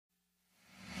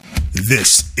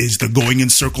This is the Going in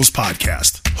Circles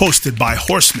podcast, hosted by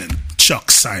horseman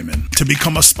Chuck Simon. To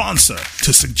become a sponsor,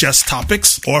 to suggest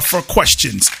topics, or for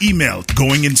questions, email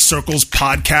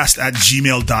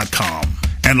goingincirclespodcast@gmail.com.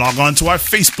 And log on to our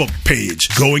Facebook page,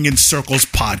 Going in Circles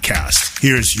Podcast.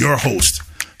 Here's your host,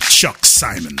 Chuck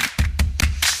Simon.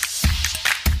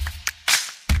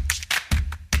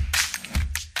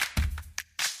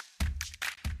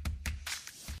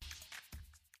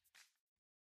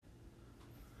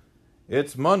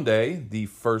 It's Monday, the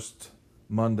first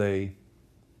Monday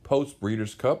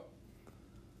post-Breeders' Cup.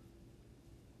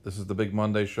 This is the Big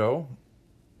Monday show.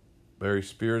 Barry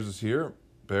Spears is here.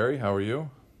 Barry, how are you?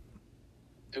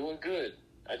 Doing good.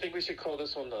 I think we should call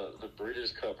this one the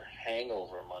Breeders' Cup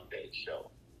Hangover Monday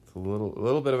show. It's a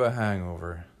little bit of a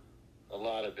hangover. A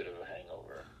lot of bit of a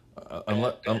hangover.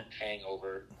 Bad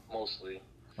hangover, mostly.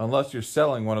 Unless you're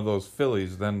selling one of those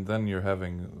fillies, then you're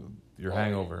having your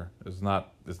hangover is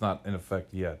not in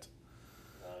effect yet.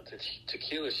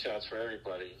 Tequila shots for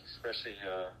everybody, especially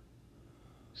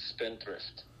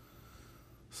spendthrift.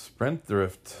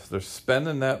 Spendthrift. They're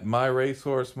spending that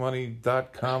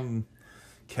myracehorsemoney.com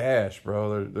cash,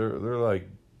 bro.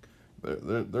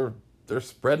 They're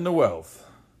spreading the wealth.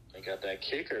 They got that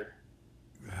kicker.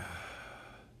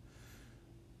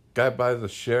 Guy buys a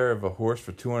share of a horse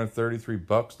for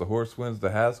 $233. The horse wins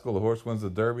the Haskell. The horse wins the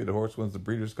Derby. The horse wins the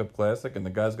Breeders' Cup Classic, and the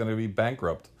guy's going to be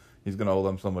bankrupt. He's going to owe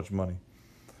them so much money.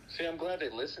 See, I'm glad they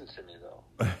listened to me though.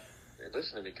 They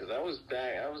listened to me because I was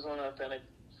back. I was on Authentic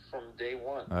from day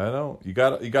one. I know you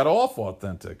got off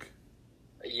Authentic.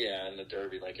 Yeah, in the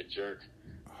Derby like a jerk,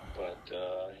 but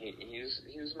he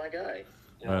was my guy.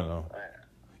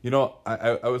 You know.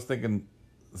 I was thinking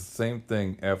the same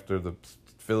thing after the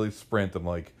Philly Sprint. I'm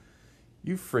like,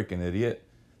 you freaking idiot.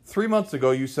 3 months ago,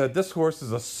 you said this horse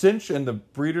is a cinch in the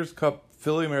Breeders' Cup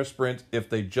Filly Mare Sprint if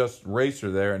they just race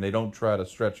her there and they don't try to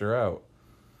stretch her out.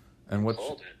 And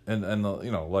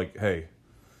hey, it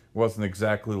wasn't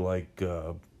exactly like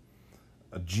a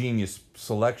genius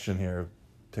selection here,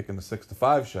 taking the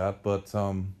 6-5 shot, but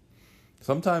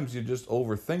sometimes you just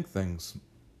overthink things,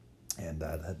 and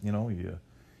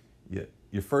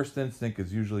your first instinct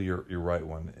is usually your right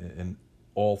one in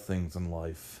all things in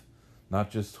life,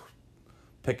 not just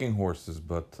picking horses,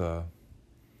 but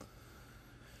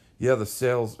the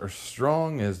sales are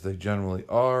strong as they generally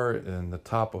are, and the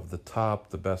top of the top,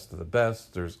 the best of the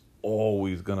best. There's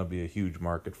always going to be a huge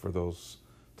market for those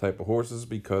type of horses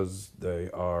because they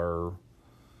are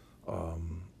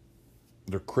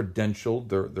they're credentialed,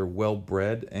 they're well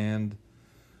bred, and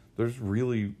there's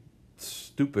really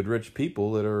stupid rich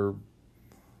people that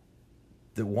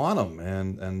want them,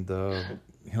 and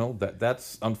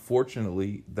that's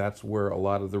unfortunately that's where a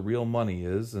lot of the real money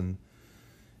is, and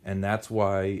that's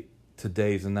why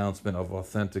today's announcement of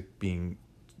Authentic being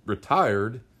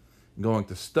retired, going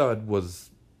to stud, was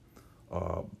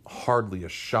hardly a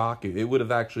shock. It would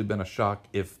have actually been a shock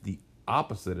if the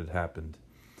opposite had happened.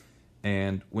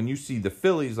 And when you see the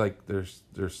fillies, like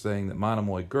they're saying that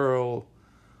Monomoy Girl,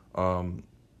 and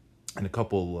a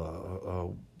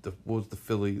couple, what was the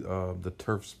filly, the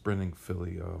turf sprinting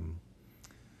filly,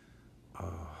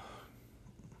 I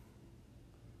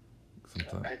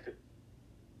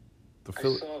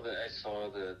saw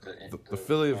the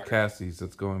filly of Cassie's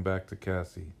that's going back to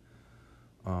Cassie,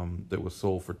 that was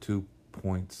sold for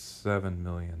 $2.7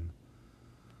 million.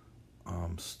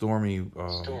 Stormy.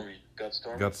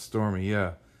 Got Stormy.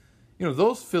 Yeah,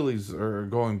 those fillies are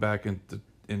going back in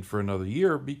for another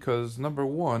year because number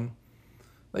one,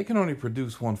 they can only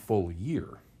produce one full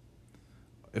year.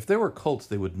 If they were colts,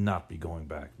 they would not be going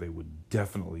back. They would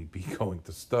definitely be going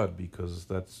to stud because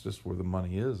that's just where the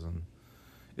money is. And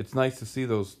it's nice to see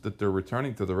that they're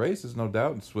returning to the races, no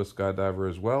doubt, and Swiss Skydiver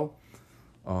as well.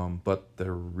 But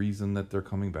the reason that they're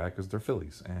coming back is their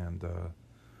fillies. And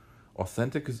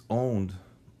Authentic is owned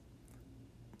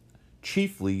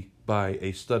chiefly by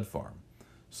a stud farm.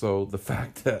 So the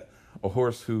fact that a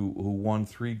horse who won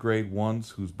 3 Grade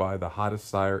 1s, who's by the hottest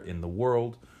sire in the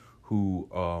world, who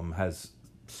has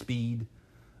speed,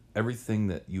 everything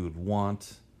that you would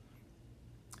want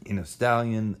in a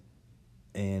stallion,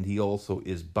 and he also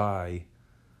is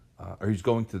he's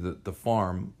going to the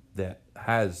farm that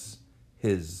has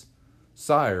his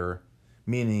sire,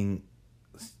 meaning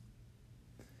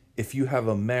if you have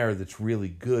a mare that's really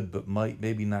good but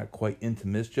maybe not quite into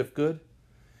mischief good,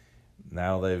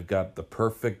 now they've got the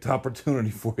perfect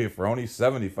opportunity for you for only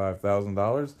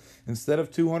 $75,000 instead of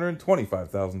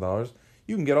 $225,000.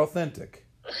 You can get Authentic.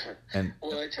 And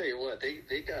well, I tell you what,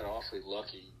 they got awfully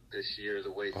lucky this year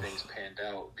the way things panned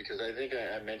out, because I think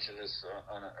I mentioned this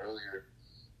on an earlier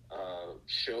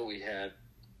show we had,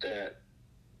 that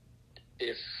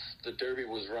if the Derby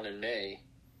was run in May,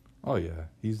 Oh yeah,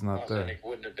 he's not there. Authentic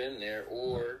wouldn't have been there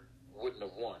or wouldn't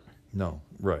have won. No,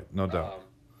 right, no doubt.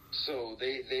 So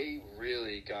they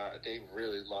really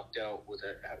lucked out with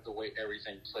the way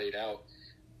everything played out.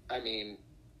 I mean,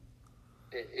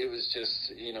 it was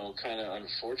just, kind of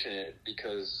unfortunate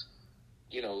because,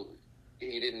 he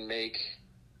didn't make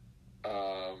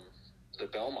the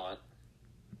Belmont.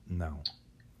 No.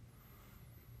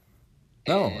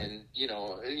 And,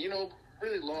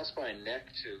 really lost by a neck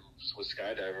to Swiss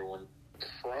Skydiver when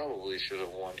probably should have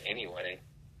won anyway.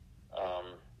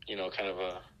 Kind of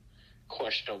a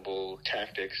questionable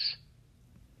tactics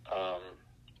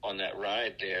on that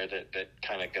ride there that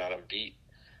kind of got him beat.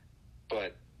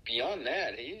 But beyond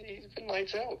that, he's been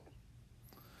lights out.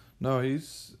 No,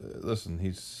 he's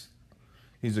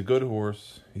a good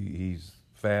horse. He's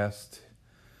fast.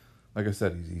 Like I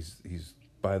said, he's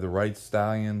by the right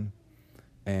stallion,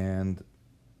 and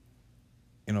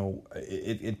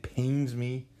it pains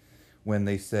me when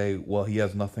they say, well, he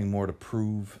has nothing more to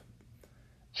prove.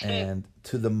 And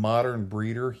to the modern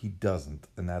breeder, he doesn't.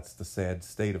 And that's the sad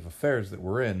state of affairs that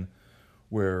we're in,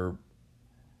 where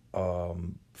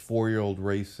 4-year-old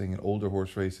racing and older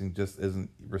horse racing just isn't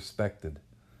respected.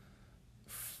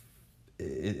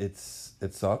 It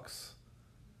sucks,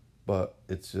 but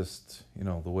it's just,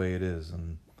 the way it is.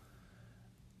 And,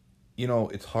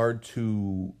 it's hard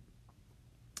to,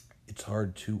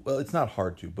 well, it's not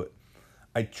hard to, but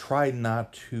I try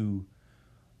not to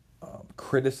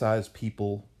criticize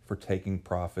people for taking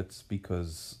profits,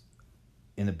 because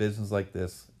in a business like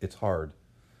this, it's hard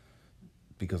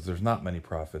because there's not many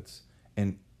profits.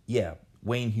 And yeah,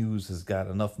 Wayne Hughes has got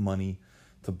enough money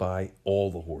to buy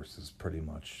all the horses pretty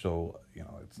much. So,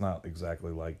 it's not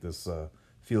exactly like this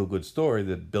feel-good story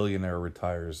that billionaire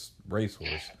retires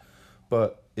racehorse.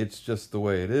 But it's just the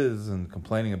way it is, and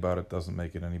complaining about it doesn't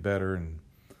make it any better. And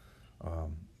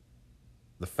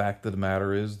the fact of the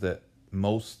matter is that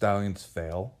most stallions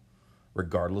fail,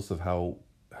 regardless of how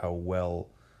well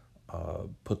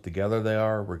put together they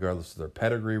are, regardless of their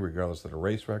pedigree, regardless of their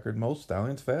race record. Most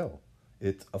stallions fail.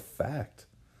 It's a fact.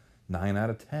 9 out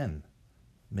of 10.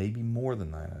 Maybe more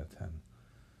than 9 out of 10.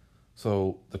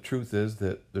 So the truth is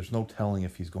that there's no telling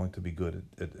if he's going to be good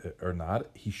at or not.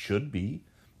 He should be.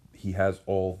 He has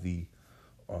all the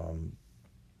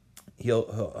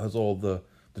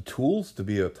the tools to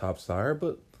be a top sire,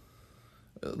 but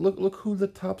look who the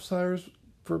top sires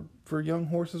for young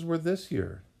horses were this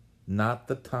year. Not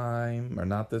this time.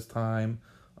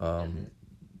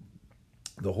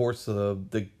 The horse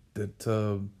that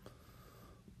the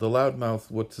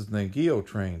loudmouth, what's his name, Gio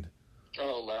trained.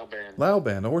 Oh,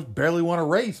 Lauban. The horse barely won a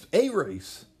race.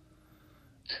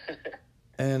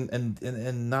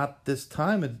 and not this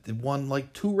time. It won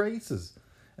like 2 races.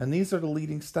 And these are the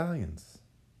leading stallions.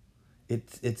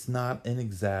 It's not an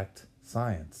exact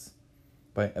science.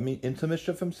 Into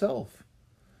Mischief himself,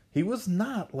 he was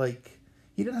not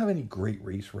he didn't have any great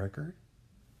race record.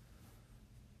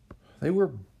 He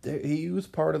was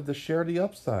part of the Share the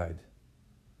Upside.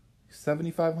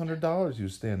 $7,500 he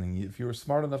was standing. If you were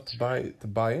smart enough to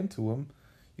buy into him,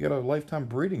 you got a lifetime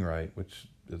breeding right, which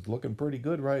is looking pretty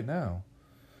good right now.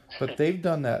 But they've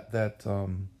done that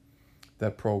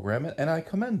program, and I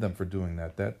commend them for doing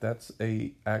that. That's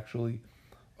actually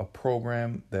a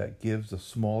program that gives a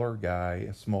smaller guy,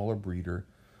 a smaller breeder,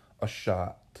 a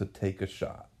shot to take a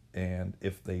shot. And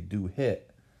if they do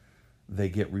hit, they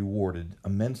get rewarded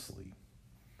immensely.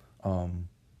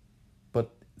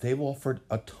 But they've offered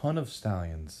a ton of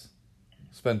stallions,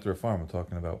 Spencer Farm I'm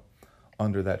talking about,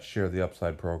 under that Share the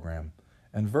Upside program.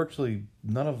 And virtually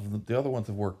none of the other ones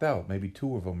have worked out. Maybe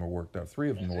 2 of them are worked out. 3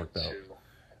 of them worked out.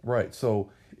 Right. So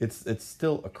it's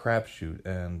still a crapshoot.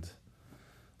 And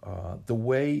the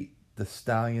way the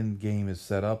stallion game is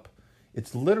set up,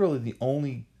 it's literally the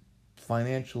only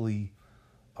financially,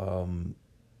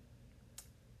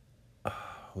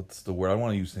 what's the word? I don't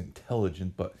want to use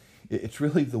intelligent, but it's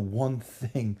really the one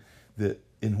thing that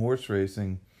in horse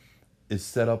racing is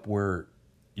set up where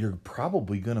you're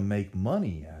probably going to make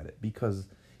money at it, because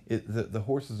the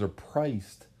horses are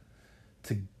priced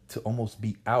to almost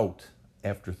be out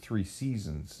after 3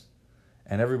 seasons.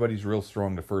 And everybody's real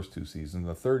strong the first 2 seasons.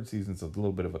 The third season's a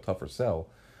little bit of a tougher sell.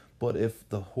 But if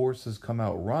the horses come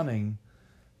out running,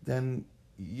 then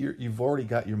you've already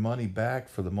got your money back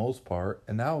for the most part,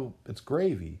 and now it's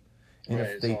gravy. And right,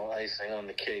 it's all icing on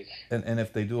the cake. And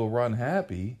if they do a run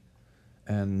happy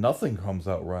and nothing comes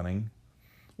out running,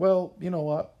 well, you know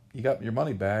what? You got your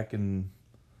money back, and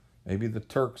maybe the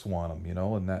Turks want them,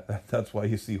 and that's why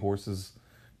you see horses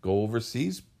go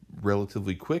overseas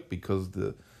relatively quick, because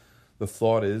the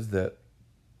thought is that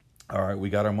all right, we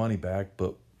got our money back,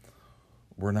 but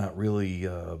we're not really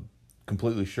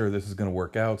completely sure this is going to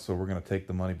work out, so we're going to take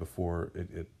the money before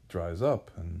it dries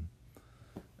up. And,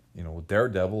 with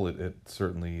Daredevil, it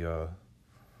certainly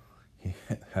he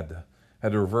had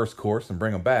to reverse course and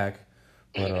bring him back.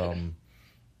 But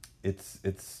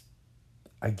it's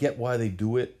I get why they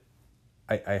do it.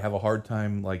 I have a hard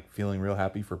time feeling real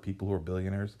happy for people who are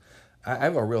billionaires. I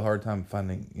have a real hard time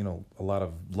finding a lot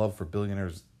of love for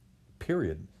billionaires,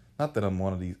 period. Not that I'm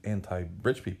one of these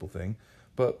anti-rich people thing,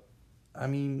 but I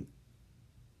mean,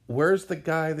 where's the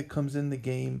guy that comes in the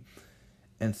game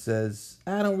and says,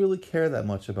 I don't really care that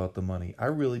much about the money. I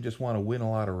really just want to win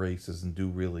a lot of races and do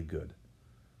really good.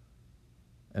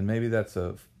 And maybe that's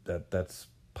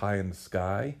pie in the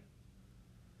sky.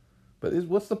 But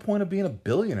what's the point of being a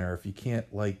billionaire if you can't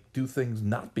do things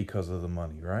not because of the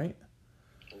money, right?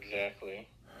 Exactly.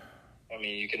 I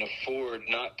mean, you can afford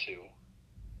not to,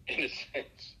 in a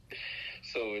sense.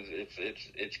 So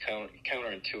it's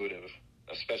counterintuitive,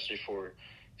 especially for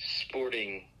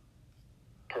sporting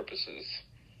purposes.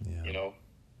 Yeah.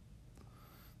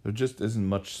 There just isn't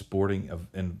much sporting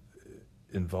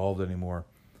involved anymore.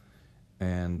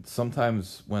 And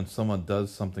sometimes when someone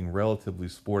does something relatively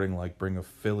sporting, like bring a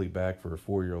filly back for a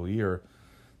 4-year-old year,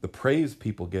 the praise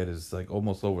people get is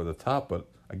almost over the top. But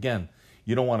again,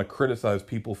 you don't want to criticize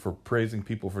people for praising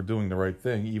people for doing the right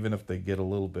thing, even if they get a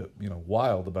little bit,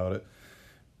 wild about it,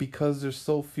 because there's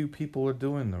so few people are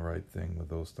doing the right thing with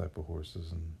those type of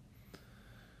horses. And,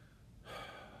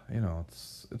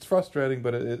 it's frustrating,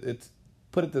 but it's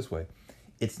put it this way.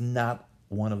 It's not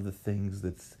one of the things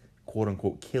that's quote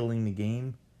unquote killing the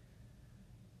game.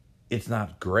 It's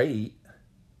not great,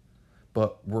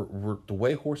 but we're the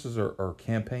way horses are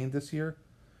campaigned this year,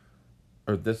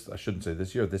 or this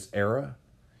era,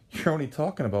 you're only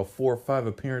talking about 4 or 5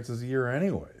 appearances a year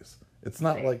anyways. It's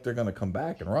not like they're going to come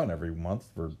back and run every month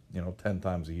for 10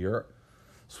 times a year,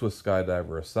 Swiss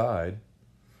Skydiver aside.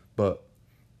 But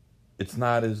it's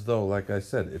not as though, like I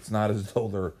said, it's not as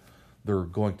though they're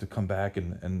going to come back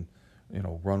and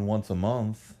run once a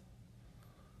month.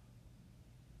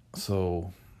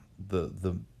 So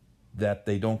that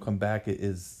they don't come back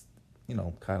is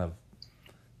kind of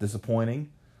disappointing.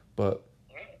 But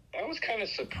I was kind of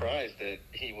surprised that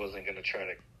he wasn't going to try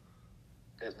to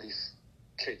at least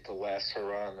take the last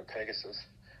hurrah on the Pegasus.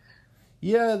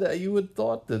 Yeah, that you would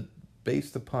thought that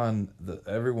based upon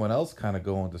everyone else kind of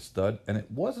going to stud, and it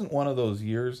wasn't one of those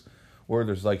years where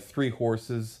there's 3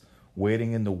 horses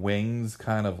waiting in the wings,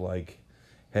 kind of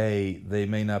hey, they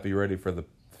may not be ready for the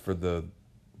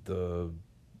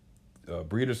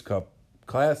Breeders' Cup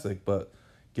Classic, but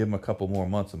give them a couple more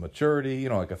months of maturity.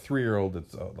 Like a 3-year-old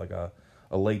that's a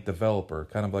late developer,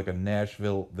 kind of like a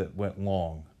Nashville that went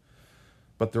long.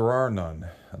 But there are none,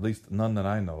 at least none that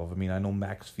I know of. I mean, I know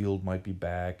Maxfield might be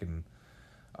back, and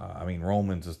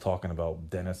Romans is talking about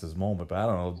Dennis's moment, but I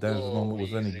don't know if Dennis's moment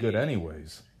was any good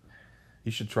anyways. He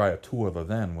should try a 2 other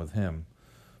then with him.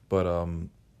 But I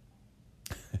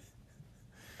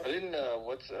didn't.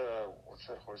 What's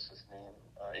that horse's name?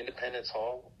 Independence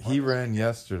Hall. He ran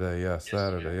yesterday. Yeah,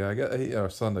 Saturday. Yeah, or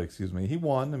Sunday. Excuse me. He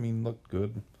won. I mean, looked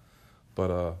good,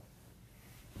 but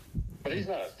he's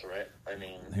not a threat. I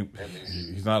mean,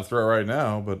 he's not a threat right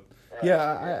now. But right.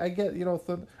 Yeah, I get.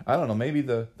 I don't know. Maybe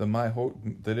they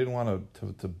didn't want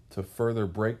to further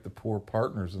break the poor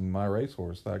partners in My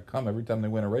Racehorse that come every time they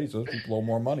win a race. Those people owe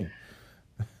more money.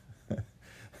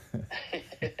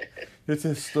 It's a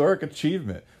historic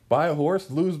achievement. Buy a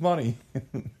horse, lose money.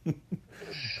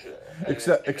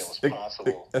 Except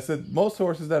I said most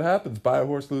horses that happens. Buy a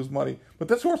horse, lose money. But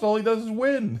this horse, all he does is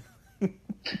win.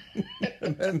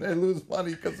 And then they lose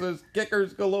money because there's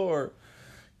kickers galore.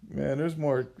 Man, there's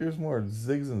more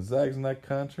zigs and zags in that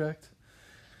contract.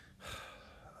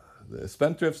 The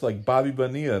spendthrifts like Bobby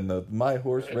Bonilla and the My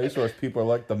Horse Racehorse people are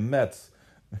like the Mets.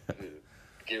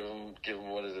 Give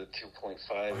them what is it,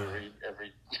 2.5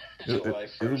 every July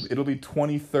 1st. It'll be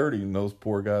 2030, and those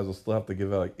poor guys will still have to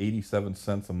give out 87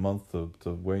 cents a month to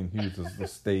Wayne Hughes'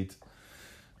 estate.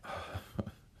 I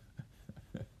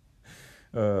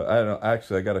don't know.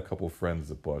 Actually, I got a couple of friends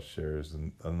that bought shares,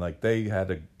 and they had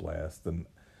a blast. And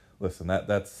listen,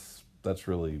 that's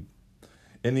really,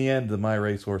 in the end, the My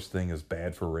Racehorse thing is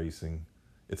bad for racing.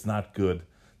 It's not good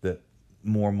that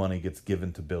more money gets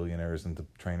given to billionaires and to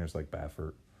trainers like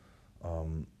Baffert.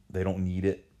 They don't need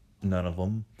it, none of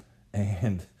them.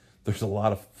 And there's a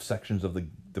lot of sections of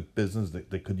the business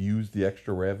that could use the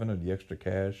extra revenue, the extra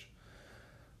cash.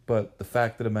 But the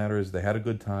fact of the matter is they had a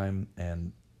good time,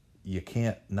 and you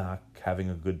can't knock having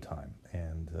a good time.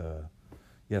 And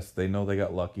yes, they know they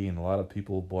got lucky, and a lot of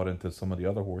people bought into some of the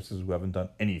other horses who haven't done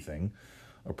anything.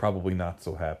 are probably not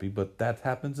so happy. But that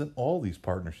happens in all these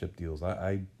partnership deals.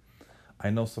 I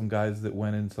know some guys that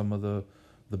went in some of the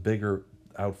bigger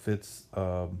outfits.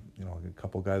 A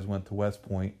couple guys went to West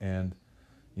Point, and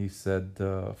he said,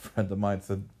 a friend of mine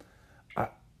said,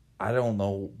 I don't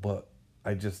know, but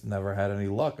I just never had any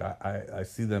luck. I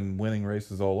see them winning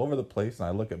races all over the place, and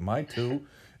I look at my two,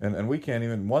 and we can't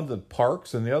even, one's at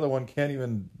parks, and the other one can't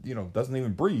even, doesn't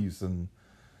even breeze. And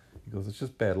he goes, it's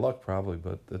just bad luck probably,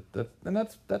 but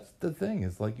that's the thing,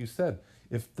 is like you said,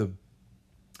 if the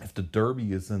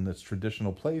Derby is in its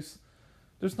traditional place,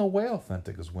 there's no way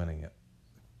Authentic is winning it.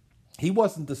 He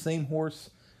wasn't the same horse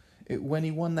when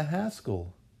he won the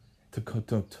Haskell to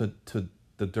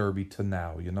the Derby to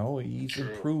now. He's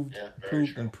True.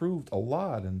 improved a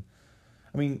lot. And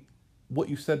I mean, what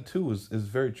you said too is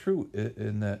very true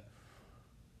in that.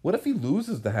 What if he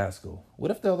loses the Haskell? What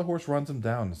if the other horse runs him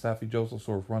down? The Safi Joseph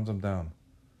runs him down.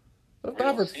 What if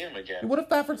Baffert? See him again. What if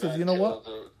Baffert says, you know what?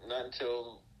 Not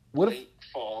until what late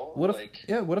fall. What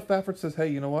if Baffert says, hey,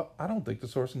 you know what? I don't think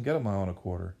this horse can get a mile and a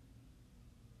quarter.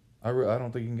 I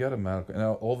don't think you can get him out.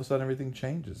 Now all of a sudden everything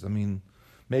changes. I mean,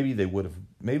 maybe they would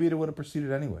have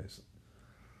proceeded anyways,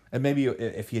 and maybe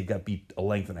if he had got beat a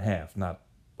length and a half, not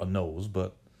a nose.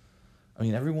 But I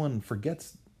mean, everyone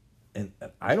forgets, and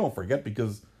I don't forget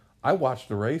because I watched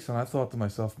the race and I thought to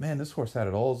myself, man, this horse had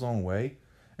it all his own way,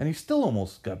 and he still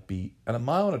almost got beat at a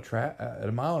mile and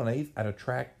an eighth at a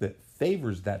track that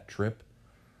favors that trip.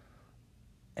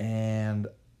 And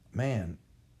man,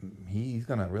 he's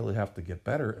gonna really have to get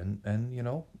better, and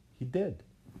he did.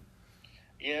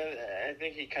 Yeah, I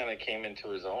think he kind of came into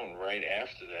his own right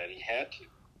after that. He had to.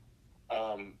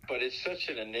 But it's such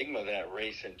an enigma, that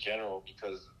race in general,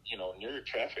 because, near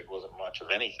traffic wasn't much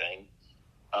of anything.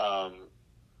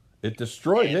 It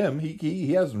destroyed him.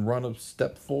 He hasn't run a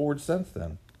step forward since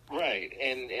then. Right.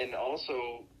 And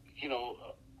also,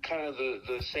 kind of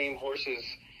the same horses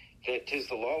that Tiz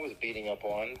the Law was beating up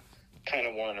on kind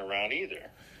of weren't around either.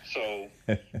 So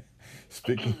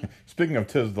speaking of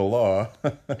Tiz the Law,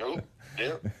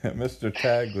 Yep. Mr.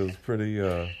 Tag was pretty.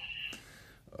 You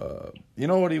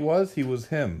know what he was? He was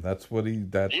him. That's what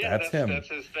that's him. That's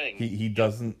his thing. He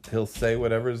doesn't. He'll say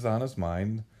whatever's on his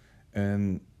mind,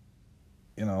 and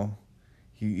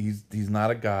he's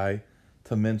not a guy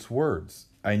to mince words.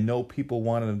 I know people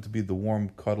wanted him to be the warm,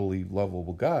 cuddly,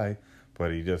 lovable guy,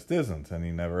 but he just isn't, and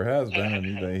he never has been,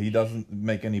 and he doesn't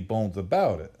make any bones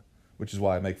about it, which is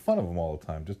why I make fun of him all the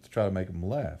time, just to try to make him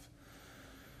laugh.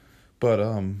 But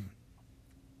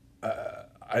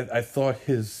I thought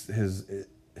his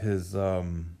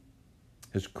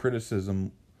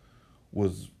criticism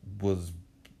was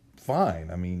fine.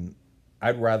 I mean,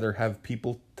 I'd rather have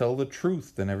people tell the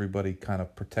truth than everybody kind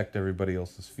of protect everybody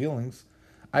else's feelings.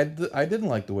 I didn't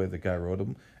like the way the guy wrote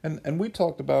him, and we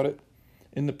talked about it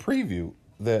in the preview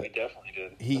that we definitely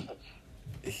did.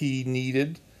 He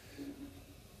needed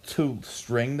to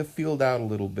string the field out a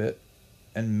little bit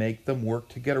and make them work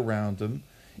to get around him,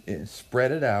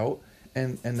 spread it out,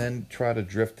 and then try to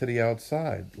drift to the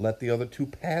outside. Let the other two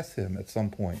pass him at some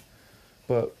point.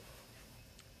 But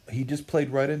he just played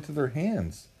right into their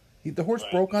hands. The horse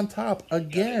broke on top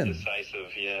again.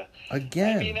 Decisive, yeah.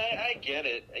 Again. I mean, I get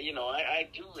it. I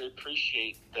do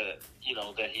appreciate that,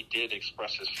 that he did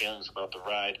express his feelings about the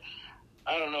ride.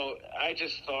 I don't know. I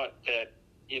just thought that,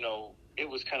 it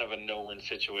was kind of a no-win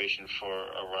situation for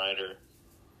a rider.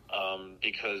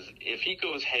 Because if he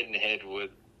goes head-to-head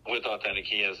with Authentic,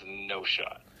 he has no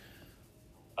shot.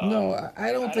 No,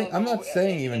 I don't think. I'm not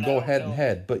saying even go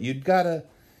head-and-head, but you gotta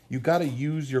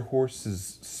use your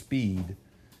horse's speed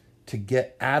to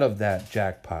get out of that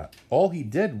jackpot. All he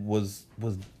did was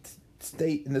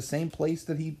stay in the same place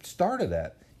that he started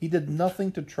at. He did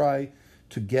nothing to try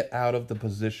to get out of the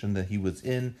position that he was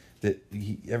in, that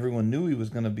everyone knew he was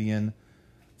going to be in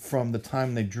from the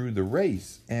time they drew the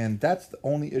race. And that's the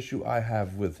only issue I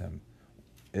have with him.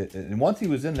 And once he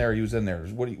was in there, he was in there.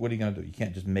 What are you going to do? You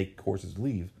can't just make horses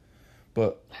leave.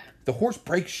 But the horse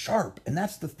breaks sharp, and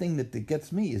that's the thing that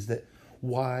gets me, is that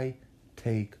why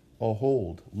take a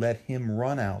hold? Let him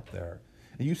run out there.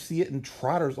 And you see it in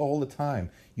trotters all the time.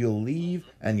 You leave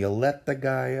and you let the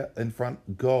guy in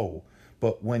front go.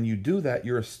 But when you do that,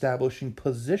 you're establishing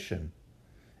position.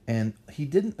 And he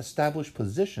didn't establish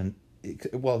position.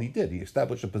 Well, he did. He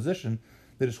established a position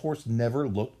that his horse never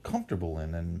looked comfortable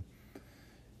in. And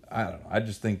I don't know. I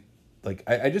just think,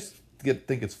 I just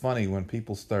think it's funny when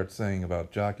people start saying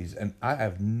about jockeys. And I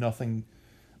have nothing...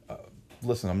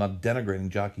 listen, I'm not denigrating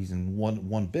jockeys in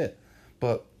one bit.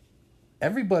 But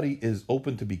everybody is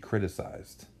open to be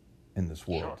criticized in this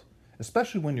world. Sure.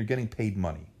 Especially when you're getting paid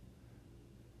money.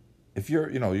 If you're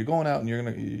going out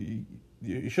and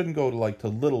you shouldn't go to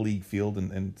Little League field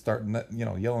and start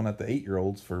yelling at the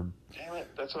 8-year-olds for. Damn it!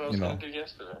 That's what I was going to do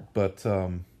yesterday. But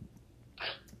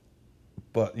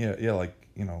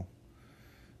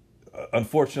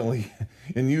unfortunately,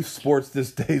 in youth sports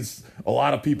these days, a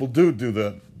lot of people do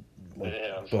that.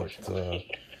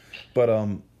 Unfortunately.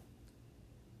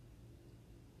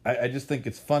 I just think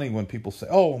it's funny when people say,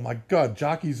 "Oh my God,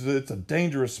 jockeys! It's a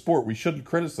dangerous sport. We shouldn't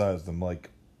criticize them." Like,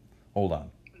 hold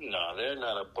on. No, they're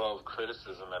not above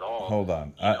criticism at all. Hold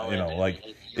on.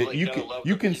 You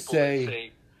can people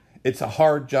say it's a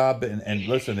hard job, and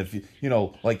listen, if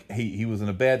he was in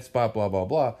a bad spot, blah blah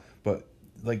blah. But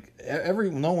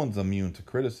no one's immune to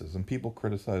criticism. People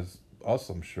criticize us,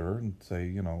 I'm sure, and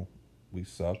say we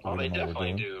suck. Oh, we they don't know what we're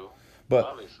definitely doing. do.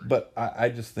 But I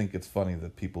just think it's funny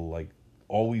that people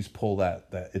always pull that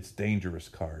it's dangerous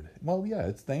card. Well, yeah,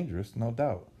 it's dangerous, no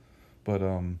doubt. But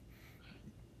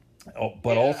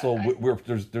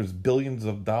there's billions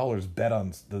of dollars bet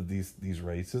on these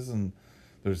races, and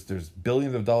there's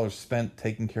billions of dollars spent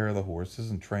taking care of the horses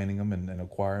and training them and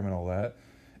acquiring them and all that,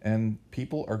 and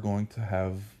people are going to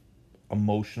have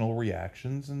emotional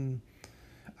reactions. And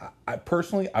I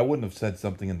personally, I wouldn't have said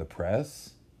something in the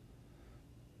press,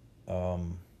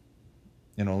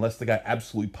 unless the guy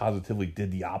absolutely positively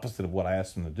did the opposite of what I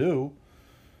asked him to do.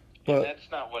 But and that's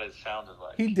not what it sounded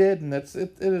like. He did, and it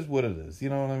is what it is. You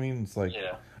know what I mean? It's like,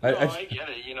 yeah. I get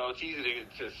it. It's easy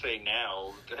to say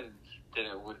now than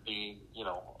it would be,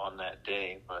 on that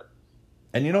day. But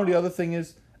the other thing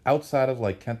is, outside of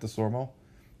Kent DeSormo,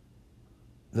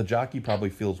 the jockey probably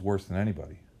feels worse than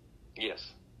anybody.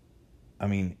 Yes. I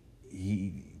mean,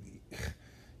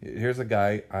 here's a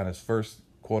guy on his first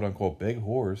quote unquote big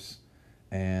horse,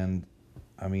 and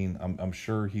I mean, I'm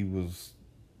sure he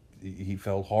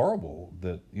felt horrible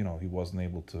that he wasn't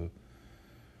able to,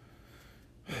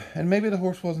 and maybe the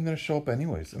horse wasn't going to show up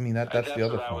anyways. I mean that's the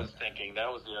other what point. I was thinking. That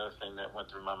was the other thing that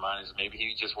went through my mind, is maybe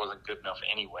he just wasn't good enough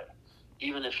anyway.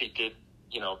 Even if he did,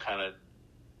 kind of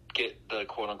get the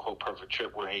quote unquote perfect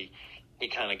trip where he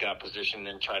kind of got positioned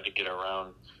and tried to get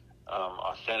around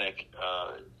Authentic.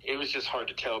 It was just hard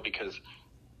to tell because,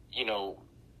 I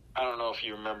don't know if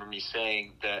you remember me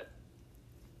saying that.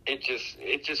 It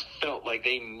just felt like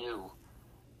they knew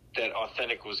that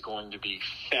Authentic was going to be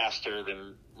faster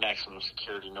than Maximum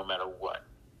Security no matter what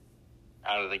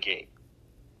out of the gate.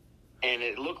 And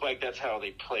it looked like that's how they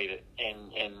played it.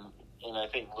 And I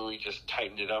think Louis just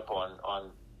tightened it up on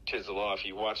Tiz the Law. If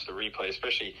you watch the replay,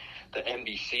 especially the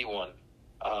NBC one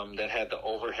that had the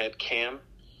overhead cam,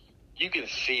 you can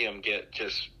see him get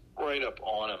just right up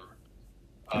on him.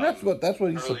 And that's what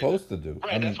he's supposed to do.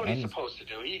 Right, that's what he's supposed to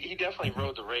do. He definitely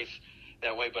rode the race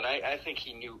that way, but I think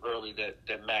he knew early that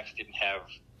Max didn't have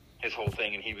his whole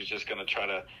thing, and he was just going to try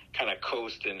to kind of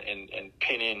coast and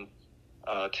pin in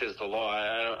Tiz the Law.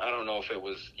 I don't know if it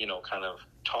was, kind of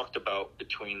talked about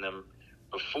between them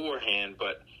beforehand,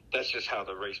 but that's just how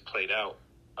the race played out.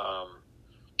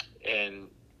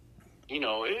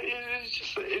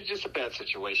 It's just a bad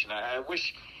situation. I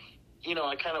wish...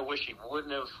 I kind of wish he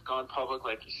wouldn't have gone public,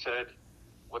 like you said,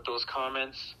 with those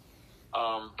comments.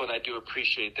 But I do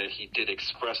appreciate that he did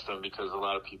express them because a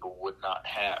lot of people would not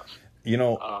have.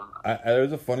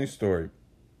 There's a funny story.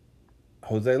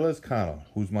 Jose Lezcano,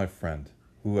 who's my friend,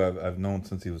 who I've known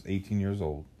since he was 18 years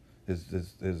old.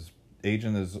 His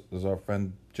agent is our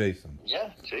friend Jason. Yeah,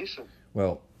 Jason.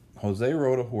 Well, Jose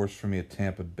rode a horse for me at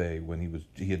Tampa Bay when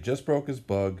he had just broke his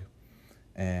bug,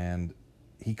 and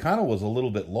he kind of was a little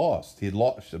bit lost. He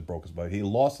broke his bug. He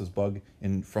lost his bug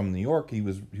from New York. He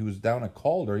was down at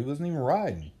Calder. He wasn't even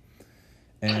riding.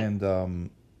 And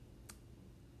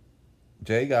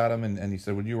Jay got him, and he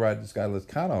said, "Would you ride this guy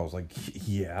Lezcano?" I was like,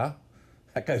 "Yeah,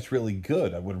 that guy's really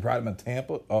good. I would ride him at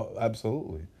Tampa. Oh,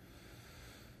 absolutely."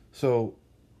 So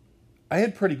I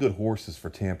had pretty good horses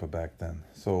for Tampa back then.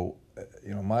 So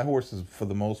my horses, for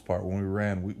the most part, when we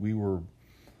ran, we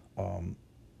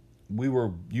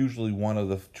were usually one of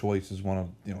the choices.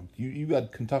 You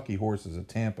had Kentucky horses at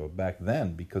Tampa back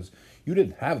then because you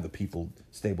didn't have the people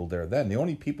stabled there then. The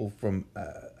only people from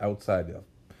outside of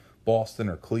Boston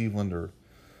or Cleveland or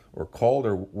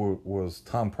Calder was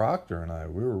Tom Proctor and I.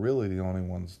 We were really the only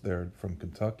ones there from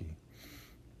Kentucky.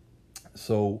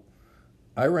 So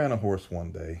I ran a horse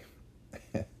one day,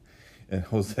 and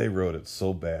Jose rode it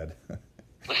so bad.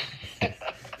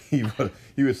 He was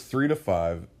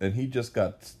 3-5, and he just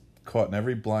got caught in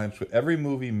every blind. Every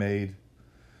move he made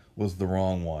was the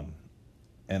wrong one.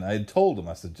 And I had told him,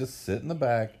 I said, just sit in the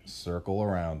back, circle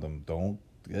around him. Don't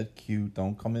get cute.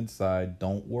 Don't come inside.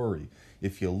 Don't worry.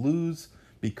 If you lose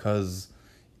because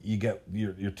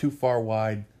you're too far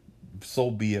wide,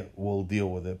 so be it. We'll deal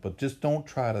with it, but just don't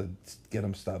try to get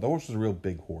him stopped. The horse is a real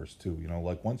big horse too.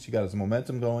 Like once you got his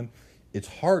momentum going, it's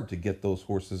hard to get those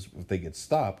horses if they get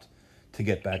stopped to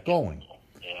get back going.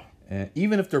 Yeah. And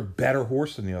even if they're better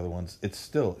horse than the other ones, it's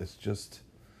just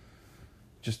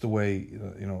the way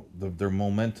their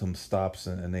momentum stops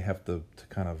and they have to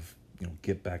kind of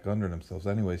get back under themselves.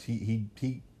 Anyways,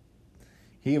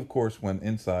 he of course went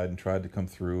inside and tried to come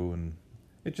through, and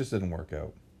it just didn't work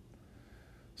out.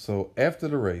 So after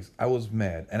the race, I was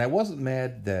mad, and I wasn't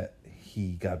mad that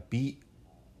he got beat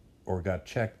or got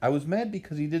checked. I was mad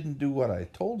because he didn't do what I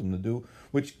told him to do,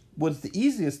 which was the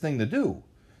easiest thing to do,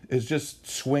 is just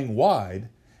swing wide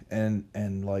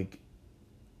and like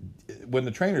when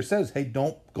the trainer says, "Hey,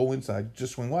 don't go inside,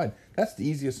 just swing wide." That's the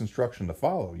easiest instruction to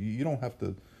follow. You don't have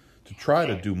to try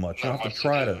to do much. You don't have to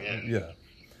try to, yeah.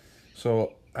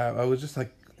 So I was just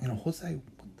like, Jose,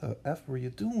 what the F were you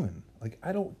doing? Like,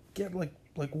 I don't get, like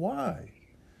why?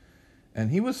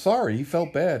 And he was sorry. He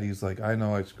felt bad. He's like, I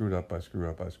know I screwed up.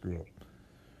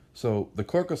 So the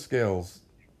clerk of scales,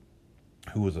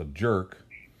 who was a jerk,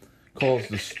 calls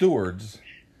the stewards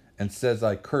and says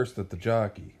I cursed at the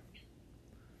jockey.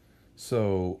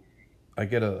 So I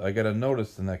get a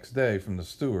notice the next day from the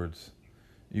stewards.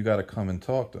 You got to come and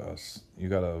talk to us. You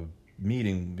got a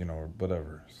meeting, or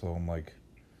whatever. So I'm like,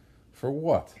 for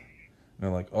what? And they're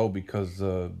like, oh, because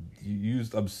you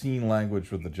used obscene language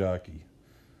with the jockey.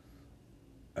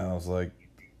 And I was like,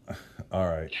 all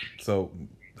right. So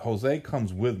Jose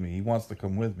comes with me. He wants to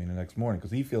come with me the next morning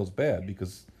because he feels bad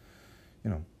because,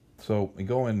 So we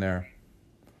go in there,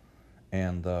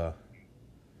 and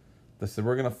they said,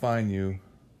 we're going to fine you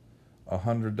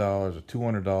 $100 or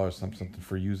 $200, something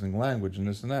for using language and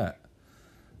this and that.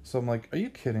 So I'm like, are you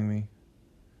kidding me?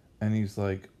 And he's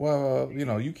like, well,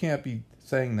 you can't be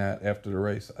saying that after the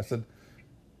race. I said,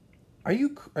 are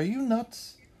you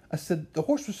nuts? I said, the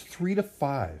horse was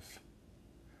 3-5.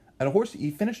 And a horse,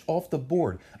 he finished off the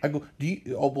board. I go,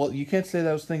 you can't say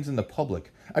those things in the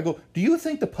public. I go, do you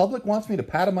think the public wants me to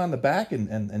pat him on the back and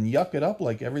yuck it up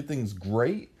like everything's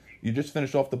great? You just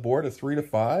finished off the board at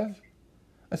 3-5?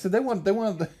 I said, they want, they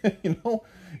want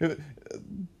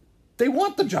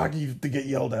the jockey to get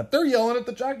yelled at. They're yelling at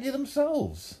the jockey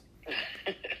themselves.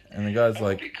 And the guy's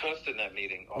like, be cussed in that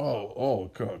meeting.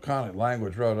 Kind of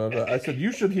language. Blah, blah, blah. I said,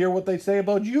 you should hear what they say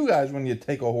about you guys when you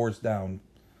take a horse down.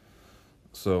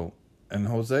 So, and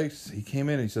Jose, he came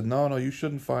in and he said, no, you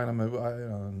shouldn't fine him.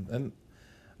 And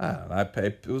I don't know, I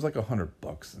paid, it was like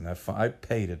 $100, and I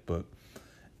paid it, but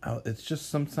it's just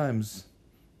sometimes,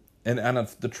 and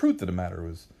the truth of the matter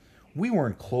was, we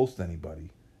weren't close to anybody.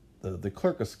 The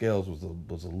clerk of scales was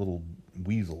a little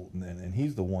weasel, and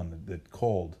he's the one that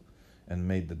called and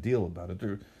made the deal about it.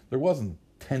 There wasn't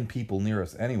 10 people near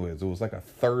us anyways. It was like a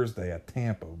Thursday at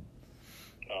Tampa.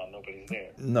 Nobody's there.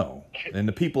 No. And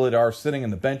the people that are sitting in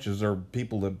the benches are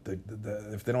people that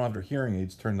if they don't have their hearing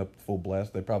aids turned up full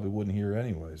blast, they probably wouldn't hear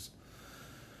anyways.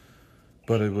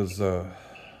 But it was, I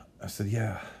said,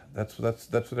 yeah, that's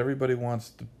what everybody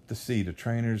wants to see. The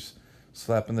trainers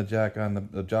slapping the jock on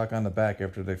the back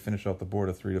after they finish off the board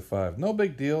of 3-5. No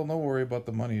big deal. No worry about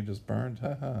the money you just burned.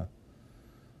 Ha.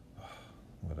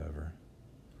 Whatever.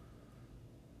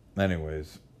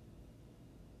 Anyways,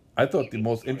 I thought the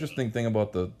most interesting thing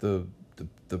about the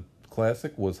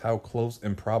Classic was how close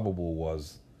Improbable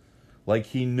was. Like,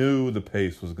 he knew the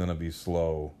pace was going to be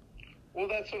slow. Well,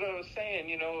 that's what I was saying.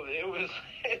 It was,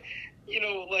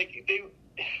 like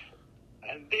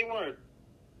they weren't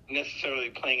necessarily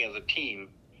playing as a team,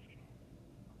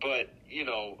 but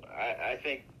I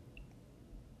think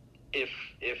if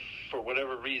for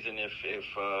whatever reason, if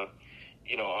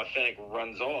Authentic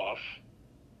runs off,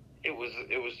 it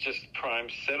was just prime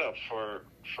setup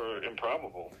for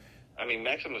Improbable. I mean,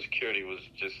 Maximum Security was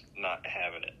just not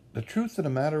having it. The truth of the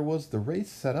matter was the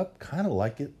race set up kind of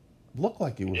like it looked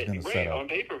like it was going to set up. On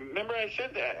paper. Remember I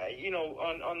said that,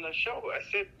 on the show. I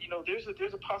said,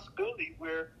 there's a possibility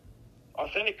where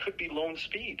Authentic could be lone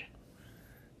speed.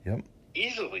 Yep.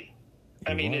 Easily.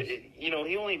 I mean, he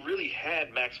only really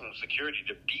had Maximum Security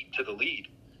to beat to the lead,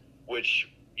 which,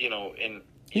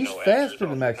 he's faster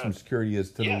than Maximum Security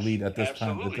is to the lead at this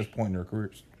absolutely. time, at this point in their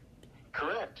careers.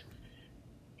 Correct.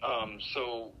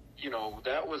 So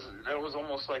that was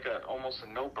almost like a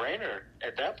no-brainer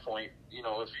at that point.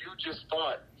 If you just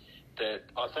thought that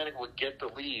Authentic would get the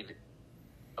lead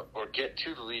or get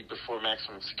to the lead before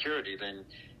Maximum Security, then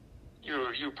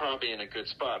you're probably in a good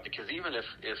spot, because even if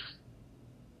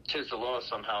Tiz the Law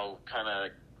somehow kind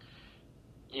of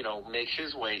makes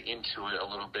his way into it a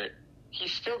little bit,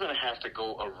 he's still going to have to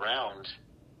go around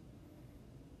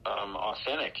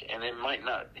authentic, and he might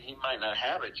not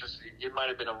have it. Just it might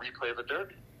have been a replay of the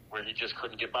Derby where he just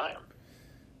couldn't get by him.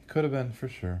 Could have been for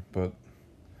sure, but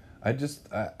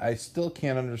I still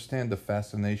can't understand the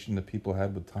fascination that people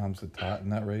had with Tom Zatat in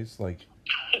that race. Like,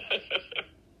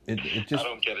 it just, I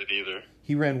don't get it either.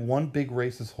 He ran one big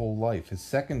race his whole life. His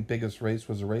second biggest race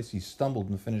was a race he stumbled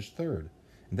and finished third,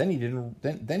 and then he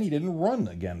didn't run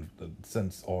again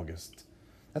since August.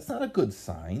 That's not a good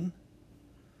sign.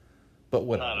 But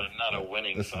whatever. Not a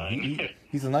winning sign.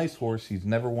 He's a nice horse. He's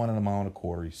never won a mile and a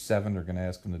quarter. He's 7. They're going to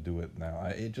ask him to do it now.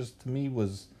 It just, to me,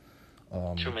 was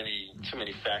too many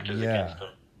factors against him.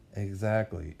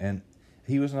 Exactly. And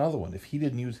he was another one. If he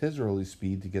didn't use his early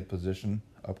speed to get position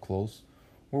up close,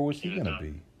 where was he going to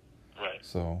be? Right.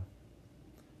 So,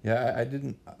 yeah,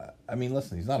 I mean,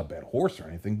 listen, he's not a bad horse or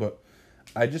anything, but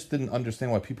I just didn't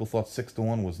understand why people thought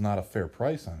 6-1 was not a fair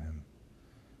price on him.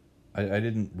 I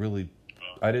didn't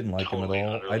like him at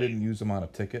all. Utterly. I didn't use him on a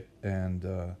ticket, and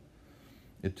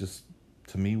it just,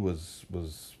 to me, was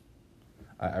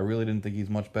I really didn't think he's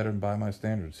much better than By My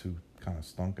Standards, who kind of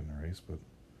stunk in the race, but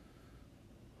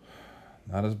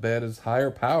not as bad as Higher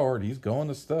Powered. He's going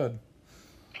to stud.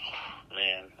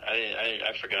 Man,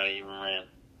 I forgot he even ran.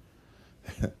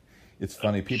 It's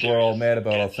funny. People are all mad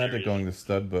about Authentic going to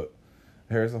stud, but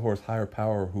here's a horse, Higher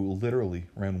Power, who literally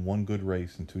ran one good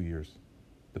race in 2 years,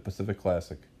 the Pacific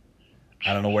Classic.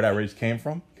 I don't know where that race came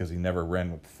from, because he never ran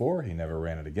it before. He never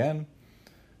ran it again.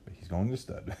 But he's going to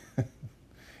stud.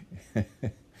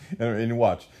 and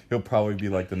watch, he'll probably be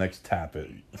like the next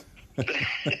Tappet. I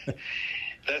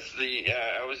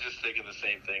was just thinking the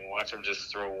same thing. Watch him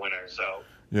just throw winners out.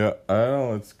 Yeah, I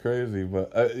know, it's crazy.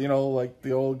 But, like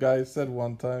the old guy said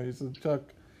one time, he said, Chuck,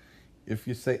 if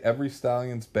you say every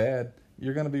stallion's bad,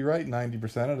 you're going to be right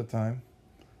 90% of the time.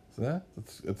 So, yeah,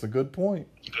 it's a good point.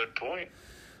 Good point.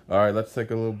 All right, let's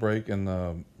take a little break, and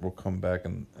we'll come back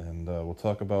and we'll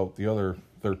talk about the other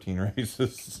 13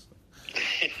 races.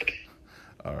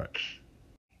 All right.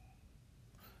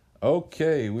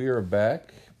 Okay, we are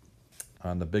back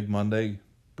on the Big Monday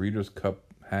Breeders' Cup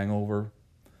Hangover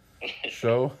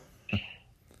show.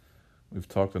 We've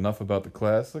talked enough about the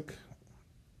Classic.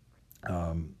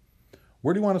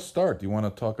 Where do you want to start? Do you want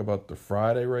to talk about the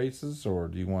Friday races, or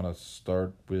do you want to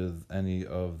start with any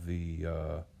of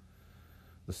the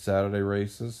Saturday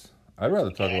races? I'd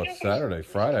rather talk about Saturday.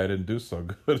 Friday, I didn't do so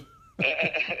good.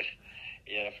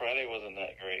 Yeah, Friday wasn't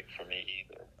that great for me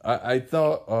either. I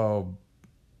thought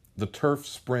the turf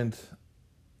sprint,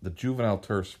 the juvenile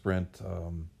turf sprint,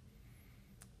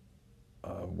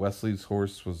 Wesley's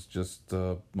horse was just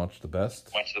much the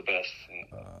best. Much the best.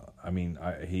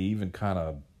 He even kind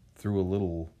of threw a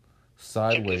little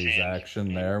sideways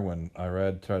action there when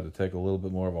Irad tried to take a little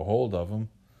bit more of a hold of him.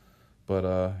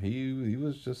 But he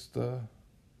was just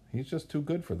he's just too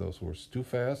good for those horses, too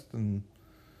fast, and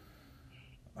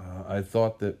I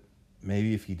thought that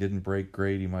maybe if he didn't break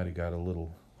grade, he might have got a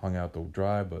little hung out to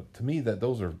dry. But to me,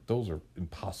 those are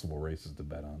impossible races to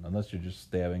bet on, unless you're just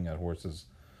stabbing at horses,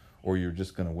 or you're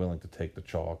just willing to take the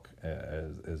chalk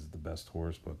as the best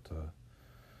horse. But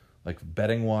like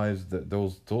betting wise,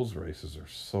 those races are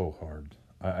so hard.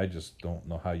 I just don't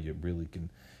know how you really can.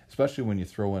 Especially when you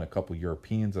throw in a couple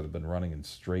Europeans that have been running in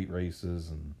straight races,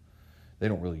 and they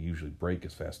don't really usually break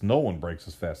as fast. No one breaks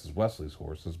as fast as Wesley's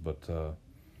horses, but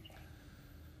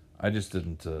I just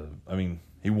didn't.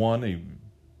 He won.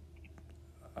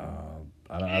 I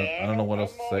don't know what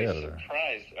else to say out of there.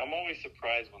 I'm always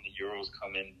surprised when the Euros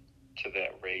come in to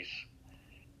that race,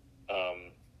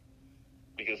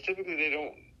 because typically they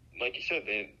don't. Like you said,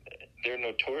 they're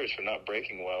notorious for not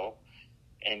breaking well.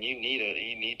 And you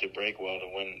need to break well to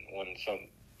win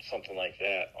something like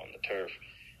that on the turf.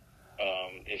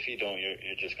 If you don't,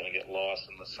 you're just going to get lost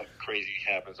unless something crazy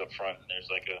happens up front and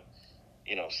there's like a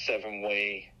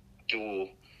 7-way duel,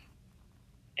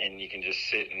 and you can just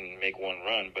sit and make one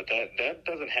run. But that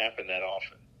doesn't happen that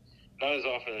often. Not as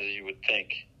often as you would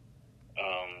think.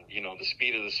 The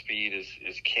speed of the speed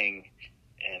is king,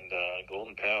 and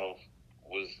Golden Pal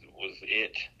was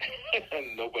it,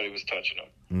 and nobody was touching him.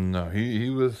 No, he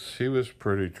was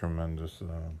pretty tremendous.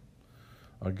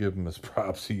 I'll give him his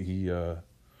props. He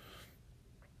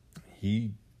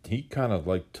kind of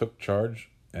like took charge,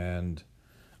 and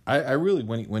I really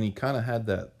when he kind of had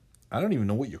that, I don't even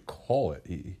know what you call it.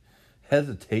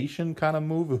 Hesitation kind of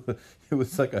move. It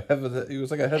was like a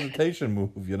hesitation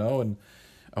move, and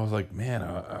I was like, man,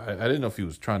 I didn't know if he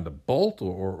was trying to bolt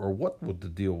or what the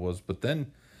deal was, but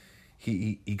then.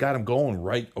 He got him going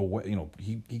right away.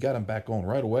 He got him back going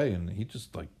right away, and he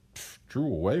just like drew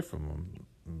away from him.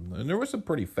 And there were some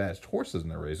pretty fast horses in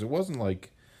the race. It wasn't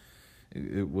like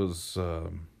it was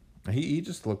He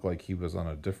just looked like he was on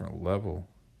a different level.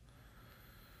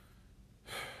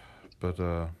 But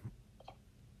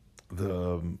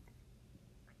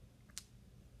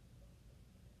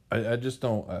I just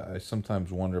don't. I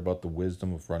sometimes wonder about the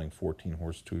wisdom of running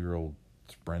 14-horse 2-year-old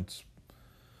sprints.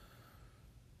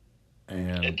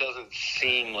 And it doesn't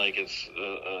seem like it's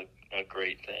a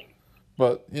great thing.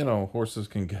 But horses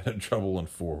can get in trouble in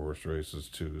 4-horse races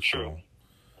too. True.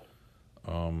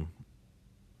 So,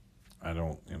 I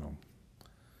don't.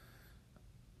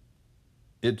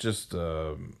 It just.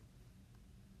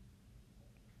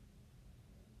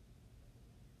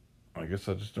 I guess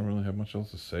I just don't really have much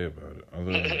else to say about it.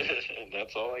 Other than,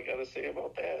 that's all I got to say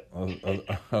about that.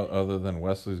 Other than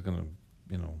Wesley's gonna,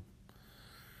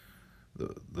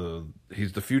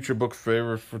 he's the future book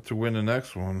favorite to win the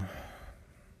next one.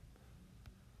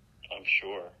 I'm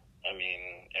sure. I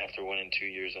mean, after winning 2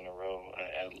 years in a row,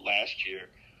 last year,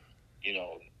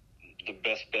 the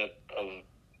best bet of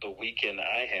the weekend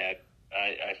I had,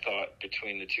 I thought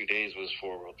between the 2 days was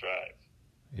 4-wheel drive.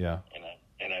 Yeah.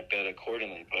 And I bet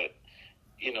accordingly, but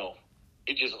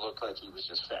it just looked like he was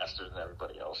just faster than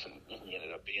everybody else, and he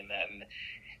ended up being that.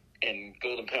 And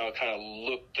Golden Pal kind of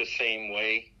looked the same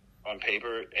way on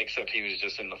paper, except he was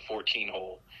just in the 14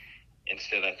 hole.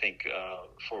 Instead, I think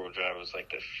 4-wheel drive was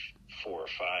like the 4 or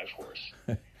 5 horse.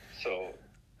 So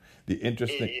it's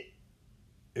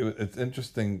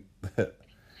interesting that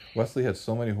Wesley had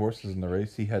so many horses in the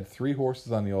race. He had 3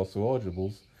 horses on the also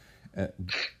eligibles, and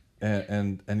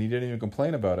he didn't even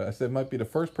complain about it. I said it might be the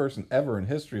first person ever in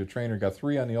history a trainer got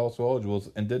 3 on the also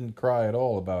eligibles and didn't cry at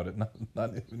all about it. Not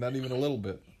even a little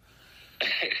bit.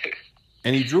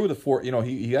 And he drew the 4.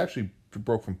 He actually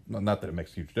broke from. Not that it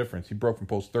makes a huge difference. He broke from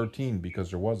post 13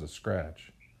 because there was a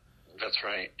scratch. That's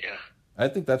right. Yeah. I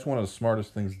think that's one of the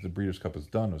smartest things that the Breeders' Cup has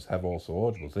done was have also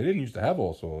eligibles. They didn't used to have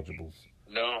also eligibles.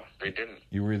 No, they didn't.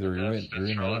 You were either that's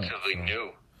relatively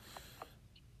new.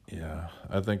 Yeah,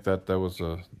 I think that was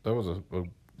a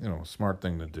smart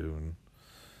thing to do. And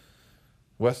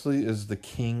Wesley is the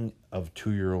king of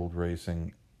 2-year-old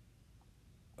racing.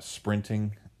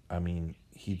 Sprinting, I mean,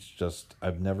 he's just.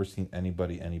 I've never seen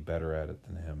anybody any better at it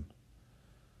than him.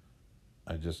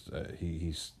 I just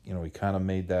he's he kind of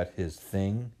made that his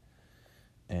thing,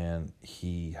 and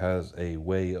he has a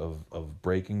way of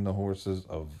breaking the horses,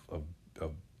 of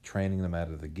training them out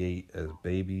of the gate as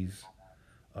babies.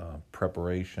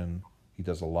 Preparation. He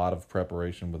does a lot of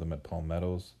preparation with them at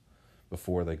Palmettos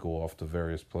before they go off to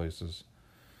various places,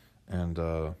 and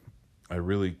I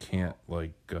really can't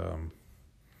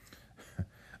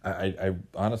I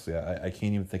honestly I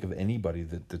can't even think of anybody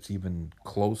that's even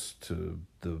close to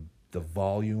the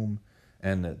volume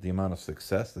and the amount of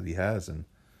success that he has. And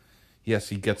yes,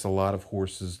 he gets a lot of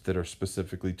horses that are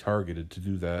specifically targeted to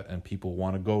do that, and people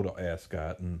want to go to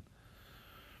Ascot. And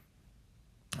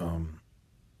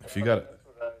if you got it,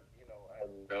 I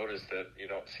noticed that you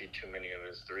don't see too many of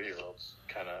his 3-year-olds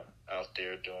kind of out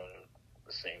there doing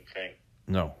the same thing.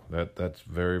 No, that's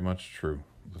very much true.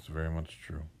 That's very much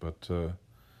true. But I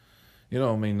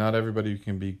mean, not everybody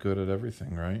can be good at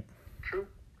everything, right? True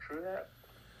that.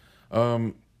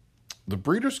 The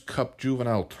Breeders' Cup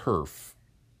Juvenile Turf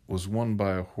was won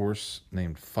by a horse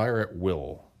named Fire at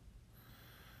Will.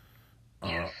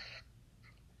 Yes.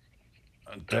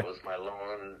 That was my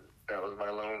lone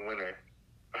winner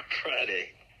on Friday.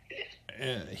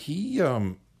 And he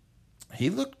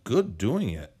looked good doing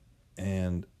it,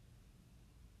 and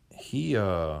he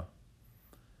won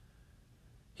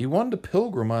the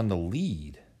Pilgrim on the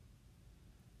lead.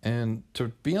 And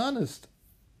to be honest,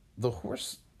 the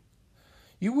horse,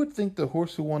 you would think the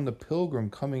horse who won the Pilgrim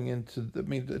coming into,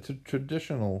 it's a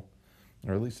traditional,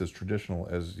 or at least as traditional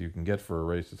as you can get for a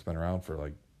race that's been around for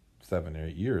like 7 or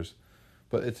 8 years,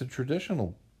 but it's a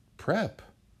traditional prep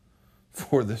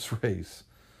for this race.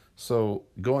 So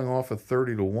going off at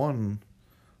 30-1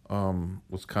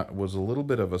 was a little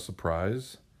bit of a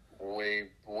surprise. Way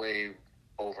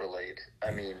overlaid.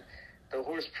 I mean, the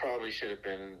horse probably should have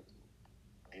been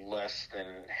less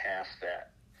than half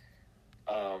that.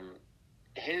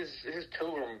 His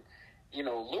Pilgrim,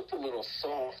 looked a little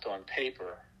soft on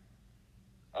paper,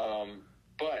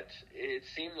 but it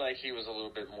seemed like he was a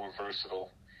little bit more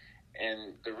versatile.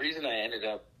 And the reason I ended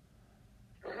up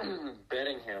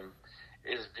betting him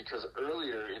is because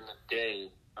earlier in the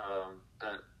day,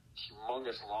 that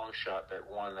humongous long shot that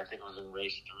won, I think it was in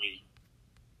race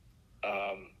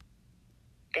 3,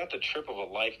 got the trip of a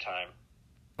lifetime.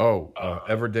 Oh,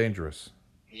 Ever Dangerous.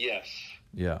 Yes.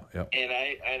 Yeah. And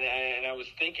I was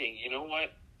thinking, you know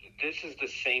what? This is the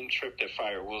same trip that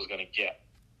Fire Will's going to get.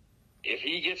 If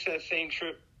he gets that same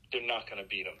trip, they're not going to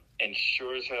beat him. And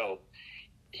sure as hell,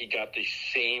 he got the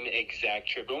same exact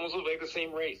trip. It almost looked like the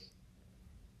same race.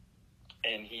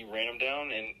 And he ran him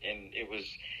down, and it was,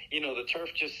 the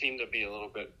turf just seemed to be a little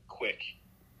bit quick.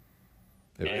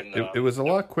 It was a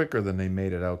lot quicker than they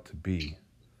made it out to be.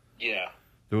 Yeah.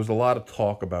 There was a lot of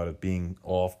talk about it being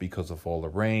off because of all the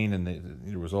rain, and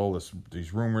there was all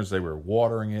these rumors they were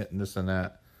watering it and this and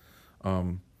that.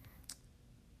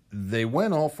 They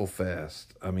went awful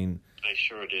fast. I mean, they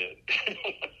sure did.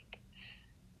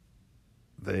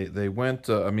 they went.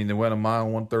 They went a mile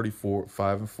 1:34,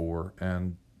 5-4,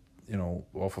 and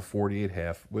off of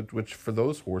 48.5, which for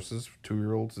those horses,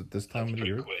 2-year-olds at this time of the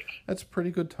year, quick. That's a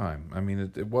pretty good time. I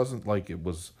mean, it wasn't like it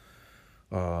was,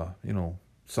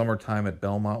 summertime at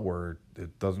Belmont where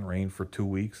it doesn't rain for 2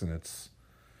 weeks and it's,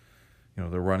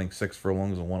 they're running 6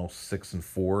 furlongs and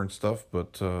 106-4 and stuff.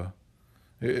 But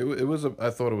it was I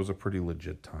thought it was a pretty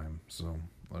legit time. So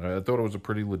I thought it was a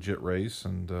pretty legit race,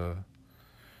 and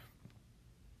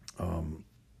I'm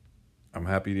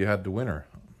happy you had the winner.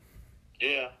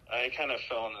 Yeah, I kind of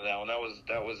fell into that one. That was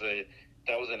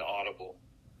an audible.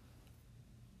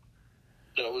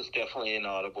 That was definitely an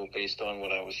audible based on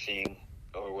what I was seeing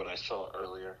or what I saw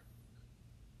earlier.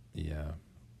 Yeah,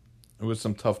 there was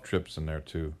some tough trips in there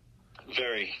too.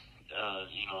 Very,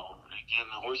 again,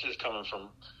 the horses coming from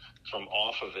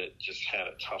off of it just had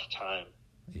a tough time.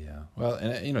 Yeah, well,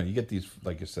 and you get these,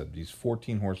 like I said, these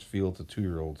 14-horse fields of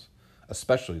 2-year-olds,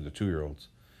 especially the 2-year-olds.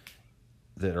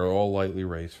 That are all lightly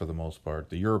raced for the most part.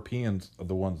 The Europeans are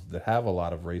the ones that have a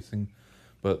lot of racing,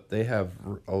 but they have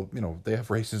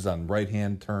races on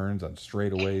right-hand turns, on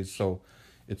straightaways, so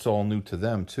it's all new to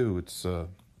them too. It's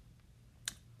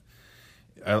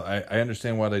I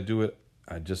understand why they do it.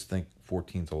 I just think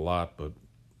 14's a lot, but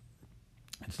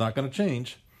it's not going to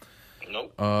change.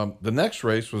 Nope. The next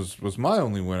race was my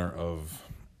only winner of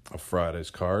Friday's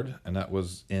card, and that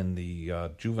was in the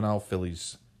Juvenile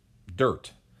Fillies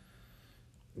Dirt,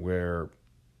 where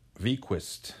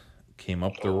Vequist came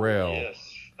up the rail. Yes,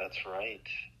 that's right.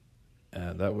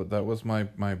 And that was my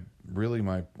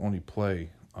only play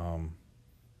on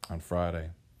Friday,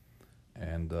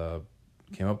 and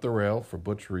came up the rail for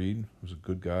Butch Reed, who's a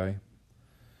good guy,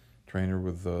 trainer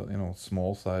with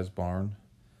small size barn,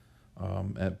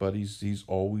 but he's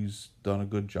always done a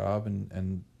good job,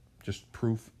 and just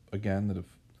proof again that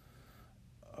if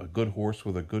a good horse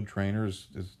with a good trainer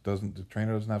the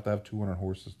trainer doesn't have to have 200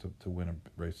 horses to win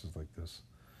races like this.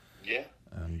 Yeah.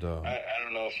 And I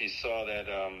don't know if you saw that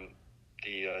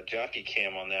the jockey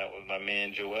cam on that with my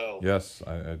man Joel. Yes,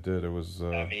 I did. It was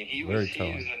he very was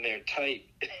telling. He was in there tight.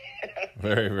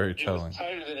 Very, very telling. It was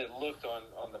tighter than it looked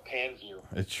on the pan view.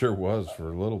 It sure was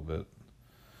for a little bit.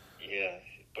 Yeah,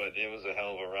 but it was a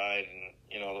hell of a ride,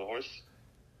 and the horse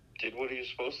did what he was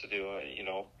supposed to do.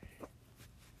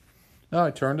 No,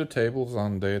 I turned the tables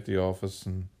on day at the office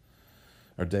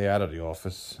or day out of the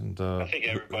office, and I think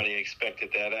everybody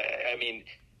expected that. I mean,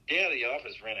 day out of the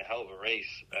office ran a hell of a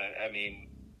race.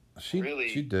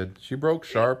 She did. She broke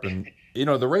sharp, and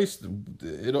the race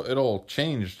it all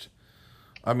changed.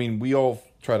 I mean, we all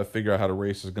try to figure out how the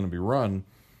race is going to be run,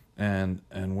 and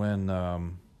when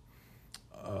a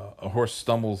horse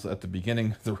stumbles at the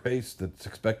beginning of the race that's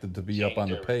expected to be up on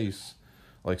the pace,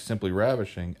 like Simply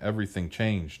Ravishing, everything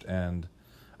changed. And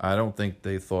I don't think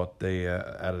they thought they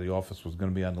out of the office was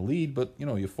going to be on the lead, but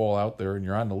you fall out there and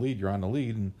you're on the lead,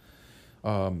 and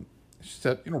she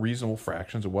said reasonable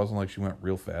fractions. It wasn't like she went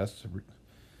real fast,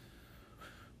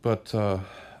 but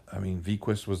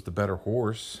Vequist was the better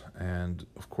horse, and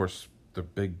of course the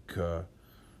big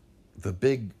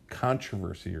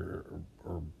controversy or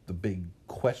the big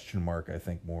question mark, I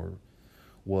think, more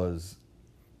was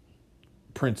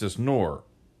Princess Noor.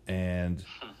 And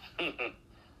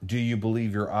do you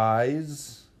believe your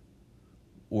eyes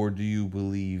or do you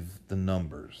believe the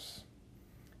numbers?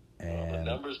 And the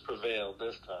numbers prevailed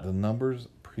this time. The numbers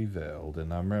prevailed.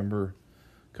 And I remember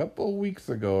a couple of weeks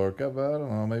ago, or I don't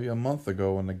know, maybe a month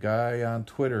ago, when the guy on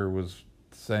Twitter was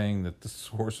saying that this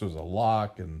horse was a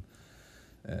lock, and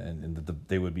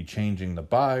they would be changing the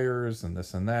buyers and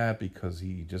this and that, because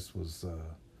he just was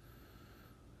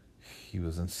he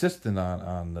was insistent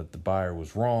on that the buyer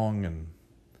was wrong. And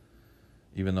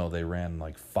even though they ran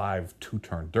like 5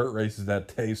 2-turn dirt races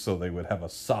that day, so they would have a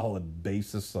solid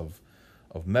basis of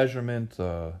measurement,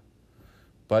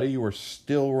 buddy, you were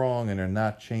still wrong, and they're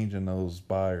not changing those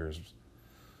buyers.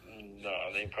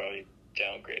 No, they probably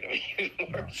downgraded me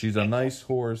even worse. She's a nice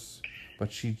horse,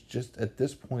 but she's just, at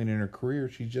this point in her career,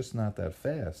 she's just not that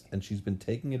fast. And she's been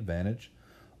taking advantage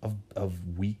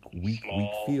of weak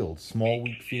fields, small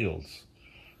weak fields.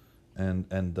 And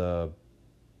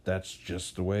that's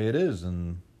just the way it is.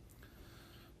 And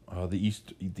The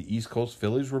East Coast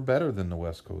fillies were better than the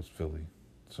West Coast filly,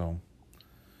 so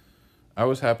I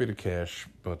was happy to cash,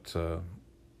 but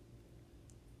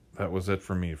that was it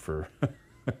for me for.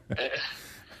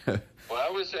 Well, I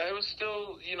was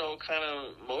still, kind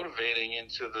of motivating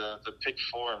into the pick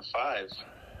 4 and 5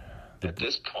 at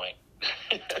this point.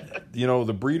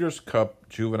 The Breeders' Cup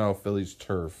Juvenile Fillies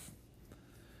Turf,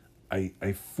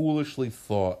 I foolishly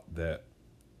thought that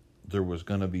there was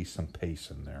going to be some pace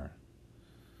in there.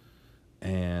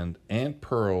 And Aunt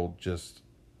Pearl just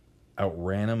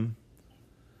outran him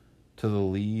to the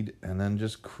lead and then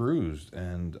just cruised.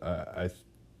 And I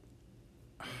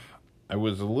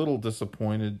was a little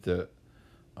disappointed that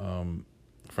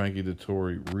Frankie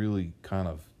Dettori really kind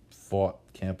of fought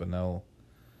Campanelle.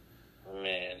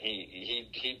 Man,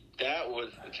 he that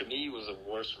was, to me, was a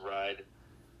worse ride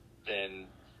than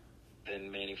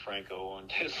Manny Franco on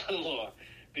Tesla Law,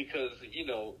 because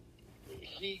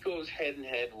he goes head and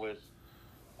head with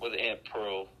Aunt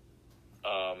Pearl.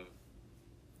 I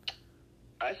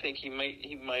think he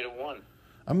might have won.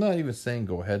 I'm not even saying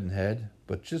go head and head,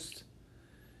 but just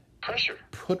pressure.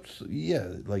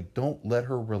 Don't let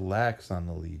her relax on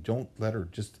the lead. Don't let her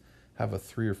just have a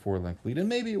 3 or 4 length lead. And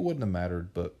maybe it wouldn't have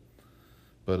mattered, but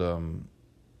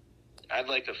I'd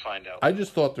like to find out. I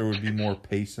just thought there would be more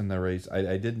pace in the race.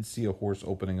 I didn't see a horse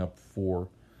opening up for.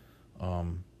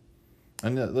 And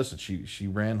listen, she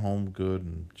ran home good,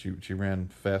 and she ran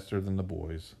faster than the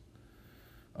boys,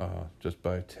 just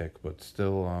by a tick. But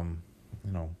still,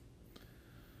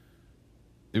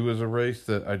 it was a race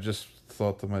that I just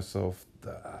thought to myself,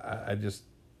 I just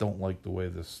don't like the way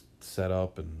this set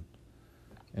up, and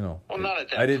well, not at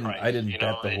that I didn't price. I didn't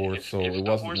bet the horse, if so it the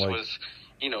wasn't horse like was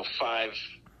 5,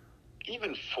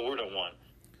 even 4 to 1.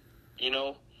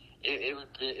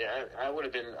 I would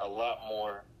have been a lot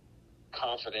more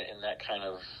confident in that kind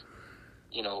of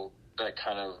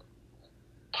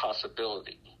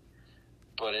possibility.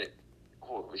 But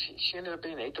she ended up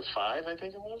being 8 to 5, I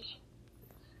think it was.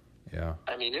 Yeah.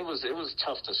 I mean, it was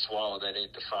tough to swallow that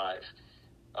 8 to 5,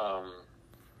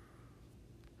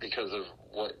 because of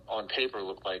what on paper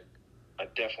looked like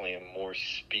definitely a more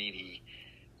speedy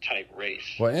type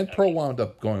race. Well, Aunt Pearl wound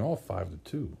up going off 5 to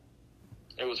 2.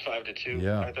 It was 5 to 2.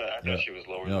 Yeah, I thought she was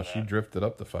lower. No, than she that. drifted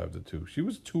up to 5 to 2. She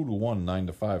was 2 to 1, 9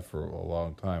 to 5 for a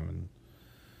long time,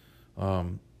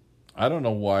 and I don't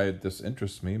know why this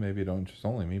interests me. Maybe it don't interest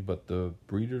only me, but the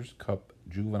Breeders' Cup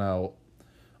Juvenile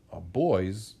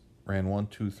boys ran 1,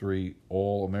 2, 3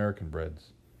 all American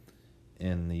breds.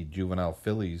 In the juvenile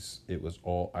fillies, it was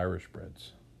all Irish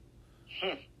breds.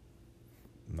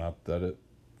 Not that it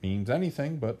means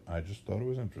anything, but I just thought it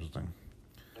was interesting.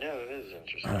 Yeah, it is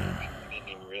interesting. I didn't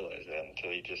even realize that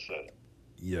until you just said it.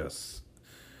 Yes.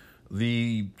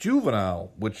 The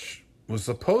juvenile, which was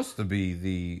supposed to be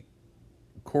the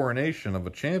coronation of a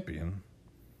champion,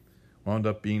 wound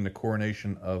up being the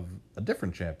coronation of a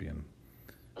different champion.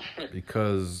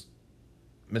 Because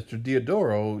Mr.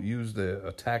 Diodoro used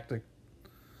a tactic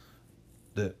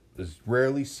that is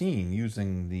rarely seen,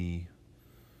 using the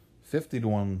 50 to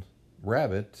 1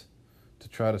 rabbit to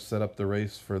try to set up the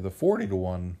race for the 40 to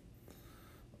 1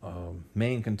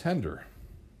 main contender.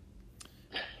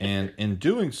 And in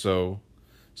doing so,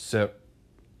 set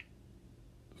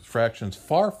fractions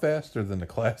far faster than the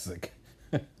classic.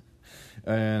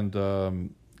 And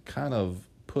kind of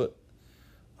put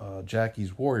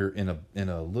Jackie's Warrior in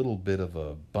a little bit of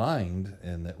a bind,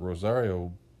 and that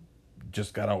Rosario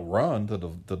just got outrun to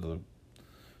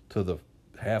the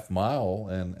half mile,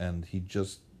 and he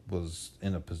just was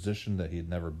in a position that he had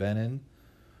never been in.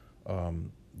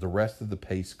 The rest of the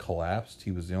pace collapsed.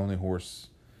 He was the only horse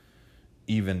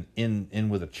even in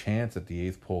with a chance at the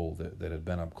 8th pole that had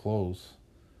been up close.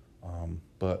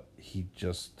 But he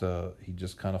just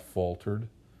kind of faltered,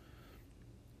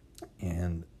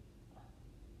 and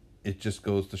it just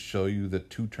goes to show you that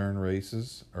 2-turn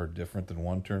races are different than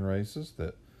 1-turn races.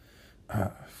 That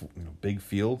big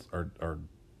fields are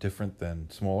different than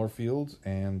smaller fields,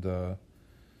 and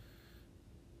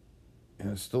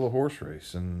it's still a horse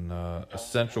race, and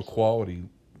essential quality.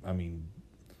 I mean,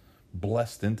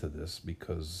 blessed into this,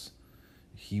 because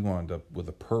he wound up with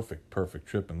a perfect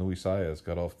trip, and Luis Saez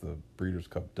got off the Breeders'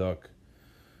 Cup Duck,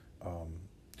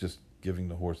 just giving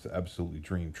the horse the absolutely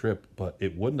dream trip. But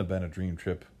it wouldn't have been a dream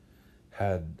trip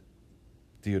had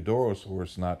Diodoro's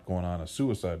horse not gone on a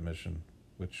suicide mission,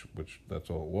 which that's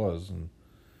all it was. And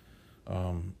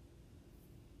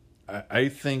I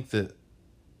think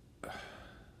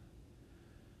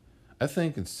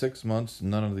in 6 months,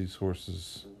 none of these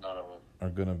horses are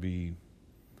going to be.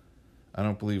 I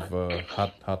don't believe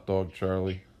Hot Dog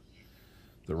Charlie,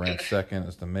 that ran second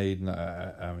as the maiden.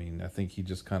 I mean, I think he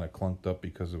just kind of clunked up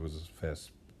because it was a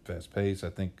fast pace. I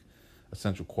think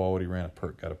Essential Quality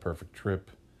got a perfect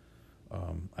trip.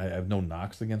 I have no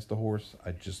knocks against the horse.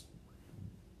 I just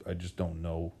don't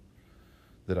know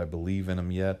that I believe in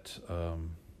him yet.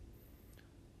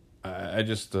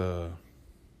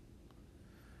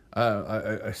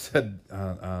 I said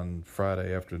on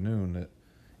Friday afternoon that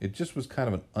it just was kind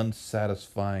of an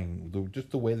unsatisfying,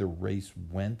 just the way the race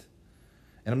went.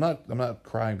 And I'm not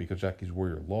crying because Jackie's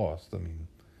Warrior lost. I mean,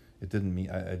 it didn't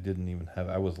mean I didn't even have.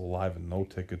 I was alive and no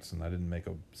tickets, and I didn't make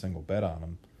a single bet on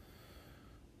him.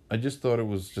 I just thought it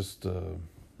was just I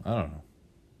don't know.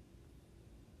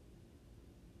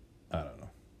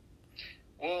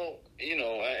 Well,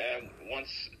 I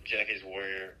once Jackie's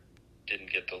Warrior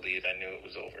didn't get the lead, I knew it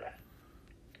was over.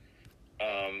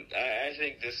 I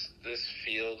think this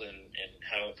field and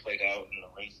how it played out in the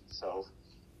race itself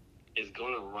is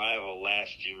going to rival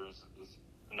last year's. Is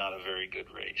not a very good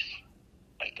race,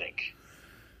 I think.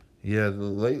 Yeah,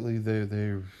 lately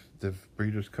the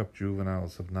Breeders' Cup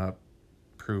juveniles have not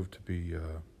proved to be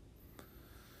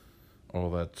all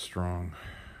that strong.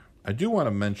 I do want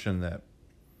to mention that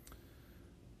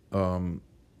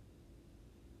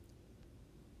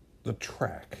the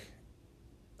track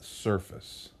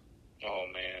surface. Oh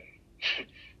man.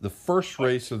 The first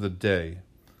race of the day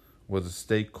was a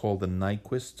stake called the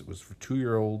Nyquist. It was for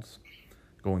 2-year-olds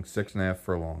going 6.5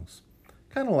 furlongs.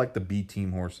 Kind of like the B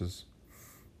team horses.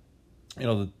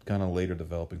 The kind of later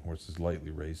developing horses,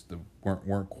 lightly raced, that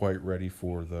weren't quite ready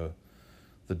for the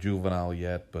juvenile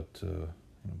yet, but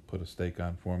put a stake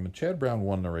on for him. And Chad Brown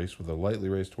won the race with a lightly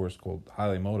raced horse called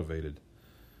Highly Motivated,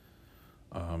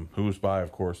 who was by,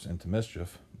 of course, Into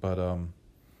Mischief. But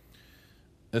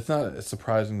it's not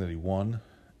surprising that he won.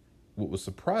 What was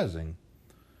surprising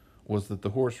was that the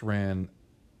horse ran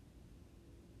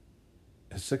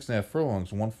his 6.5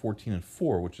 furlongs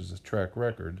 1:14.4, which is his track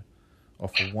record,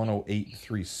 off a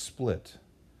 1:08.3 split,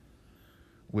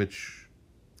 which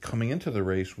coming into the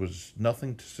race was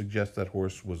nothing to suggest that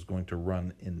horse was going to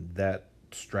run in that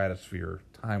stratosphere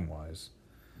time-wise.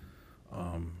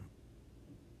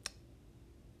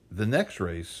 The next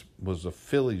race was a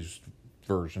fillies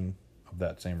version of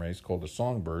that same race called the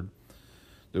Songbird.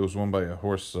 It was won by a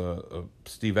horse,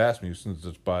 Steve Asmussen's.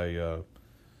 It's by a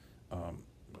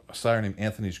sire named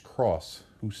Anthony's Cross,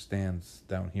 who stands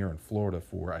down here in Florida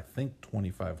for, I think,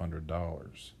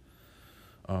 $2,500.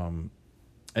 And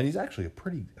he's actually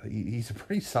he's a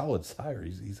pretty solid sire.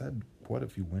 He's had quite a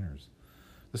few winners.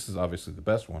 This is obviously the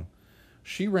best one.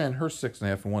 She ran her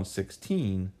 6.5 and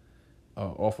 1:16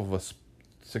 off of a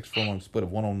 6 furlong split of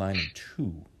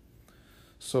 1:09.2.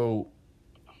 So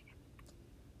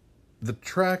the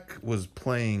track was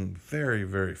playing very,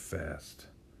 very fast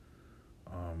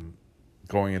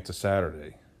going into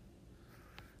Saturday.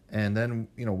 And then,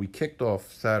 we kicked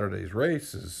off Saturday's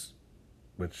races,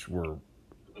 which were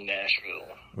Nashville.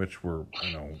 Which were,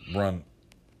 run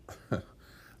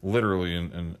literally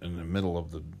in the middle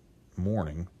of the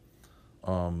morning,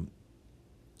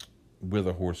 with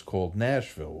a horse called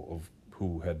Nashville,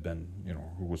 who had been,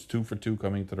 who was 2 for 2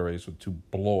 coming into the race with 2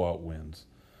 blowout wins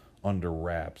under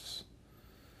wraps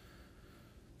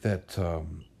that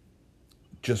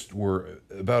just were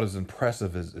about as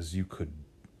impressive as you could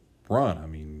run. I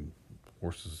mean,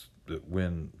 horses that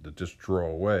win, that just draw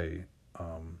away,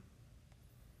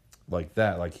 like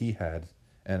that, like he had.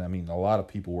 And I mean, a lot of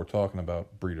people were talking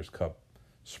about Breeders' Cup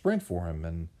Sprint for him,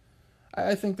 and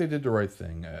I think they did the right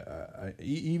thing.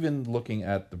 Even looking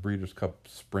at the Breeders' Cup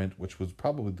Sprint, which was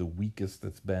probably the weakest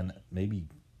that's been maybe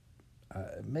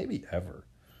ever.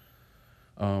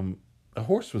 A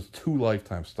horse with 2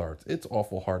 lifetime starts, it's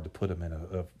awful hard to put him in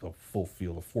a full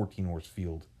field, a 14-horse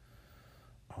field,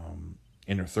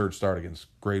 in her third start against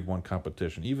Grade 1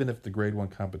 competition, even if the Grade 1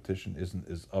 competition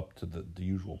is up to the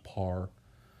usual par.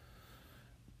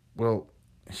 Well,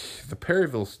 the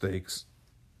Perryville Stakes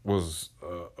was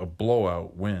a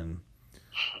blowout win,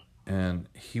 and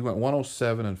he went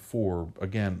 1:07.4,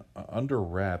 again, under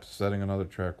wraps, setting another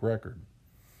track record.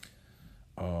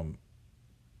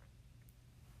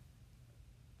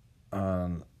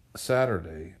 On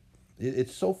Saturday,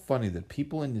 it's so funny that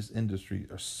people in this industry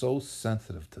are so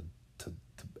sensitive to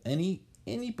any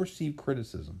perceived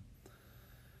criticism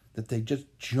that they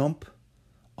just jump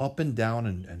up and down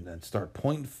and start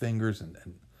pointing fingers.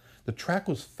 And the track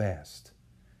was fast,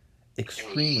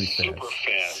 extremely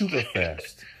fast, super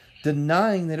fast.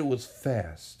 Denying that it was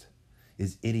fast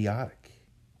is idiotic.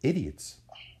 Idiots.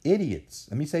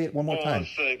 Let me say it one more time.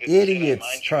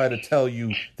 Idiots try to tell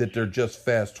you that they're just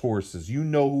fast horses. You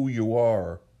know who you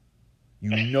are.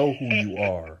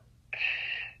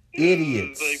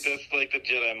 Idiots. That's like the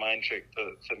Jedi mind trick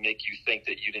to make you think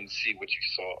that you didn't see what you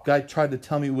saw. Guy tried to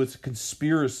tell me it was a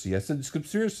conspiracy. I said, it's a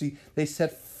conspiracy. They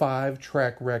set 5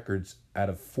 track records out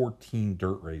of 14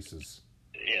 dirt races.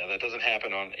 Yeah, that doesn't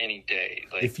happen on any day.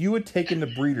 If you had taken the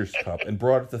Breeders' Cup and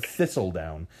brought it to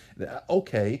Thistledown,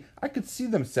 okay, I could see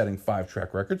them setting 5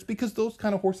 track records because those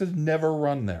kind of horses never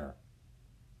run there.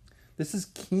 This is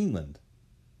Keeneland.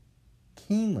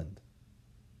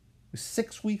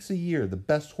 6 weeks a year, the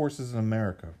best horses in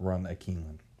America run at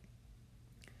Keeneland.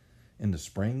 In the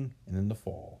spring and in the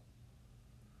fall.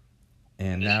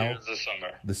 And now, the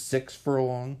summer. The 6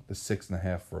 furlong, the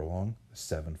 6.5 furlong, the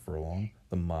 7 furlong,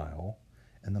 the mile,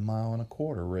 and the 1.25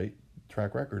 mile rate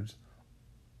track records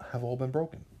have all been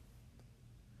broken.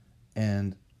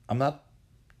 And I'm not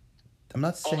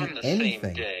saying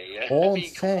anything. All I'm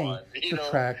saying is the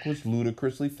track was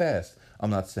ludicrously fast. I'm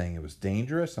not saying it was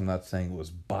dangerous. I'm not saying it was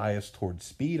biased towards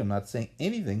speed. I'm not saying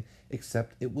anything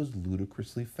except it was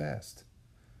ludicrously fast.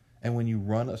 And when you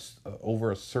run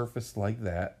over a surface like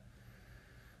that,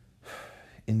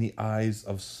 in the eyes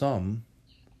of some,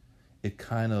 it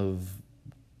kind of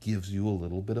gives you a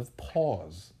little bit of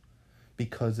pause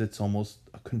because it's almost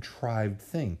a contrived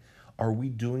thing. Are we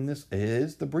doing this?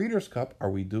 Is the Breeders' Cup? Are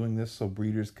we doing this so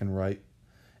breeders can write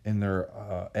in their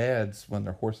ads when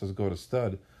their horses go to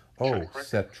stud,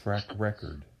 set track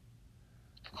record?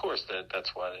 Of course,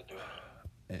 that's why they do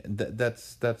it.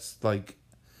 That's like,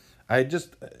 I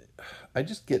just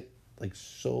get like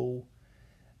so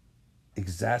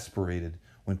exasperated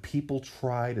when people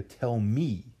try to tell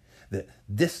me that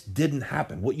this didn't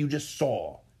happen, what you just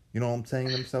saw. You know what I'm saying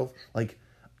to themselves? Like,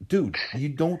 dude, you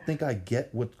don't think I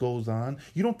get what goes on?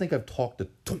 You don't think I've talked to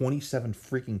 27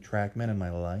 freaking trackmen in my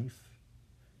life?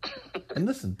 And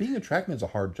listen, being a trackman is a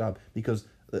hard job because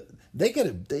they get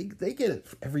it. They get it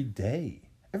every day.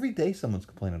 Every day someone's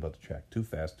complaining about the track. Too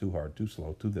fast, too hard, too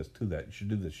slow, too this, too that. You should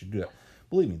do this, you should do that.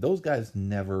 Believe me, those guys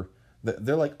never...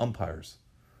 They're like umpires.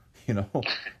 You know?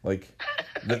 Like,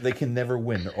 they can never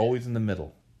win. They're always in the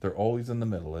middle.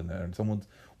 And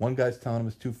one guy's telling them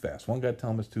it's too fast. One guy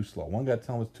telling them it's too slow. One guy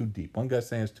telling them it's too deep. One guy's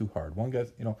saying it's too hard. One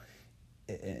guy's,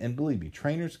 and believe me,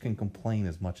 trainers can complain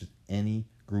as much as any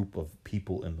group of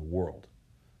people in the world.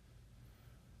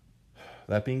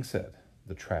 That being said,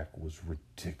 the track was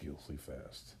ridiculously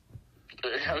fast.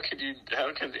 How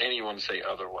could anyone say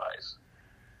otherwise?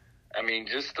 I mean,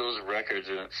 just those records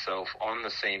in itself on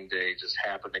the same day just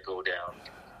happened to go down.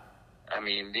 I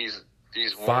mean, these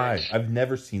 5. I've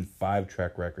never seen 5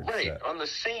 track records right set. On the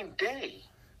same day.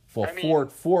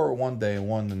 Four one day and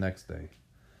one the next day.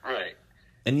 Right.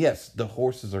 And yes, the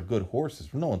horses are good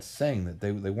horses. No one's saying that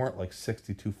they weren't like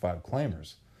 62.5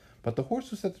 claimers. But the horse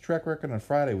who set the track record on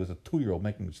Friday was a 2-year-old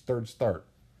making his 3rd start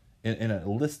in a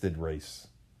listed race.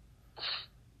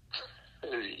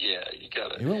 Yeah, you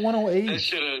got it. He went 108. That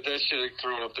should have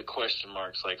thrown up the question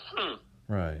marks. Like,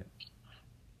 Right.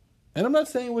 And I'm not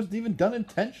saying it was even done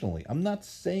intentionally. I'm not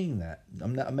saying that.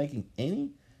 I'm not making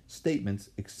any statements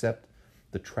except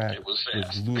the track was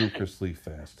ludicrously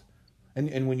fast.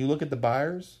 And when you look at the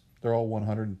buyers, they're all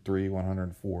 103,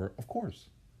 104. Of course.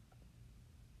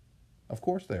 Of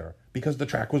course they are. Because the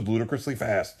track was ludicrously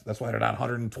fast. That's why they're not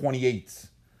 128s.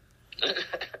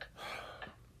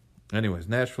 Anyways,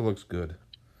 Nashville looks good.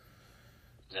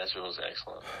 Nashville was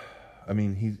excellent. I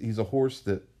mean, he's a horse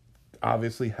that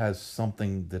obviously has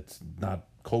something that's not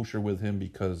kosher with him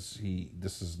because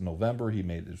this is November.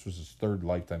 This was his 3rd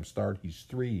lifetime start. He's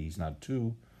 3. He's not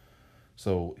 2.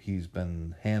 So he's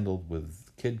been handled with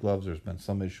kid gloves. There's been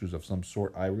some issues of some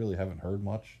sort. I really haven't heard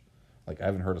much. Like, I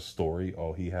haven't heard a story.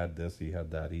 Oh, he had this, he had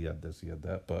that, he had this, he had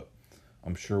that. But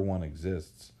I'm sure one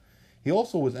exists. He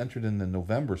also was entered in the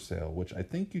November sale, which I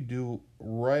think you do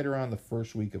right around the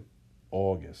first week of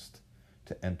August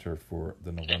to enter for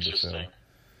the November sale.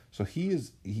 So he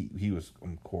was,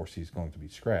 of course, he's going to be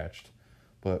scratched.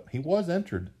 But he was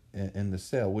entered in the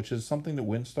sale, which is something that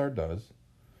WinStar does.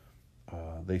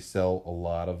 They sell a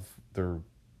lot of their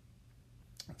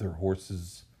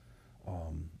horses,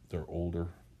 their older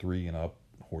 3 and up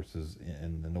horses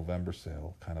in the November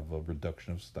sale, kind of a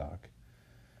reduction of stock.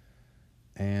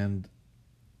 And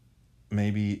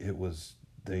maybe it was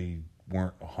they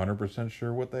weren't 100%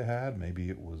 sure what they had. Maybe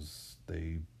it was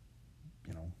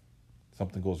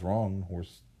something goes wrong,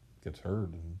 horse gets hurt,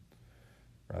 and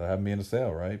rather have him be in a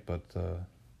sale, right? But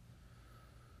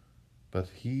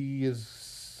he is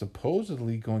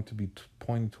supposedly going to be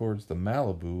pointing towards the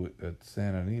Malibu at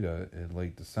Santa Anita in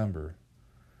late December,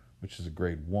 which is a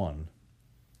grade 1.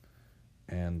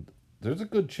 And there's a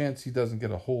good chance he doesn't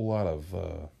get a whole lot of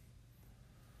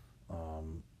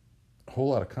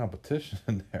competition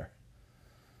in there.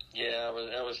 Yeah,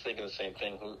 I was thinking the same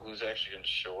thing. Who's actually going to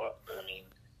show up? I mean,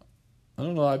 I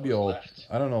don't know. I'd be all. left?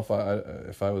 I don't know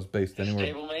if I was based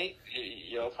anywhere. Stablemate,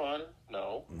 Yelpon,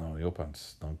 no. No, Yopan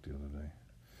stunk the other day.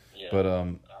 Yeah, But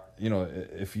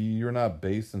if you're not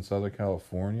based in Southern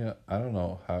California, I don't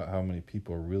know how many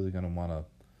people are really going to want to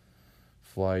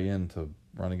fly in to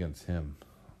run against him.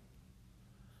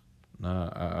 Nah,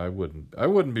 I wouldn't. I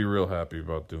wouldn't be real happy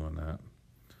about doing that.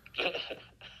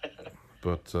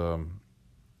 But the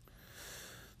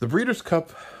Breeders'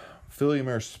 Cup Filly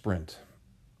Mare Sprint.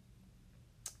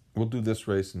 We'll do this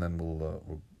race and then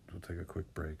we'll take a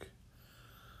quick break.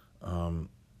 The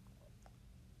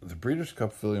Breeders'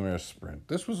 Cup Filly Mare Sprint.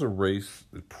 This was a race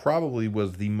that probably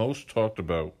was the most talked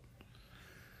about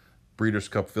Breeders'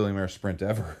 Cup Filly Mare Sprint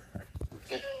ever.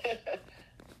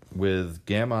 With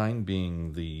Gamine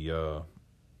being the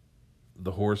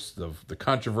horse of the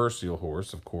controversial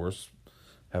horse, of course,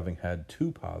 having had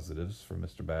 2 positives for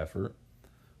Mr. Baffert.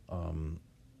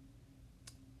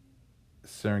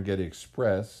 Serengeti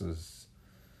Express is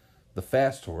the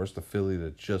fast horse, the filly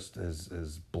that just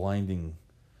has blinding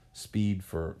speed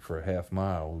for a half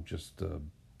mile.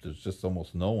 There's just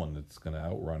almost no one that's going to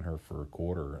outrun her for a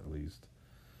quarter at least.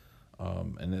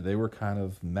 And they were kind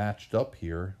of matched up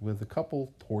here with a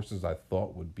couple horses I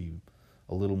thought would be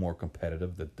a little more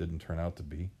competitive that didn't turn out to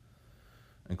be,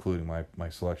 including my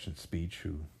selection Speech,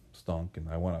 who stunk. And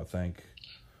I want to thank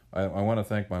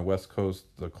my West Coast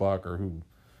clocker who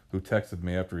texted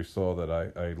me after he saw that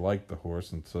I liked the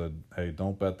horse and said, "Hey,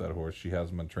 don't bet that horse. She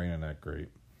hasn't been training that great."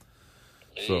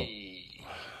 So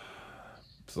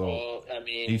well, I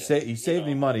mean, he saved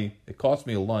me money. It cost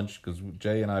me a lunch because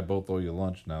Jay and I both owe you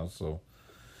lunch now. So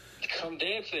come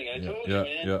dancing. I told you,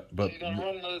 man. Yeah, but she's gonna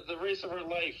run the race of her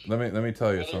life. Let me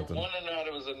tell you Whether something. Won or not,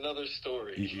 it was another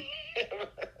story.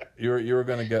 You were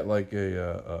gonna get like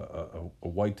a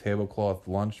white tablecloth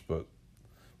lunch, but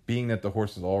being that the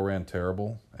horses all ran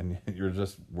terrible and you're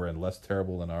just ran less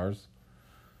terrible than ours,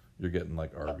 you're getting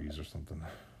like Arby's or something.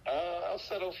 I'll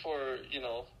settle for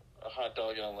a hot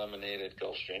dog and a lemonade at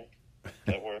Gulfstream.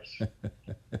 That works.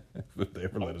 If they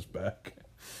ever let us back.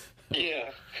 Yeah,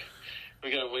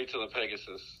 we gotta wait till the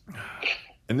Pegasus.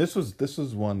 And this was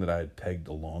one that I had pegged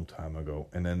a long time ago,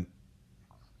 and then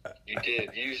you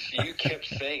did. You kept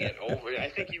saying it over. I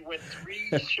think you went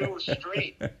 3 shows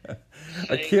straight.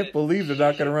 I can't believe they're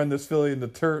not going to run this filly in the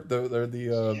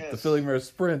the Filly Mare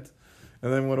Sprint,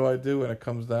 and then what do? When it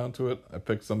comes down to it, I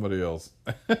pick somebody else.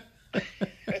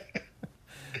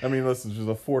 I mean, listen, she's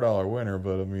a $4 winner,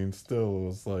 but I mean, still, it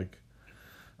was like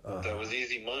that was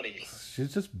easy money.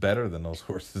 She's just better than those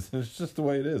horses. It's just the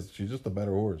way it is. She's just a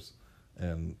better horse,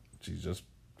 and she's just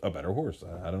a better horse.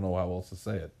 I don't know how else to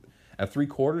say it. At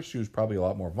 3/4, she was probably a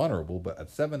lot more vulnerable, but at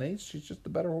 7/8, she's just a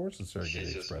better horse than Serengeti Express.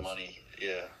 She's just money,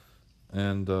 yeah.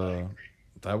 And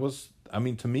that was, I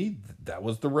mean, to me, that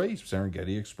was the race.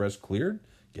 Serengeti Express cleared,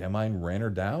 Gamine ran her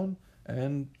down,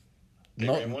 and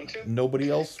nobody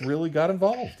else really got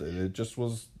involved. It just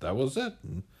was, that was it.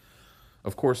 And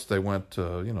of course, they went,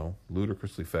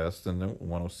 ludicrously fast, and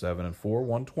 107 4,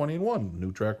 120 1,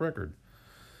 new track record.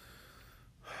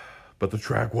 But the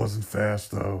track wasn't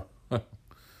fast, though.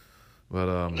 But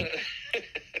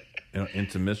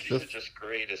Into Mischief. These are just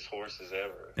greatest horses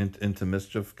ever. Into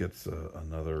Mischief gets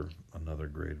another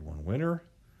Grade 1 winner,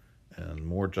 and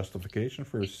more justification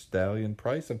for a stallion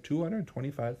price of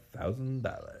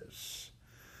 $225,000.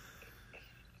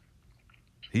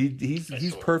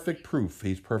 He's perfect proof.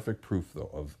 He's perfect proof though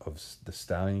of the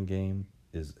stallion game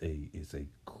is a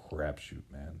crapshoot,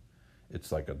 man. It's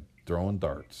like throwing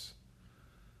darts.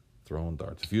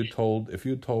 If you had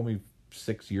told me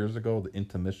 6 years ago the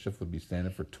Into Mischief would be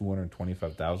standing for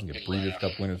 $225,000, get Breeders'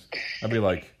 Cup winners, I'd be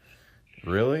like,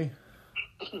 really?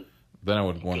 Then I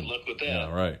would go. Good luck with that.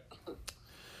 Yeah, right.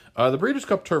 The Breeders'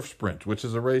 Cup Turf Sprint, which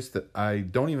is a race that I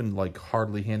don't even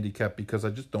hardly handicap because I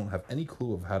just don't have any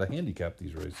clue of how to handicap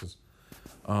these races,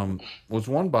 was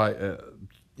won by,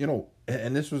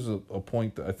 and this was a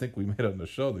point that I think we made on the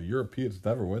show. The Europeans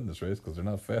never win this race because they're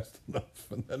not fast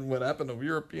enough. And then what happened? The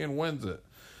European wins it.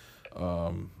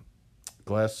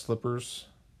 Glass Slippers,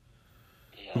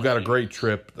 who got a great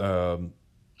trip.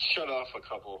 Shut off a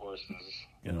couple of horses,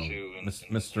 too, in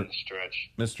the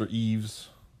stretch. Mr. Eves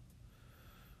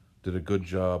did a good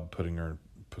job putting her in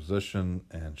position,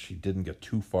 and she didn't get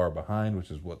too far behind,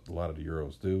 which is what a lot of the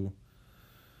Euros do.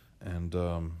 And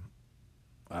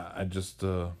I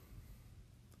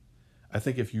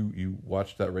think if you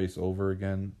watch that race over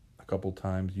again a couple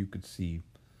times, you could see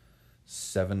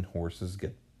 7 horses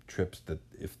get trips that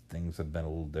if things had been a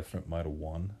little different might have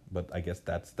won. But I guess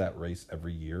that's that race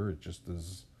every year. It just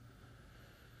is.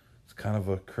 It's kind of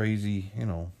a crazy,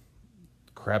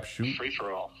 crapshoot. Free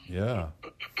for all. Yeah.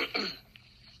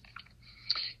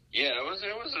 Yeah, it was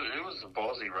a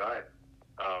ballsy ride.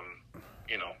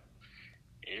 You know,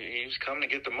 he was coming to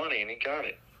get the money, and he got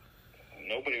it.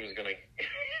 Nobody was going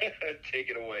to take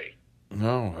it away.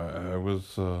 No, I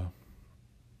was.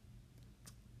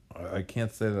 I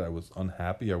can't say that I was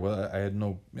unhappy. I had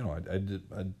no. You know, I did.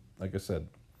 Like I said,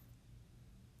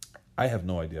 I have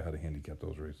no idea how to handicap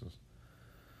those races.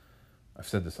 I've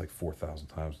said this like 4,000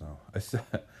 times now.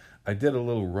 I did a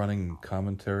little running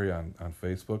commentary on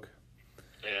Facebook.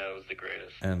 Yeah, it was the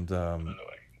greatest. And by the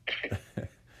way.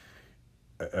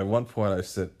 At one point I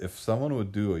said, if someone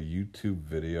would do a YouTube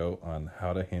video on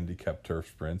how to handicap turf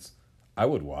sprints, I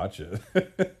would watch it.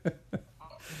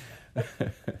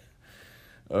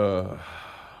 All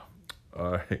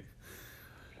right.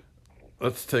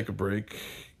 Let's take a break,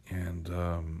 and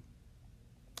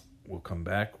we'll come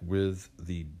back with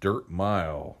the Dirt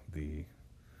Mile, the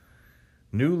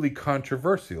newly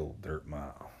controversial Dirt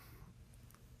Mile.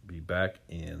 Be back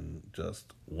in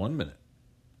just 1 minute.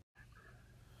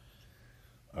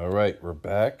 All right, we're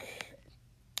back.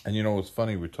 And you know what's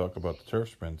funny? We talk about the turf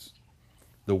sprints.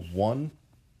 The one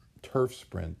turf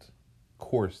sprint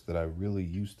course that I really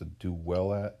used to do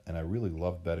well at, and I really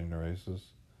love betting the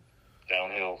races. Down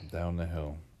the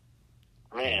hill.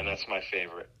 Man, that's my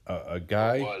favorite. A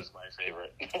guy It was my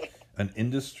favorite. an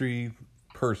industry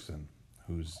person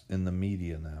who's in the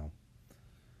media now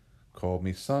called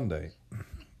me Sunday,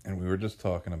 and we were just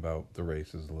talking about the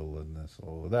races, a little of this, a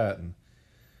little of that, and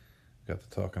got to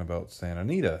talking about Santa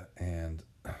Anita and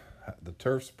the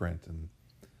turf sprint,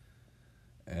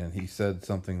 and he said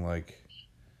something like,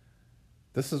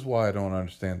 "This is why I don't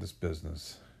understand this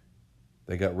business.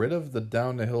 They got rid of the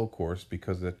down the hill course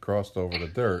because it crossed over the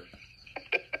dirt,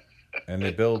 and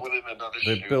they built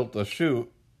a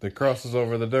chute that crosses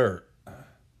over the dirt."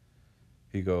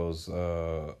 He goes,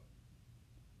 "Do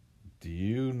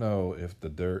you know if the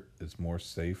dirt is more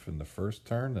safe in the first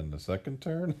turn than the second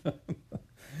turn?"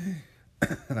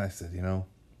 And I said, you know,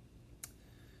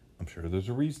 I'm sure there's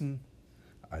a reason.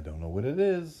 I don't know what it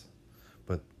is,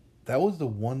 but that was the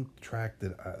one track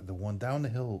that the one down the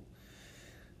hill,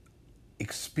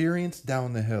 experience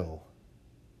down the hill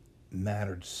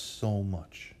mattered so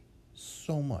much.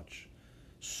 So much.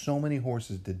 So many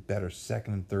horses did better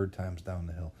second and third times down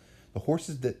the hill. The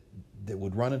horses that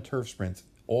would run in turf sprints,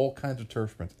 all kinds of turf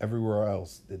sprints, everywhere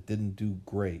else that didn't do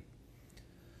great,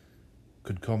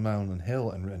 could come down the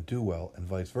hill and do well, and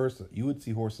vice versa. You would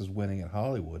see horses winning at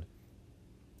Hollywood,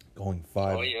 going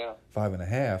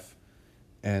 5.5,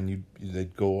 and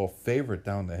they'd go off favorite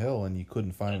down the hill, and you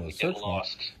couldn't find the search mark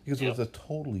because it was a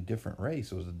totally different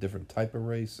race. It was a different type of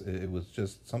race. It was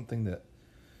just something that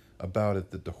about it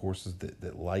that the horses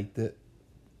that liked it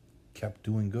kept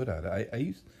doing good at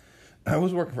it. I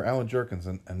was working for Alan Jerkins,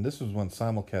 and this was when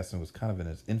simulcasting was kind of in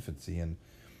its infancy, and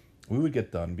we would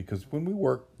get done because when you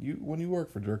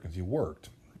work for Jerkins, you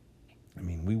worked. I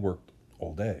mean, we worked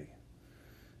all day,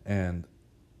 and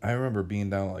I remember being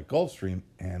down at like Gulfstream,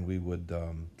 and we would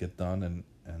get done,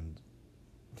 and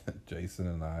Jason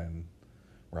and I and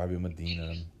Robbie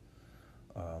Medina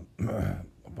and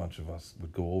a bunch of us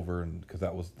would go over, and because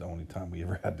that was the only time we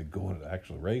ever had to go to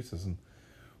actual races, and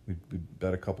we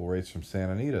bet a couple races from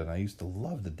Santa Anita, and I used to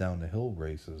love the down the hill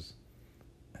races.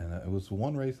 And it was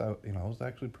one race I was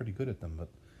actually pretty good at them, but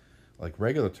like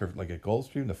regular turf, like at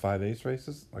Gulfstream, the 5/8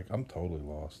 races, like I'm totally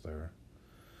lost there.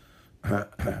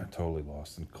 Totally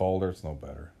lost. And Calder, it's no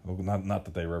better. Not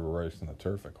that they were ever racing the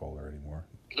turf at Calder anymore.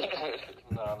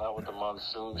 No, not with the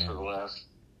monsoons for the last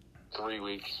 3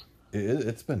 weeks.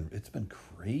 It's been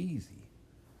crazy.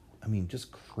 I mean,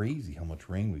 just crazy how much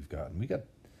rain we've gotten. We got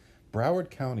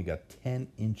Broward County got 10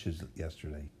 inches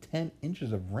yesterday. 10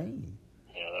 inches of rain.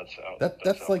 Yeah,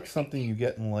 that's like something you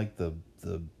get in like the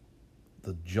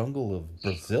jungle of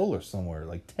Brazil or somewhere.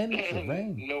 Like 10 inches of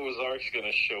rain. Noah's Ark's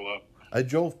gonna show up. I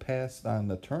drove past on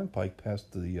the turnpike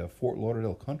past the Fort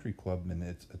Lauderdale Country Club, and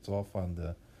it's off on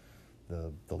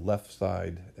the left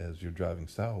side as you're driving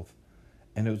south,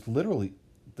 and it was literally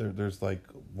there's like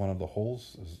one of the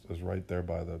holes is right there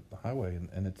by the highway,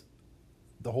 and it's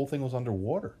the whole thing was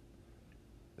underwater.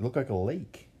 It looked like a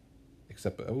lake,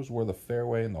 except it was where the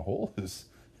fairway and the hole is.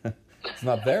 It's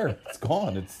not there. It's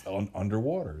gone. It's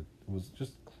underwater. It was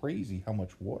just crazy how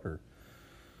much water.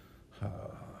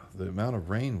 The amount of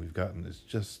rain we've gotten is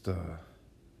just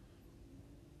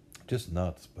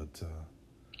nuts. But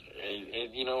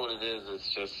you know what it is?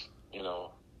 It's just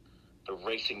the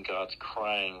racing gods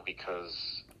crying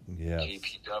because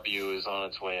GPW is on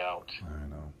its way out.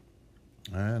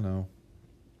 I know.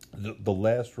 The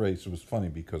last race, it was funny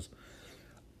because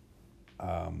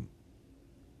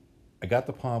I got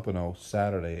to Pompano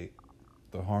Saturday,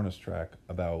 the harness track,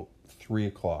 about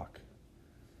 3:00,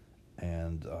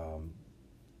 and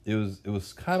it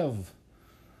was kind of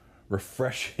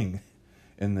refreshing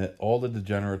in that all the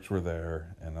degenerates were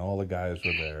there and all the guys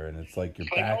were there, and it's like you're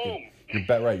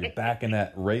back in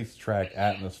that racetrack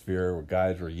atmosphere where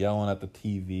guys were yelling at the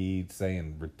TV,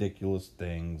 saying ridiculous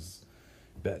things,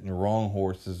 betting the wrong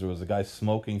horses. There was a guy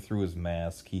smoking through his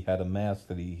mask. He had a mask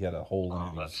that he had a hole in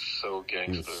it. That's so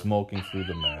gangster. He was smoking through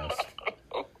the mask.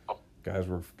 Guys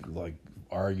were like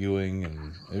arguing,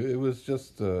 and it was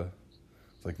just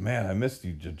it's like, man, I missed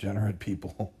you degenerate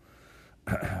people.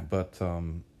 But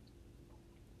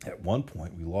at one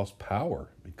point we lost power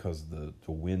because of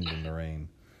the wind and the rain,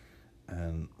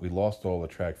 and we lost all the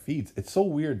track feeds. It's so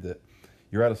weird that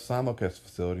you're at a simulcast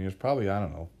facility and there's probably, I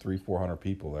don't know, 300-400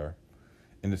 people there,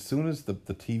 and as soon as the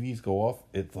TVs go off,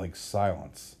 it's like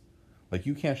silence. Like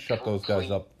you can't shut those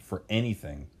guys up for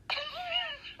anything.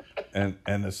 And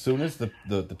as soon as the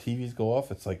TVs go off,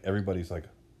 it's like everybody's like,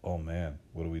 oh man,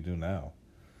 what do we do now?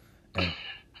 And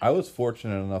I was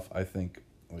fortunate enough, I think,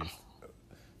 at least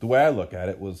the way I look at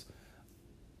it was,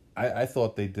 I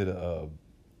thought they did a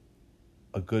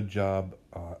good job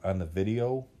on the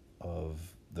video of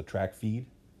the track feed,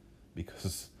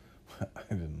 because I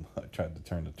tried to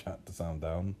turn the sound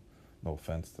down. No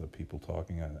offense to the people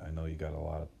talking. I know you got a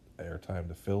lot of airtime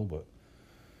to fill, but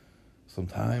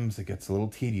sometimes it gets a little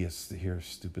tedious to hear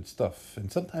stupid stuff.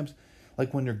 And sometimes,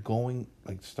 like when you're going,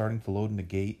 like starting to load in the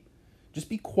gate, just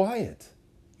be quiet.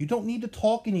 You don't need to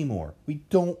talk anymore. We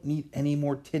don't need any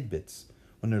more tidbits.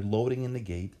 When they're loading in the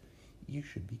gate, you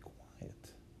should be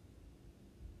quiet.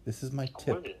 This is my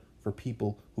tip for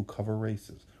people who cover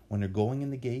races. When they're going in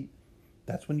the gate,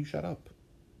 that's when you shut up.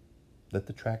 Let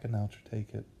the track announcer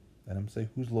take it. Let him say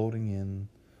who's loading in,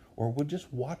 or we'll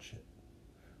just watch it.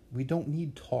 We don't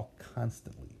need talk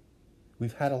constantly.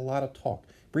 We've had a lot of talk.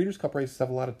 Breeders' Cup races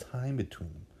have a lot of time between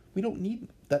them. We don't need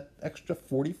that extra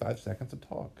 45 seconds of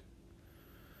talk.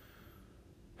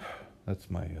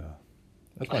 That's my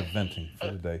venting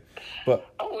for the day.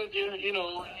 But I'm with you. You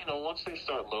know, once they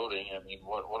start loading, I mean,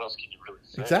 what else can you really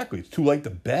say? Exactly. It's too late to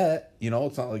bet.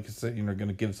 It's not like you're going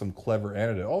to give some clever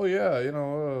anecdote. Oh yeah,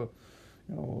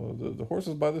 the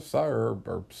horses by the sire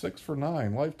are 6 for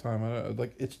 9 lifetime.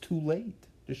 Like, it's too late.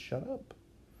 Just shut up.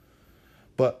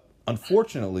 But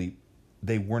unfortunately,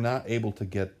 they were not able to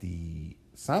get the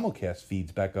simulcast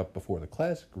feeds back up before the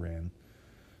Classic ran,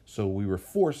 so we were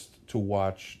forced to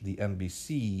watch the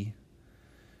NBC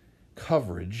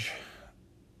coverage.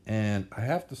 And I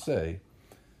have to say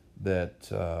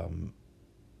that,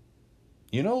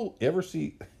 ever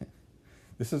see,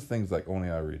 this is things like only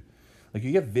I read. Like,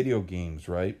 you get video games,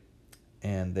 right?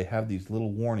 And they have these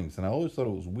little warnings. And I always thought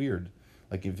it was weird.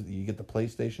 Like, if you get the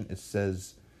PlayStation, it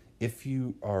says, if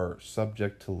you are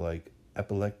subject to, like,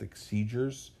 epileptic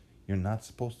seizures, you're not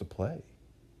supposed to play.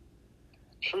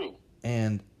 True.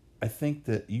 And I think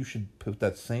that you should put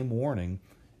that same warning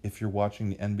if you're watching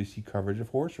the NBC coverage of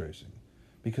horse racing.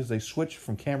 Because they switch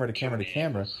from camera to camera to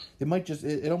camera. It might just,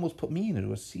 it almost put me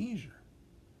into a seizure.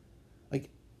 Like,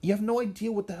 you have no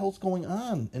idea what the hell's going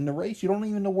on in the race. You don't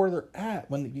even know where they're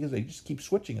at because they just keep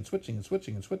switching and switching and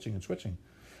switching and switching and switching.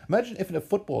 Imagine if in a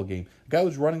football game, a guy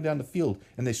was running down the field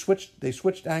and they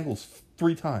switched angles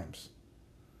 3 times.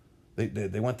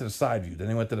 They went to the side view, then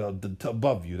they went to the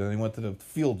above view, then they went to the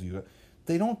field view.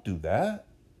 They don't do that.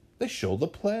 They show the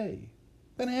play.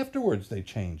 Then afterwards they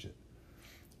change it.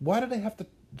 Why do they have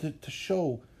to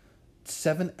show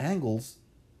 7 angles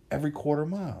every quarter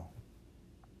mile?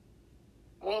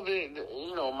 Well,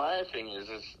 my thing is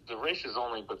the race is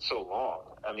only but so long.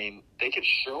 I mean, they could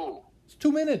show. It's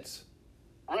 2 minutes.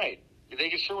 Right. They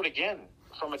could show it again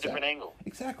from a different angle.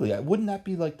 Exactly. Wouldn't that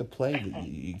be like the play that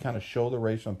you kind of show the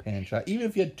race on pan shot? Even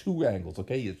if you had 2 angles,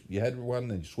 okay? You had one,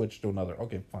 then you switched to another.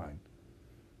 Okay, fine.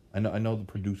 I know the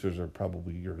producers are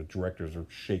probably, or the directors are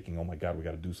shaking. Oh my God, we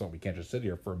got to do something. We can't just sit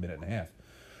here for a minute and a half.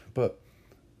 But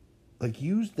like,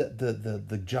 use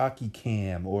the jockey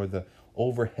cam or the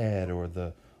overhead or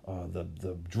the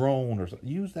drone or something.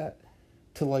 Use that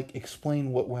to like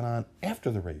explain what went on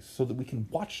after the race so that we can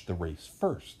watch the race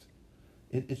first.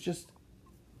 It's just,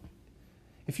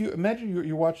 if you imagine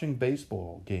you're watching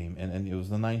baseball game and it was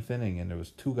the 9th inning and there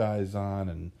was 2 guys on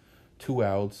and 2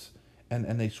 outs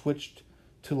and they switched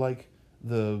to like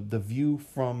the view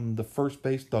from the first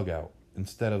base dugout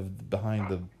instead of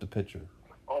behind the pitcher.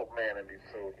 Oh man, it'd be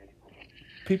so.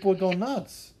 People would go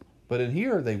nuts. But in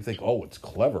here they think, oh, it's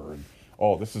clever, and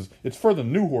oh, it's for the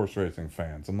new horse racing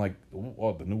fans. I'm like,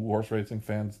 oh, the new horse racing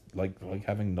fans like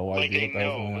having no like idea. they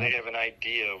know, they have an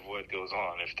idea of what goes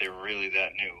on if they're really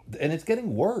that new. And it's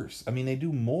getting worse. I mean, they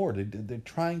do more. They're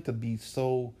trying to be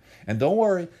so. And don't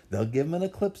worry, they'll give them an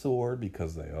Eclipse Award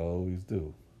because they always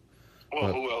do. Well,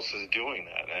 but who else is doing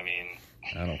that? I mean,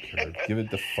 I don't care. Give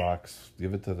it to Fox.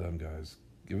 Give it to them guys.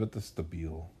 Give it to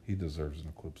Stabile. He deserves an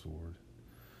Eclipse Award.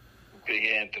 Big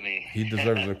Anthony. He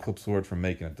deserves an Eclipse Award for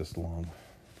making it this long.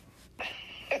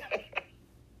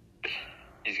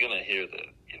 He's gonna hear that,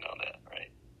 that,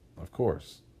 right? Of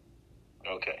course.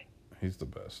 Okay. He's the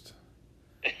best.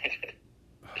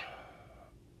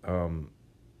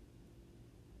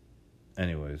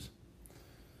 Anyways.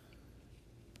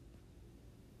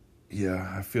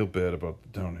 Yeah, I feel bad about the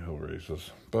downhill races,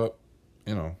 but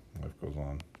life goes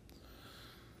on.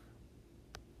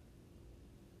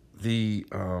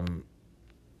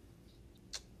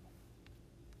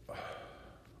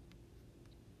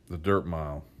 The dirt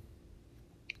mile.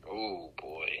 Oh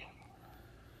boy.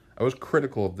 I was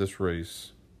critical of this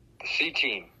race. The C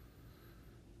team.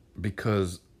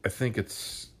 Because I think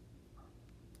it's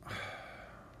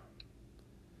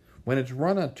when it's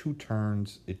run on 2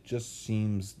 turns, it just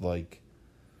seems like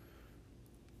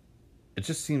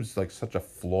such a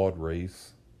flawed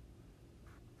race.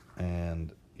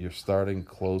 And you're starting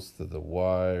close to the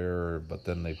wire, but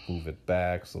then they move it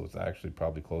back, so it's actually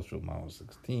probably closer to mile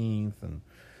 16th. And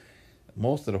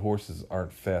most of the horses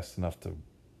aren't fast enough to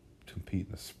compete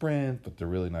in the sprint, but they're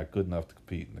really not good enough to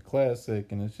compete in the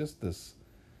classic. And it's just this.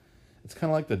 It's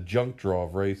kind of like the junk draw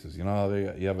of races. You know how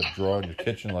you have a drawer in your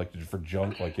kitchen like for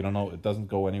junk, like you don't know, it doesn't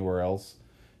go anywhere else.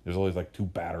 There's always like 2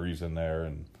 batteries in there,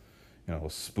 and a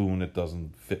spoon that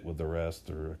doesn't fit with the rest,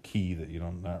 or a key that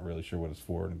not really sure what it's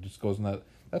for, and it just goes in that.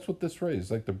 That's what this race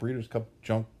is like. The Breeders' Cup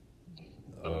junk.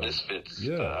 The Misfits.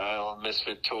 Yeah. The aisle of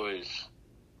misfit toys.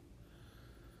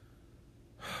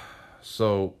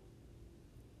 So,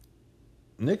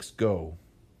 Nick's Go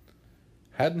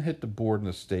hadn't hit the board in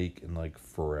a stake in like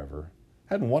forever.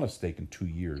 Hadn't won a stake in 2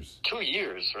 years. 2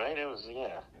 years, right? It was,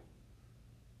 yeah.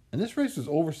 And this race was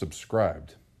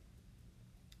oversubscribed.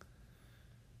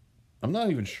 I'm not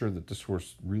even sure that this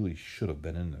horse really should have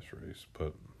been in this race,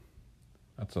 but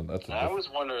I was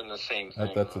wondering the same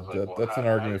thing. That's an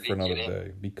argument for another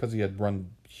day, because he had run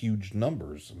huge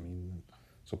numbers. I mean,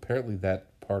 so apparently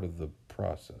that part of the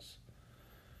process.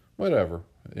 Whatever,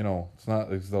 it's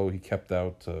not as though he kept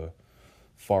out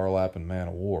Far Lap and Man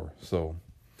of War. So,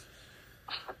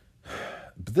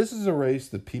 but this is a race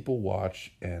that people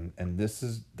watch, and this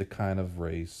is the kind of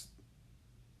race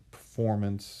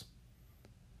performance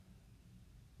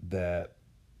that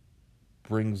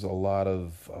brings a lot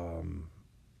of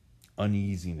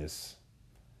uneasiness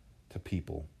to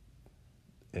people.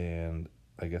 And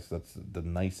I guess that's the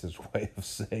nicest way of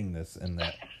saying this, in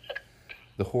that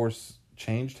the horse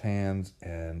changed hands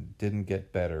and didn't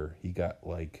get better. He got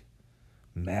like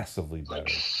massively better. Like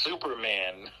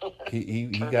Superman. he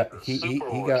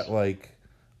got like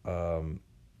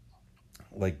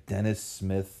Dennis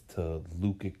Smith to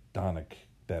Luke Donick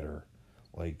better.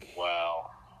 Like, wow.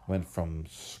 Went from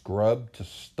scrub to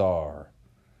star.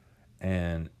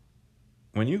 And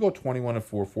when you go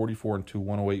 21-4, 44-2,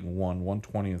 108-1,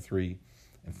 120-3,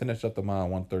 and finish up the mile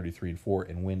 133-4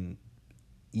 and win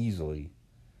easily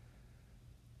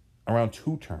around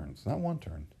 2 turns, not 1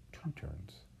 turn, 2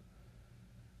 turns,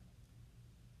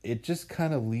 it just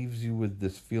kind of leaves you with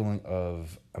this feeling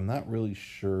of, I'm not really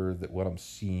sure that what I'm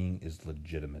seeing is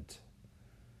legitimate.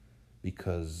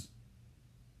 Because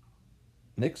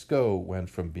Nick's Go went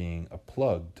from being a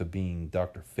plug to being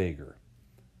Dr. Fager.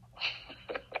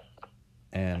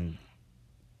 And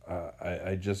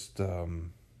I just,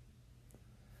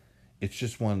 it's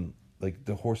just one, like,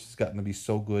 the horse has gotten to be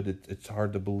so good, it's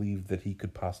hard to believe that he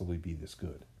could possibly be this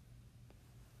good.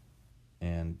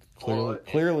 And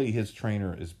clearly his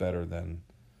trainer is better than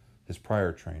his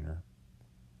prior trainer.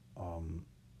 And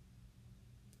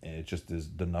it just is,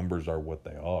 the numbers are what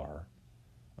they are.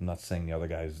 I'm not saying the other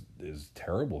guy is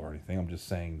terrible or anything. I'm just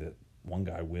saying that one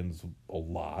guy wins a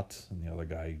lot and the other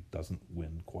guy doesn't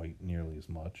win quite nearly as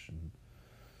much. And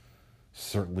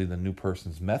certainly the new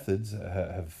person's methods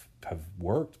have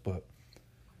worked, but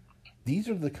these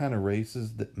are the kind of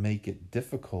races that make it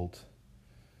difficult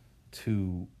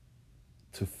to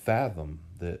fathom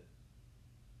that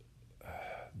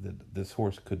this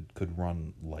horse could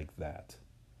run like that.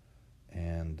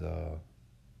 And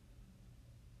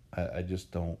I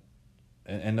just don't.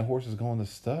 And the horse is going to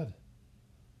stud.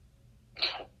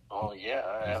 Oh yeah,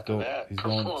 after that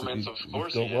performance, of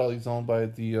course. Well, he's owned by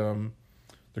the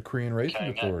Korean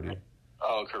Racing Authority.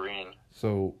 Oh, Korean.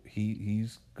 So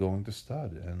he's going to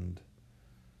stud, and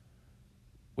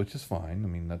which is fine. I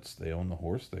mean, they own the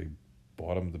horse. They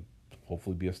bought him to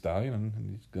hopefully be a stallion,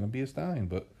 and he's going to be a stallion.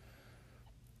 But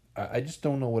I just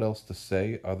don't know what else to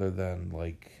say other than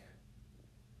like,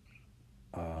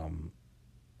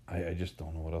 I just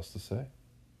don't know what else to say.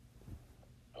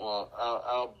 Well,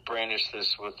 I'll brandish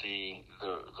this with the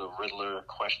Riddler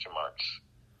question marks,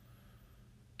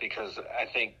 because I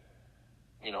think,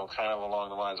 kind of along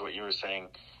the lines of what you were saying,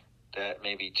 that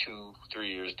maybe 2-3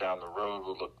 years down the road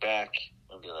we'll look back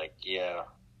and be like, yeah,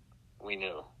 we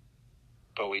knew,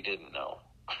 but we didn't know.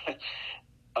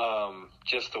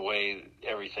 Just the way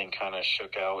everything kind of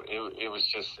shook out,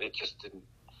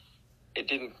 it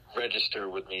didn't register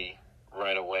with me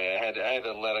right away. I had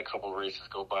to let a couple races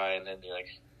go by and then be like,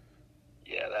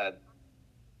 yeah,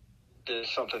 there's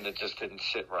something that just didn't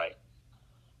sit right.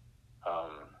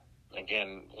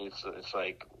 Again, it's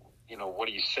like, what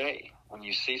do you say when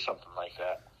you see something like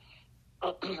that?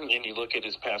 And you look at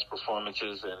his past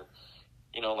performances and,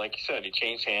 like you said, he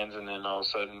changed hands and then all of a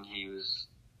sudden he was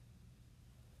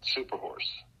super horse,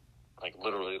 like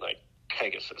literally like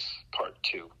Pegasus Part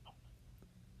 2.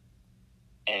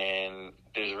 And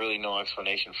there's really no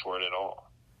explanation for it at all.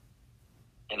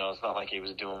 It's not like he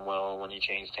was doing well when he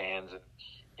changed hands and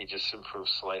he just improved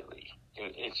slightly.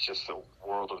 It's just a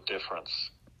world of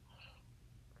difference.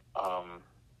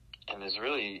 And there's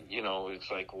really,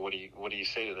 it's like, what do you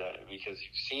say to that? Because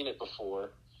you've seen it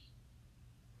before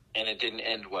and it didn't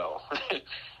end well.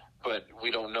 But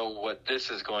we don't know what this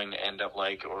is going to end up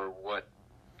like or what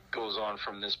goes on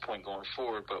from this point going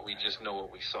forward, but we just know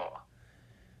what we saw.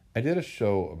 I did a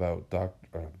show about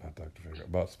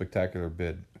about Spectacular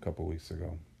Bid a couple weeks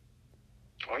ago.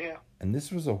 Oh yeah. And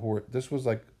this was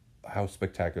like how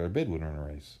Spectacular Bid would run a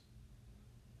race.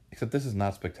 Except this is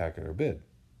not Spectacular Bid.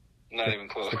 Not even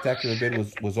close. Spectacular Bid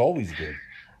was always good.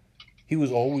 He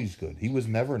was always good. He was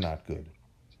never not good.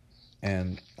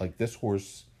 And like this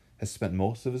horse has spent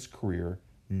most of his career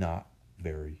not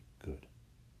very good.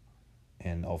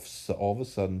 And all of a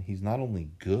sudden, he's not only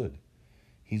good,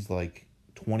 he's like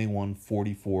 21,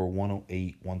 44,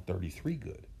 108, 133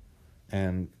 good.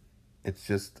 And it's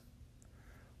just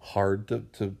hard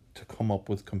to come up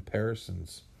with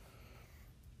comparisons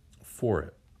for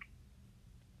it.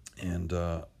 And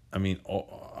I mean,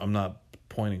 I'm not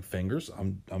pointing fingers.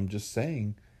 I'm just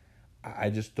saying I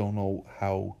just don't know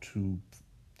how to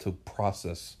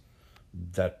process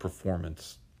that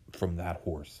performance from that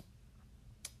horse.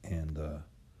 And the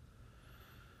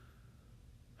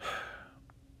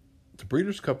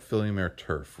Breeders' Cup Filly Mare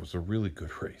Turf was a really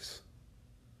good race.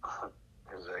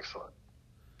 It was excellent.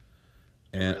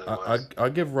 And really I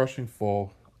give Rushing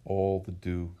Fall all the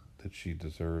due that she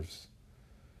deserves.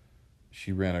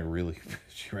 She ran a really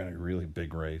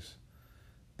big race,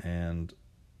 and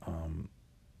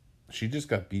she just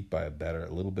got beat by a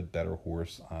little bit better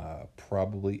horse,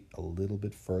 probably a little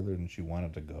bit further than she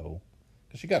wanted to go.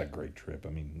 Because she got a great trip. I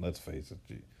mean, let's face it,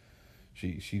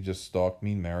 she just stalked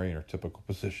Mean Mary in her typical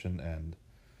position and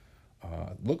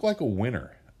looked like a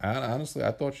winner. Honestly,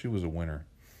 I thought she was a winner.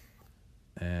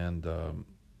 And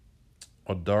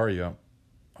Odaria,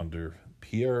 under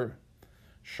Pierre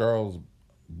Charles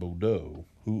Baudot,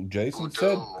 who Jason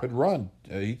said could run.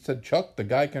 He said, Chuck, the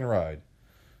guy can ride.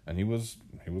 And he was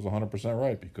 100%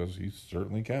 right, because he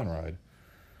certainly can ride.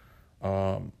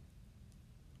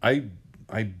 I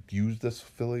used this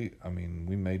filly. I mean,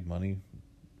 we made money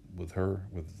with her,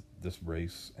 with this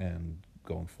race and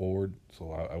going forward,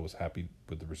 so I was happy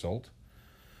with the result.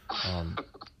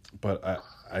 But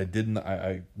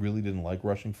I really didn't like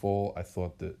Rushing Fall. I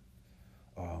thought that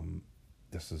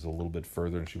this is a little bit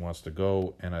further than she wants to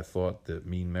go, and I thought that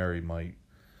Mean Mary might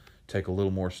take a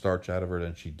little more starch out of her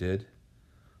than she did.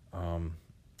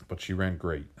 But she ran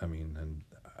great. I mean, and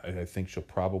I think she'll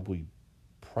probably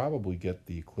get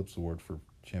the Eclipse Award for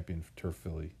Champion Turf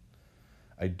Filly.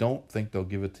 I don't think they'll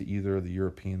give it to either of the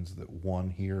Europeans that won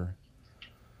here.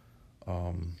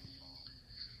 I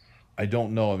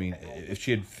don't know. I mean,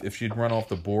 if she'd run off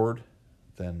the board,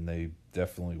 then they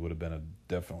definitely would have been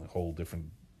a whole different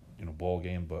ball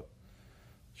game. But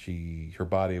her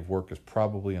body of work is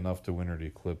probably enough to win her the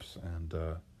Eclipse, and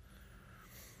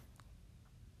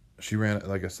she ran,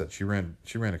 like I said, she ran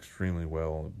extremely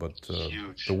well. But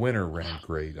the winner ran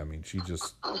great. I mean, she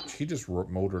just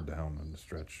mowed her down in the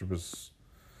stretch.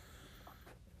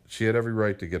 She had every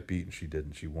right to get beaten. She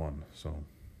didn't. She won. So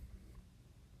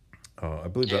I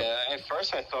believe that. Yeah, at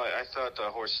first I thought the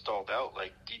horse stalled out,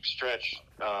 like deep stretch,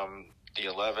 the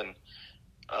 11,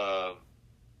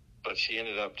 but she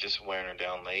ended up just wearing her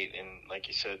down late, and like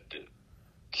you said,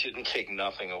 didn't take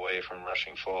nothing away from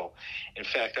Rushing Fall. In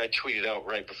fact, I tweeted out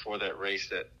right before that race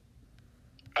that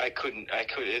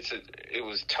it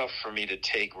was tough for me to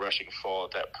take Rushing Fall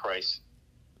at that price,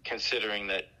 considering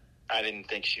that I didn't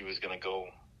think she was going to go,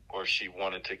 or she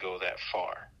wanted to go that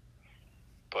far.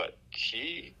 But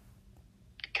she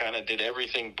kind of did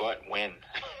everything but win.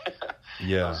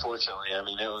 Yeah. Unfortunately, I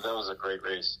mean, that was a great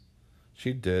race.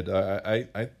 She did.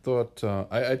 I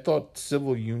thought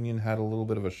Civil Union had a little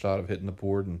bit of a shot of hitting the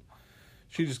board, and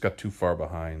she just got too far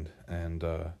behind. And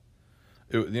the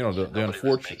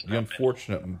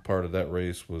unfortunate part of that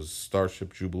race was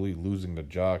Starship Jubilee losing the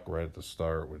jock right at the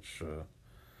start, which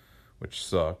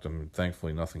sucked. I mean,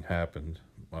 thankfully nothing happened.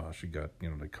 She got,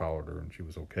 they collared her and she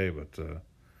was okay, but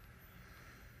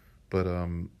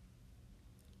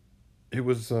it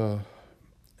was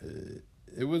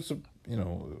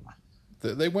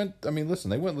they went. I mean,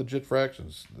 listen, they went legit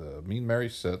fractions. Mean Mary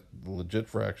set legit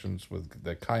fractions with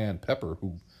that Cayenne Pepper,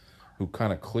 who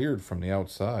kind of cleared from the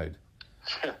outside.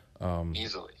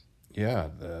 Easily. Yeah,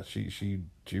 she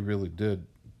really did,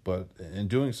 but in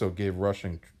doing so gave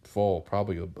Rushing Fall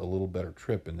probably a little better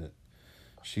trip in it.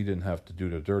 She didn't have to do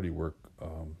the dirty work,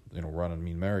 running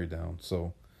Mean Mary down.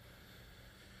 So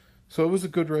it was a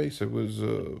good race. It was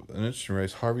an interesting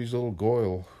race. Harvey's Little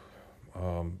Goyle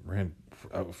outran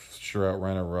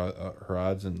her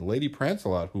odds, and Lady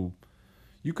Prancelot, who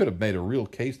you could have made a real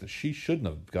case that she shouldn't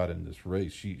have got in this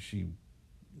race.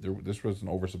 This was an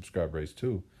oversubscribed race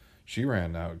too. She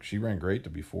ran great to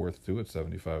be fourth too at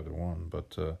 75-1,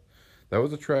 but that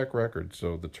was a track record.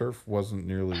 So the turf wasn't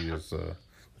nearly as the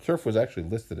turf was actually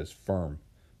listed as firm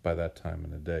by that time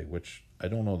in the day, which I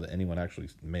don't know that anyone actually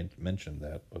mentioned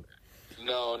that, but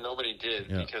no, nobody did,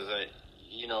 yeah. Because I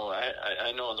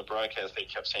know on the broadcast they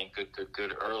kept saying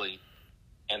good early,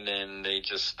 and then they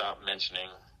just stopped mentioning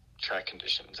track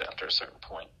conditions after a certain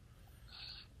point.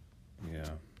 Yeah.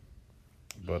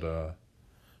 But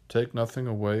take nothing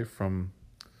away from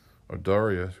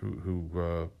Odaria,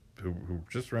 who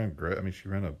just ran great. I mean, she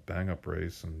ran a bang up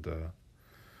race, and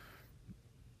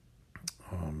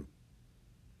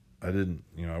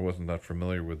I wasn't that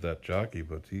familiar with that jockey,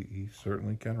 but he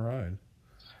certainly can ride.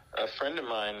 A friend of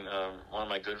mine, one of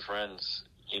my good friends,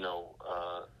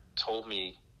 told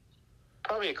me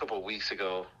probably a couple of weeks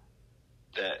ago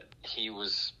that he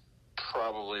was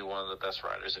probably one of the best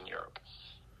riders in Europe.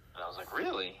 And I was like,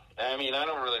 really? I mean, I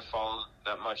don't really follow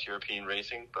that much European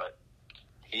racing, but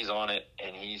he's on it,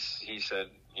 and he said,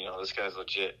 this guy's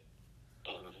legit.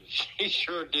 And he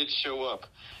sure did show up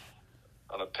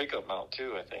on a pickup mount,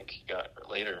 too, I think he got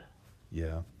later.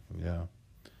 Yeah.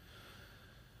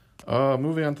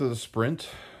 Moving on to the sprint,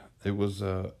 it was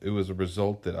a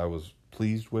result that I was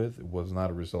pleased with. It was not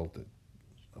a result that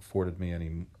afforded me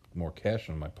any more cash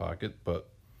in my pocket, but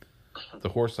the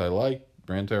horse I liked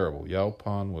ran terrible. Yao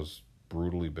Pan was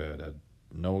brutally bad, had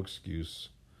no excuse.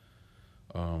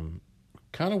 Kind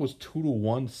of was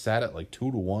 2-1, sat at like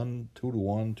 2-1,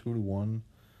 2-1, 2-1,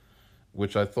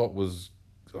 which I thought was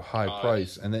a high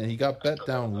price. And then he got bet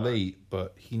down late,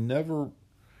 but he never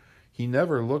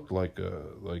looked like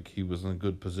he was in a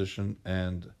good position.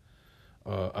 And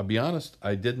I'll be honest,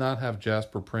 I did not have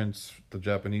Jasper Prince, the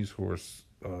Japanese horse,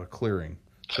 clearing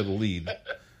to the lead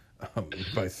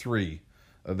by 3.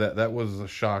 That was a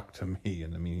shock to me,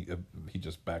 and I mean he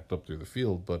just backed up through the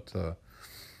field, but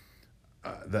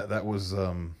that was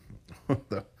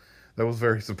that was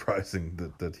very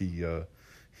surprising that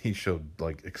he showed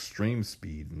like extreme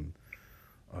speed,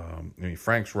 and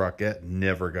Frank's Rockette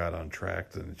never got on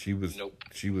track, and she was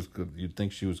good. You'd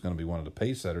think she was going to be one of the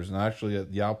pace setters, and actually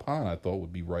at Yao Pan I thought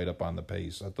would be right up on the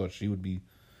pace. I thought she would be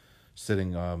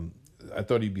sitting. I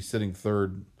thought he'd be sitting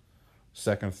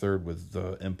second, third with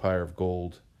Empire of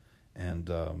Gold and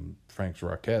Frank's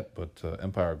Rockette, but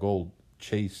Empire of Gold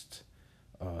chased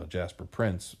Jasper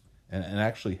Prince and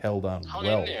actually held on hung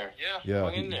well. In there. Yeah,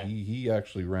 he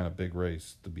actually ran a big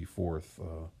race to be fourth.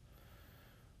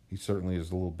 He certainly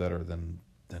is a little better than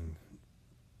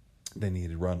he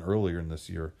had run earlier in this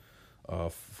year.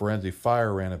 Forensic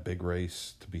Fire ran a big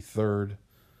race to be third,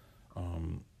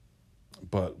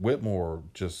 but Whitmore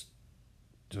just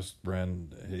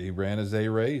ran his A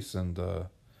race, and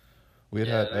they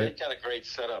got a great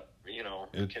setup,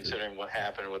 considering what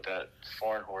happened with that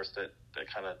foreign horse that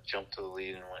kind of jumped to the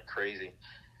lead and went crazy.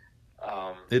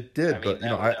 It did,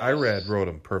 Irad rode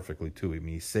him perfectly too. I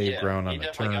mean, he saved ground on the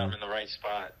turn. He definitely got him in the right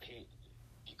spot.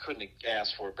 He couldn't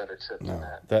ask for a better trip than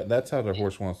that. That's how the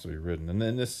horse wants to be ridden, and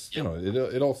then this,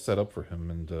 it all set up for him,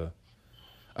 and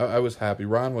I was happy.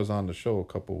 Ron was on the show a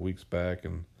couple of weeks back,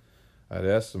 and I'd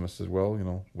asked him. I said, "Well,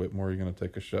 Whitmore, are you going to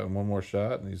take a shot, one more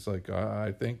shot?" And he's like,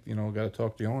 "I think got to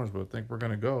talk to the owners, but I think we're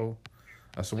going to go."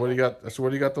 I said, "What do you got?" I said, "What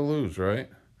do you got to lose, right?"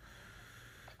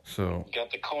 So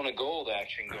got the Kona Gold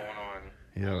action going on.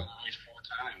 Yeah. At least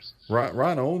 4 times.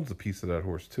 Ron owns a piece of that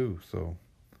horse too. So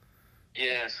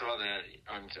yeah, I saw that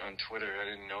on Twitter. I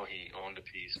didn't know he owned a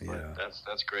piece, but Yeah.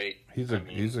 that's great. He's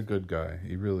a good guy.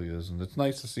 He really is, and it's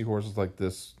nice to see horses like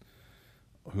this,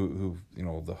 who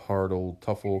the hard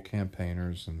tough old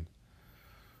campaigners and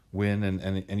win,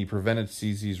 and he prevented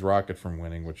CZ's Rocket from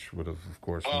winning, which would have, of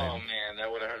course. Oh man,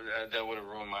 that would have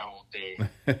ruined my whole day.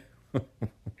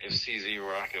 If CZ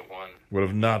Rocket won, would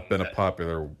have not been a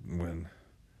popular win.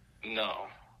 No,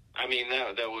 I mean that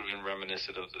would have been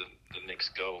reminiscent of the Knicks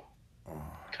Go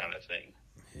kind of thing.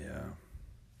 Yeah,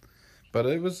 but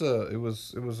it was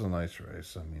a nice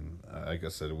race. I mean, like I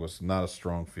said, it was not a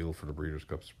strong field for the Breeders'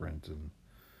 Cup Sprint, and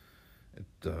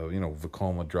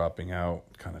Vekoma dropping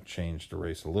out kind of changed the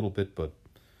race a little bit, but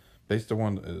based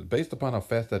upon how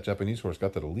fast that Japanese horse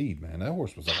got to the lead, man, that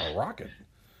horse was like a rocket.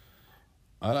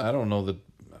 I don't know that.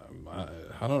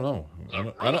 I don't know.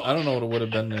 I don't know if it would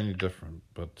have been any different,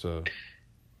 but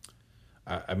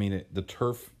I mean the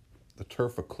turf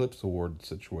Eclipse Award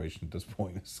situation at this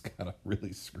point is kind of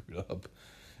really screwed up,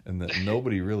 and that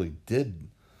nobody really did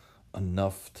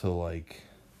enough to like.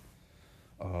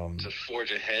 To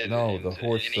forge ahead. No, the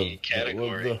horse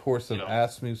category, the horse of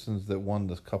Asmussen's that won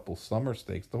the couple summer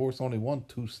stakes. The horse only won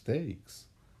 2 stakes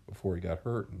before he got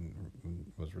hurt and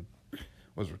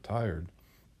was retired.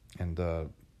 And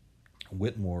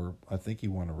Whitmore, I think he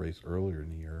won a race earlier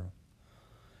in the year,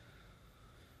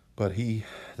 but he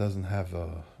doesn't have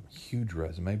a huge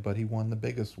resume. But he won the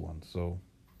biggest one, so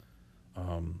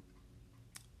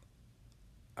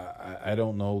I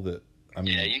don't know that. I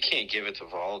mean, yeah, you can't give it to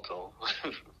Volatile.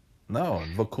 No,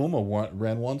 Vekoma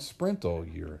ran 1 sprint all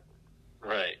year.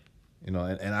 Right. And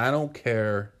I don't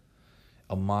care.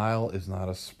 A mile is not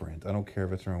a sprint. I don't care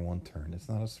if it's around 1 turn. It's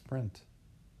not a sprint.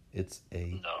 It's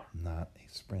not a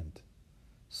sprint.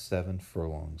 7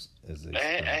 furlongs is a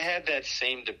sprint. I had that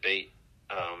same debate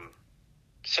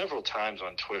several times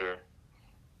on Twitter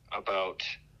about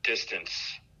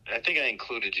distance. I think I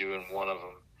included you in one of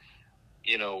them.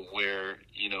 Where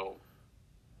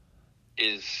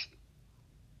is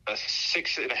a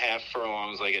 6.5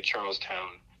 furlongs like at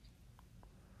Charlestown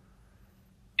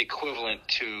equivalent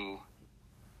to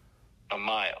a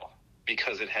mile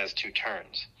because it has 2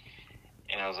 turns?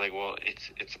 And I was like, well,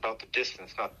 it's about the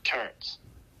distance, not the turns.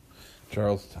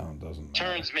 Charlestown doesn't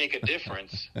matter. Turns make a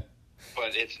difference,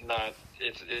 but it's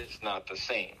not the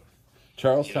same.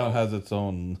 Charlestown has its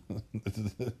own.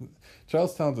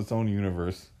 Charlestown's its own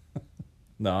universe.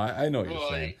 No, I know what you're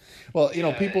saying. Well,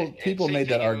 people made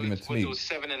that argument to me. It was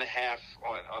 7.5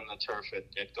 on the turf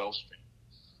at Gulfstream.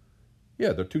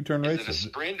 Yeah, they're 2-turn races. Is it a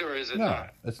sprint or is it no,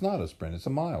 not? It's not a sprint. It's a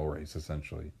mile race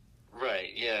essentially.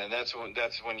 Right. Yeah, and that's when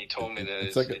you told me that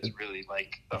it's really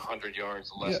like 100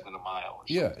 yards less than a mile. Or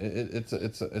it's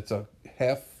a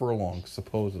half furlong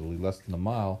supposedly, less than a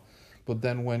mile, but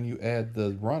then when you add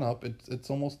the run up, it's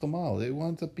almost a mile. It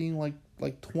winds up being like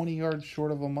 20 yards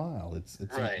short of a mile. It's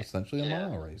essentially a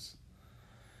mile race.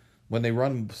 When they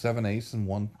run 7/8 and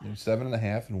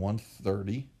 7.5 and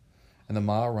 1:30, and the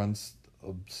mile runs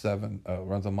a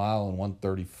mile and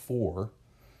 1:34.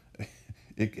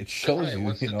 It shows you,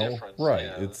 right?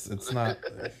 Yeah. It's not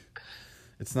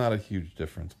it's not a huge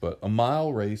difference, but a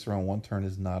mile race around 1 turn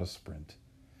is not a sprint.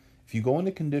 If you go in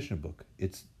the condition book,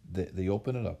 they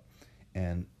open it up,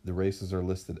 and the races are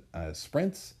listed as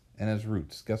sprints and as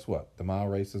routes. Guess what? The mile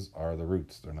races are the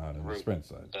routes. They're not in the sprint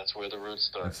side. That's where the routes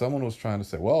start. And someone was trying to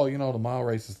say, well, the mile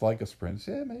race is like a sprint.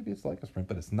 Yeah, maybe it's like a sprint,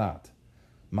 but it's not.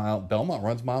 Belmont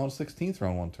runs mile and 16th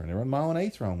around 1 turn. They run mile and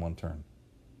 8th around 1 turn.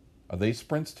 Are they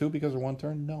sprints too because they're 1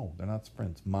 turn? No, they're not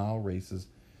sprints. Mile races.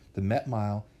 The Met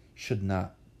Mile should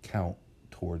not count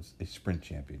towards a sprint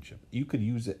championship. You could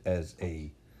use it as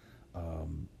a class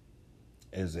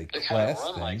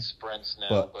run thing, like sprints now,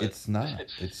 but it's not.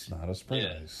 It's not a sprint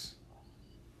race.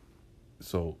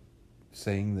 So,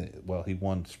 saying that he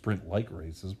won sprint-like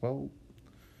races, well,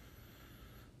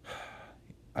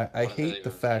 I hate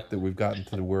the fact that we've gotten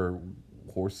to where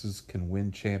horses can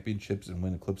win championships and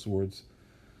win Eclipse Awards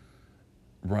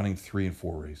running 3 and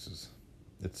 4 races.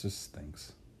 It just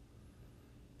stinks.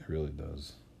 It really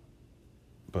does.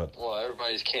 But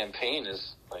everybody's campaign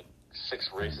is like 6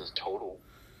 races total.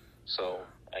 So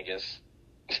I guess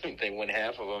they win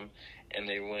half of them, and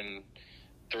they win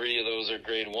 3 of those are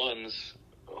grade 1s.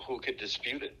 Who could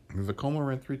dispute it? Vekoma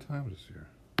ran 3 times this year.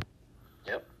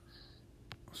 Yep.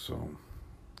 So,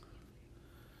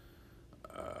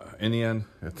 In the end,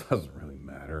 it doesn't really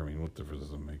matter. I mean, what difference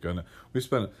does it make? In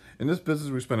this business,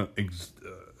 we spend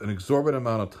an exorbitant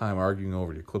amount of time arguing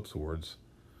over the Eclipse Awards,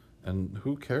 and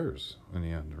who cares in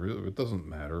the end? Really, it doesn't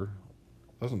matter.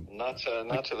 It doesn't. Not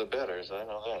to the betters. I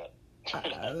know that.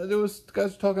 There was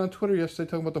guys talking on Twitter yesterday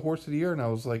talking about the Horse of the Year, and I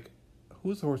was like, "Who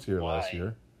was the Horse of the Year last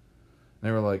year?" And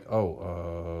they were like,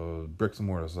 Bricks and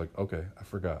Mortar. I was like, okay, I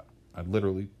forgot. I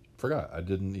literally forgot. I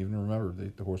didn't even remember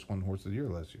the horse won Horse of the Year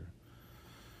last year.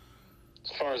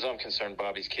 As far as I'm concerned,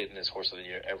 Bobby's Kitten is Horse of the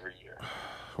Year every year.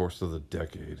 Horse of the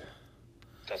decade.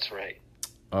 That's right.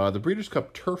 The Breeders'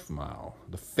 Cup Turf Mile.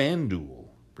 The FanDuel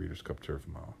Breeders' Cup Turf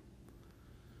Mile.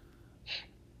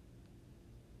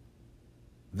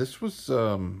 This was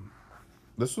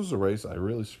a race I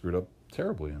really screwed up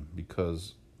terribly in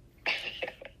because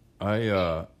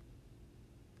I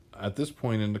at this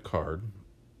point in the card,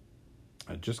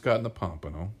 I'd just gotten the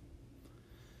Pompano,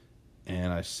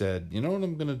 and I said, you know what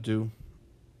I'm going to do?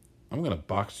 I'm going to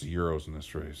box the Euros in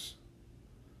this race.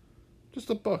 Just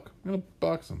 $1. I'm going to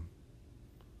box them.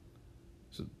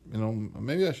 So,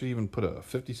 maybe I should even put a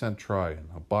 50-cent try in.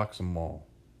 I'll box them all.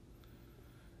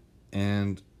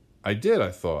 And I did,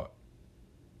 I thought.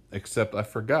 Except I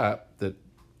forgot that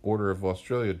Order of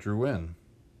Australia drew in.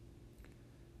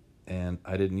 And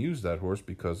I didn't use that horse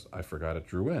because I forgot it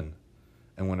drew in.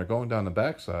 And when they're going down the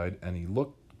backside, and he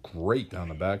looked great down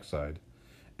the backside,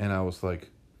 and I was like,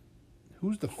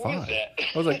 who's the 5? I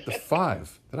was like, the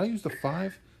 5. Did I use the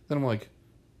 5? Then I'm like,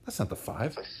 that's not the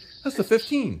 5. That's the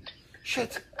 15.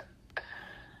 Shit.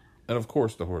 And of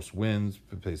course, the horse wins.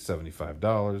 It pays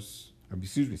 $75.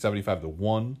 Excuse me, 75 to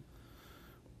 1.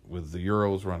 With the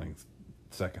Euros running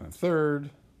second and third.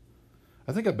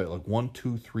 I think I bet like 1,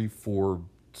 2, 3, 4,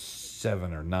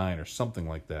 7 or 9 or something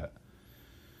like that.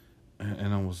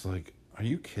 And I was like, are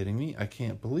you kidding me? I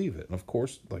can't believe it. And of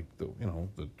course, like the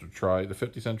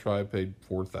 50-cent try paid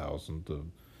 $4,000. The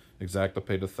Exacta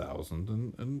paid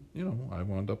 $1,000, and I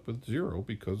wound up with 0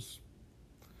 because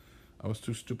I was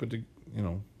too stupid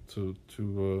to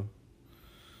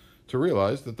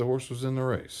realize that the horse was in the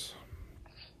race.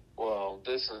 Well,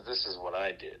 this is what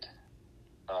I did.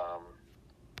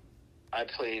 I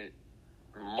played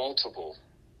multiple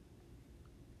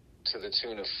to the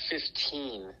tune of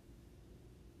 15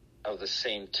 of the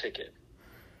same ticket.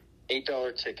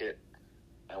 $8 ticket.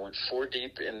 I went 4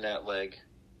 deep in that leg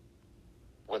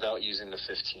without using the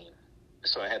 15.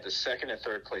 So I had the second and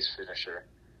third place finisher.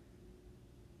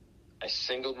 I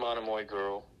singled Monomoy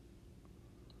Girl,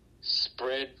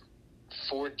 spread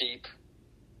 4 deep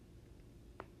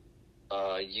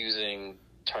using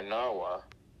Tarnawa,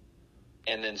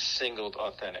 and then singled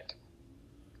Authentic.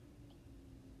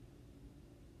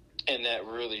 And that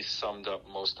really summed up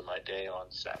most of my day on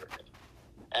Saturday.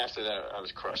 After that, I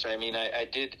was crushed. I mean, I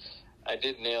did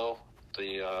nail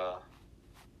the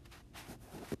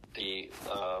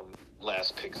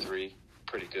last pick 3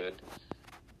 pretty good.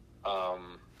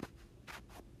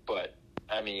 But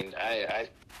I mean, I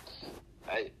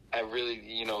really,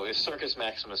 if Circus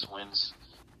Maximus wins,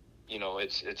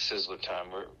 it's Sizzler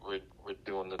time. We're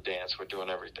doing the dance. We're doing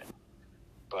everything.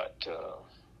 But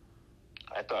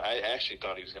I actually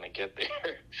thought he was going to get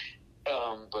there,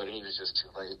 but he was just too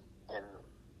late. And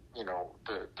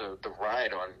the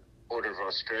ride on Order of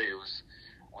Australia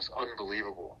was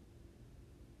unbelievable.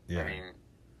 Yeah, I mean,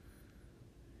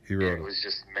 it was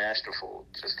just masterful.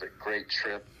 Just a great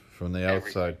trip from the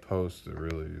outside post. It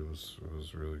was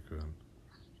really good.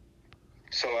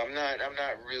 So I'm not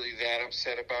really that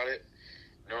upset about it.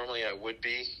 Normally I would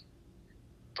be,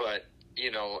 but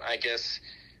I guess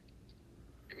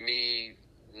me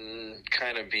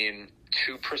kind of being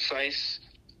too precise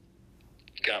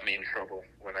got me in trouble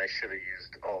when I should have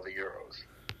used all the Euros.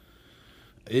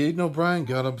 Aiden O'Brien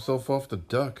got himself off the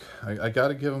duck. I got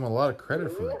to give him a lot of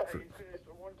credit for He finished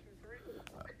 1,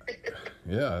 2,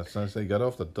 3. Yeah, as I say, he got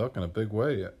off the duck in a big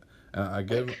way. And I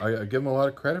give him a lot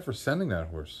of credit for sending that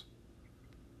horse.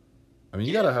 I mean,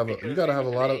 you gotta have a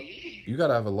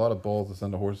lot of balls to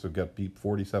send a horse that got beat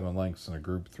 47 lengths in a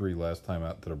Group 3 last time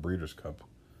out to the Breeders' Cup.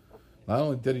 Not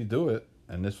only did he do it,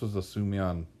 and this was a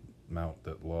Sumion mount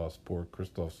that lost. Poor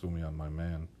Christoph Sumion, my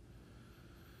man.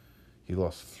 He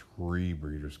lost 3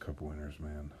 Breeders' Cup winners,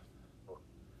 man.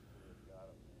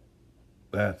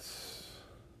 That's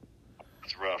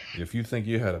rough. If you think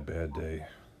you had a bad day.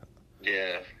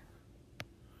 Yeah.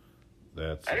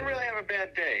 I didn't really have a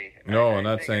bad day. No, I'm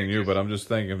not saying you, but I'm just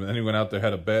thinking if anyone out there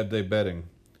had a bad day betting.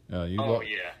 You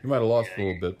might have lost a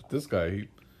little bit, but this guy,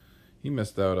 he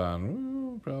missed out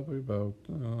on probably about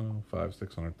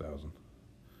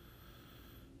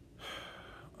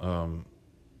 $500,000-$600,000.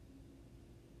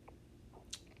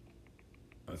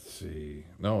 let's see.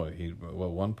 No,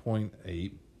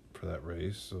 1.8 for that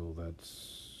race, so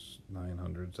that's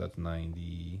 900. That's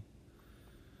 90.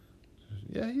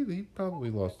 Yeah, he probably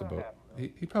lost about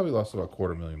he probably lost about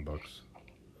 $250,000.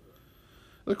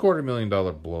 The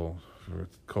 $250,000 blow for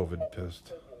COVID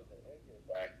pissed.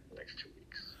 Back next 2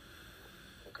 weeks.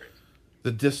 Okay.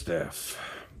 The distaff.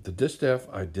 The distaff,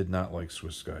 I did not like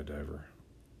Swiss Skydiver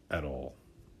at all.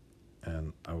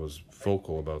 And I was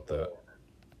vocal about that.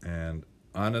 And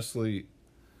honestly,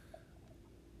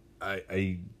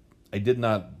 I did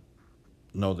not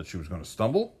know that she was going to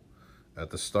stumble at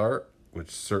the start, which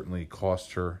certainly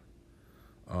cost her.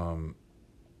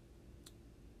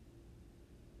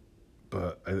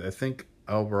 But I think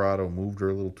Alvarado moved her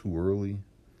a little too early.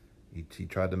 He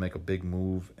tried to make a big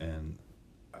move, and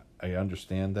I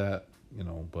understand that,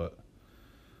 but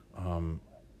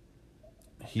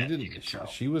he didn't.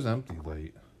 She was empty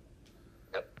late.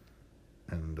 Yep.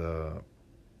 And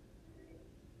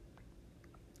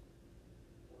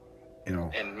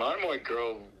And Monomoy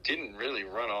Girl didn't really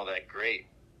run all that great.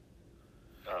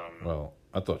 Well,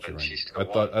 I thought she but ran. she still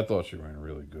won. I thought she ran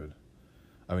really good.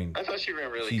 I mean, I thought she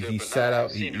ran really good. He but sat now out.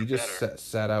 I've seen He her just better.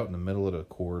 sat out in the middle of the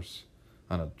course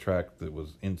on a track that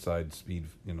was inside speed,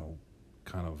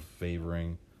 kind of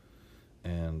favoring.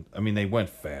 And I mean, they went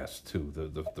fast too.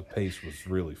 The pace was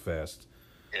really fast.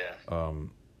 Yeah.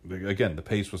 Again, the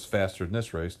pace was faster in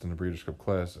this race than the Breeders' Cup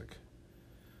Classic.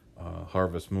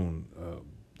 Harvest Moon,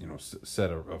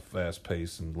 set a fast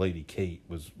pace, and Lady Kate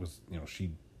was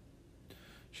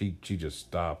she just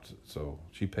stopped, so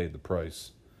she paid the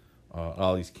price.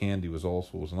 Ollie's Candy was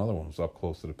another one who was up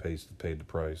close to the pace that paid the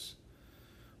price.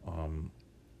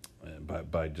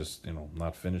 By just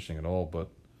not finishing at all, but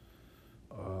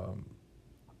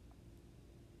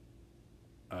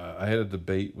I had a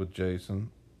debate with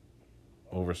Jason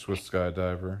over Swiss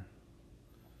Skydiver,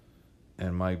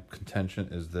 and my contention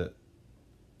is that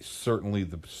certainly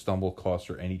the stumble cost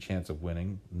her any chance of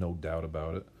winning, no doubt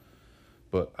about it.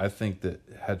 But I think that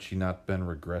had she not been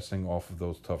regressing off of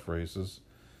those tough races,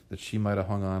 that she might have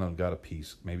hung on and got a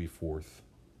piece, maybe fourth.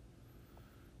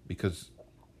 Because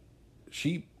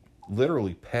she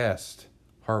literally passed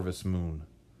Harvest Moon,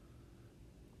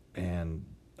 and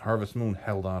Harvest Moon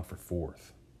held on for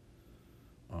fourth.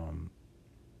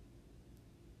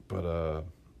 But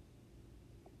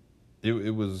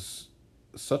it was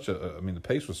such a. I mean, the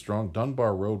pace was strong.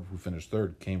 Dunbar Road, who finished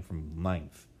third, came from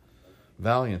ninth.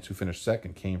 Valiant, who finished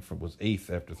second, was eighth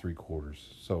after 3/4.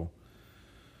 So,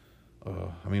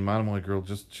 I mean, Monomoy Girl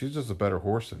she's just a better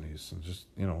horse than these, and just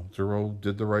Zero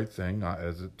did the right thing,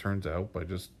 as it turns out, by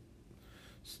just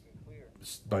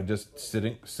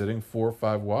sitting 4 or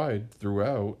 5 wide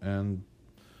throughout and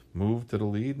moved to the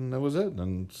lead, and that was it.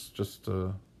 And it's just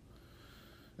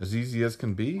as easy as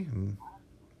can be, and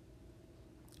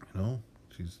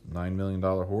she's $9 million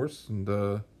horse, and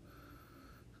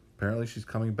apparently she's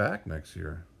coming back next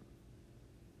year.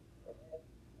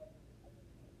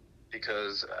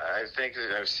 Because I think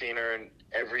that I've seen her in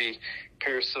every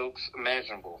pair of silks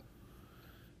imaginable.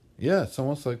 Yeah, it's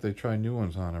almost like they try new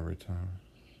ones on every time.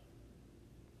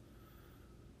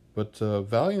 But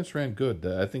Valiant's ran good.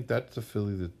 I think that's a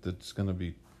filly that's going to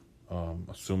be,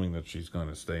 assuming that she's going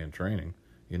to stay in training.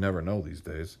 You never know these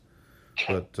days.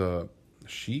 But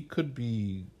she could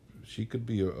be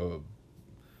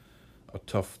a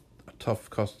tough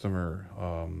customer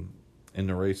in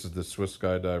the races that Swiss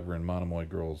Skydiver and Monomoy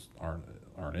Girls aren't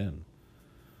in.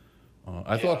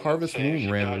 I thought Harvest Moon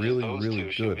ran really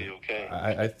good. Okay.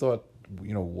 I thought,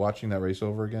 watching that race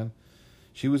over again,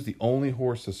 she was the only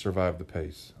horse that survived the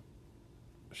pace.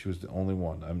 She was the only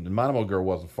one. I mean, Monomoy Girl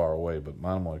wasn't far away, but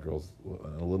Monomoy Girl's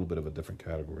a little bit of a different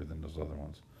category than those other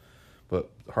ones.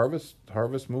 But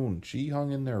Harvest Moon, she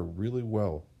hung in there really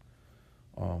well.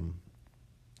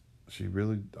 She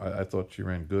really, I thought she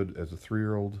ran good as a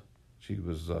 3-year-old. She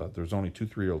was, there was only 2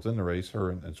 3-year-olds in the race, her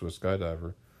and Swiss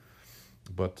Skydiver.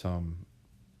 But, I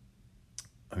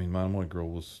mean, Monomoy Girl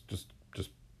was just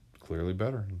clearly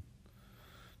better.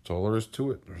 That's all there is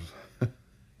to it.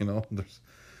 There's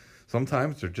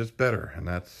sometimes they're just better, and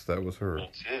that was her.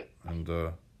 That's it. And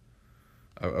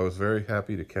I was very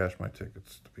happy to cash my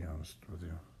tickets, to be honest with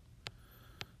you.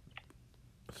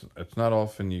 It's not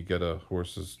often you get a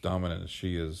horse as dominant as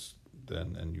she is,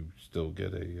 and you still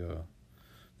get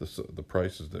the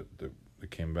prices that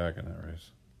came back in that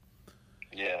race.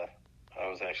 Yeah, I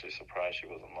was actually surprised she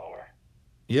wasn't lower.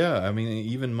 Yeah, I mean,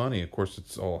 even money. Of course,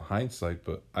 it's all hindsight,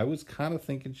 but I was kind of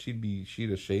thinking she'd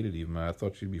have shaded even. I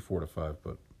thought she'd be 4 to 5,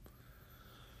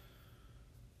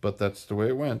 but that's the way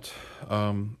it went.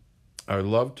 I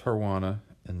loved Tarwana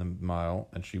in the mile,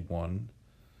 and she won.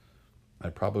 I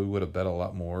probably would have bet a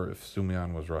lot more if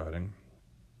Sumian was riding.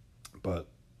 But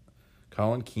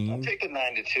Colin Keane... I'll take the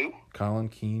 9-2. Colin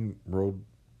Keane rode...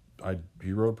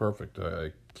 He rode perfect.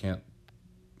 I can't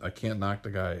knock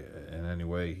the guy in any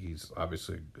way. He's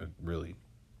obviously a really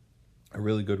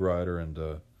good rider, and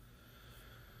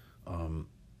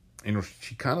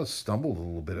she kind of stumbled a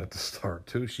little bit at the start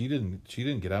too. She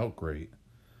didn't get out great.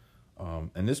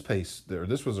 And this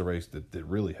was a race that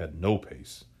really had no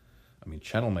pace. I mean,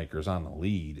 Channelmaker's on the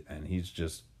lead, and he's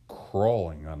just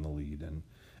crawling on the lead. And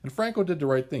Franco did the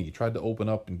right thing. He tried to open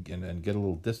up and get a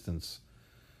little distance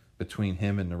between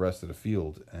him and the rest of the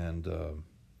field. And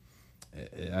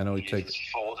I know he takes just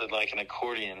folded like an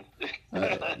accordion.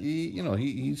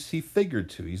 He figured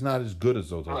to. He's not as good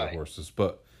as those other horses,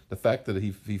 but the fact that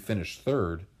he finished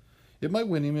third, it might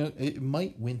win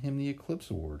him the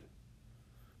Eclipse Award.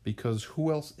 Because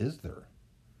who else is there?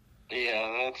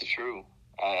 Yeah, that's true.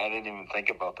 I didn't even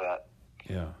think about that.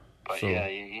 Yeah. But so, yeah,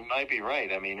 you might be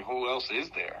right. I mean, who else is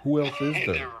there? Who else is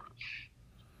there?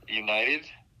 United?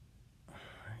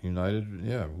 United,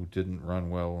 yeah, who didn't run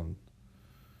well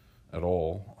at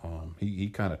all. He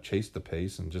kind of chased the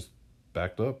pace and just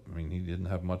backed up. I mean, he didn't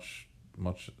have much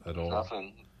at all.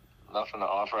 Nothing to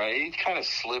offer. He kind of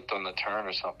slipped on the turn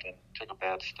or something. Took a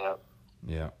bad step.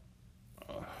 Yeah.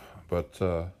 But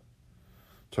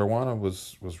Tarwana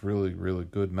was really, really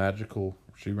good. Magical.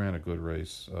 She ran a good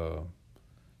race.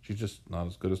 She's just not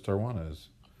as good as Tarwana is.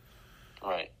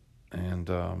 Right. And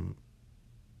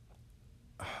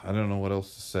I don't know what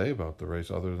else to say about the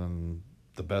race other than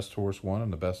the best horse won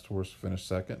and the best horse finished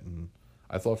second. And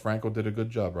I thought Franco did a good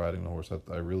job riding the horse.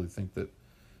 I really think that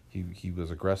he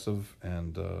was aggressive,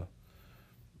 and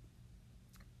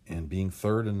being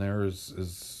third in there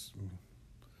is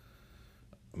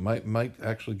might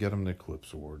actually get him the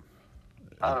Eclipse Award.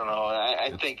 I don't know.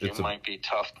 I think it might be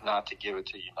tough not to give it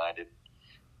to United.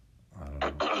 I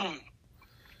don't know.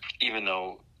 Even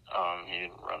though he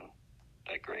didn't run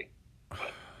that great.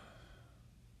 But.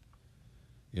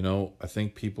 I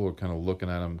think people are kind of looking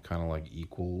at him kind of like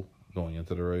equal going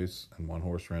into the race, and one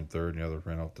horse ran third and the other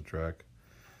ran off the track.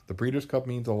 The Breeders' Cup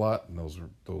means a lot, and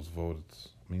those votes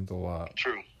means a lot.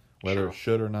 True. Whether it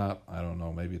should or not, I don't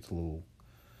know. Maybe it's a little...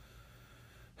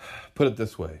 Put it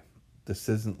this way. This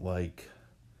isn't like...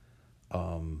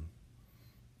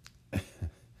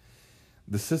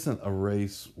 This isn't a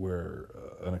race where...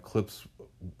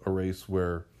 a race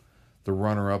where the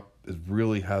runner-up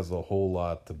really has a whole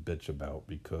lot to bitch about,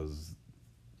 because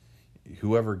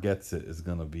whoever gets it is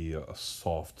going to be a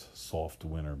soft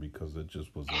winner, because it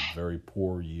just was a very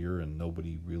poor year and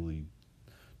nobody really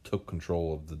took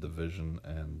control of the division,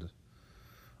 and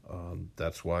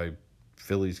that's why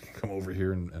fillies can come over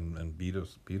here and beat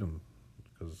them,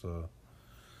 because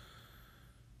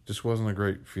just wasn't a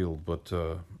great field, but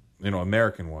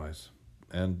American wise,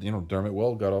 and Dermot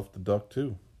Weld got off the duck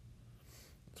too.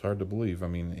 It's hard to believe. I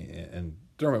mean, and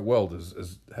Dermot Weld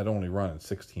had only run in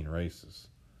 16 races.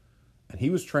 And he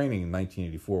was training in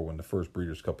 1984 when the first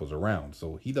Breeders' Cup was around,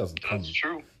 so he doesn't come. That's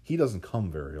true. He doesn't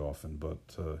come very often, but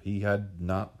he had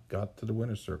not got to the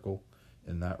winner's circle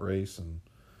in that race. And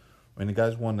the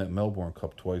guy's won that Melbourne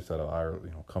Cup twice out of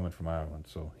Ireland, coming from Ireland,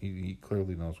 so he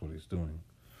clearly knows what he's doing.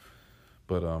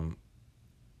 But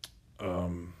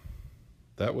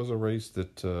that was a race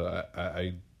that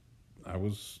I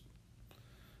was.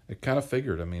 It kind of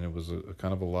figured. I mean, it was a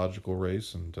kind of a logical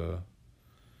race, and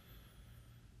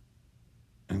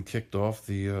kicked off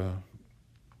the.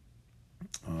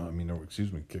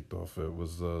 Kicked off. It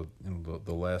was the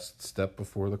last step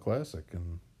before the Classic,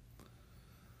 and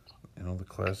the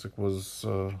Classic was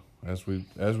as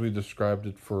we described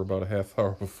it for about a half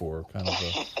hour before, kind of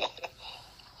a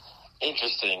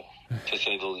interesting, to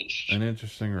say the least. An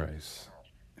interesting race,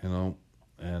 and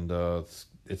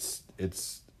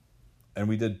it's. And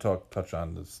we did touch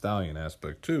on the stallion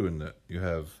aspect too, in that you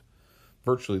have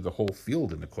virtually the whole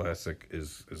field in the Classic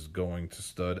is going to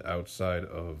stud outside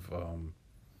of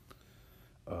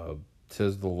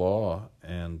Tis the Law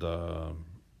and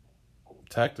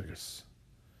Tacticus,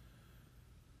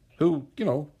 who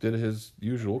did his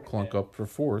usual clunk up for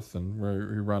fourth, and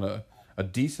he ran a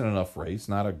decent enough race,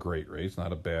 not a great race,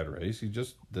 not a bad race.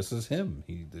 This is him.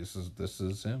 This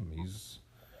is him. He's.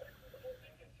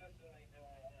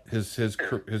 His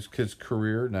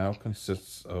career now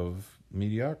consists of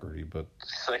mediocrity, but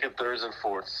second, thirds, and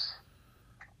fourths.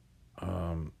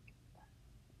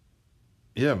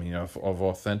 Yeah, I mean, of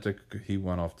Authentic, he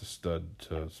went off to stud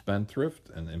to Spendthrift,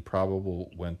 and Improbable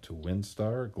went to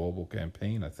Windstar. Global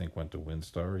Campaign, I think, went to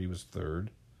Windstar. He was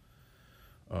third.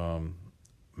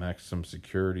 Maximum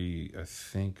Security, I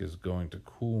think, is going to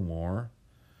Coolmore.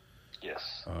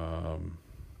 Yes.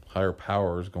 Higher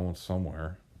Powers going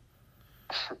somewhere.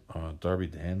 Darby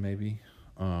Dan maybe.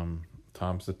 Tom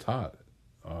Zitot,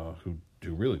 who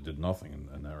really did nothing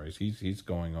in that race. He's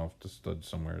going off to stud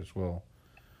somewhere as well.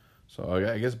 So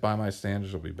I guess By My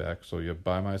Standards will be back. So you have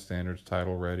By My Standards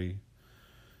title ready,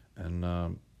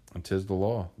 and 'Tis the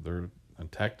Law.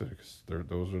 And Tactics.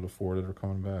 Those are the four that are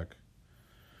coming back.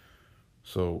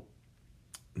 So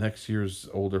next year's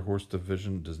older horse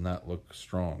division does not look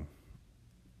strong.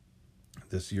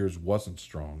 This year's wasn't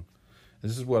strong.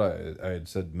 This is what I had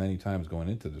said many times going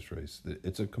into this race.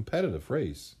 It's a competitive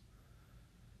race.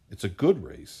 It's a good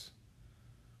race.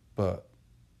 But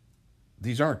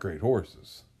these aren't great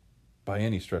horses by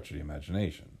any stretch of the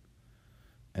imagination.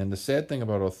 And the sad thing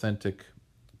about Authentic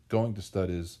going to stud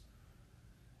is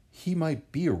he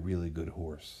might be a really good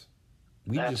horse.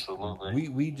 Absolutely.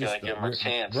 We just gotta give him a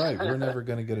chance. Right, we're never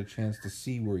going to get a chance to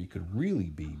see where he could really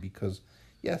be because,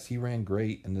 yes, he ran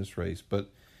great in this race, but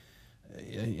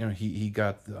he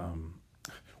got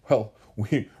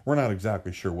we're not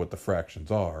exactly sure what the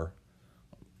fractions are.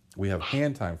 We have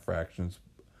hand time fractions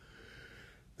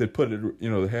that put it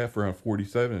the half around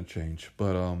 47 and change,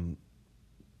 but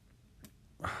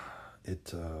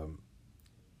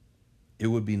it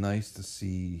would be nice to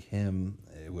see him.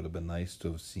 It would have been nice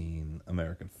to have seen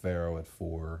American Pharaoh at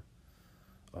 4.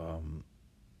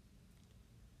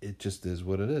 It just is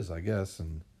what it is, I guess.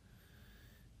 And,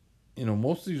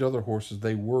 most of these other horses,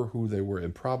 they were who they were.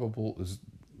 Improbable is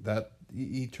that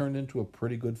he turned into a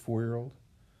pretty good 4-year-old.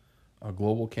 A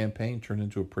Global Campaign turned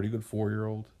into a pretty good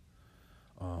 4-year-old.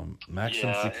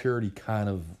 Maximum Security kind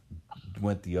of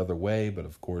went the other way, but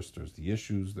of course there's the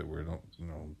issues that we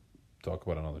don't, talk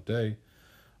about another day.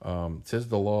 'Tis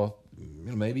the Law,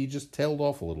 maybe he just tailed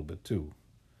off a little bit too.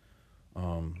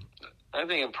 I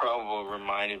think Improbable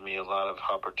reminded me a lot of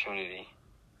Opportunity.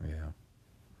 Yeah.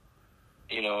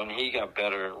 And he got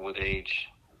better with age.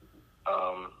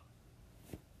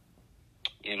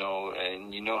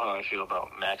 And you know how I feel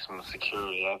about Maximum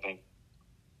Security. I think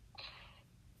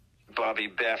Bobby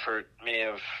Baffert may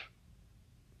have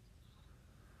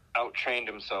out-trained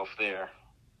himself there.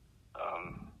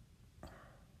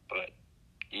 But,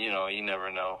 you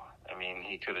never know. I mean,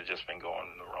 he could have just been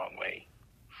going the wrong way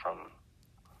from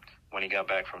when he got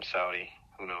back from Saudi.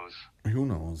 Who knows? Who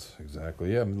knows,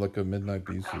 exactly. Yeah, like a Midnight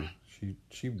Beast.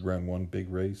 She ran one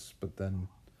big race, but then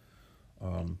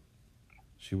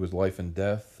she was life and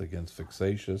death against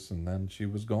Fixatious, and then she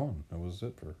was gone. That was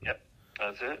it for her. Yep,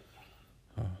 that's it.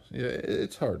 Yeah,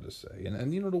 it's hard to say.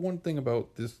 And the one thing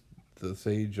about this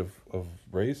age of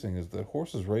racing is that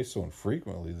horses race so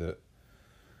infrequently that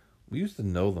we used to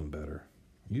know them better.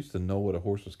 You used to know what a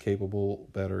horse was capable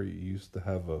better. You used to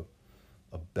have a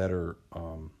better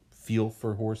feel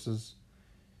for horses.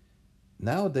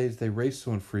 Nowadays, they race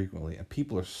so infrequently, and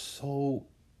people are so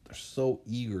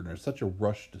eager, and there's such a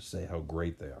rush to say how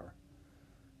great they are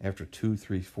after 2,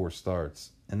 3, 4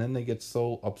 starts, and then they get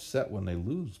so upset when they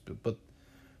lose. But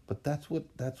that's what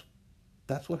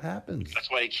happens.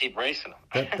 That's why you keep racing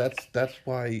them. That's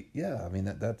why. Yeah, I mean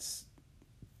that's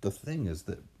the thing is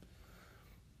that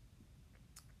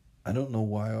I don't know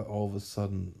why all of a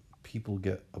sudden people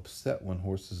get upset when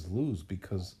horses lose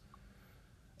because.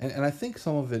 And I think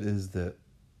some of it is that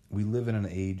we live in an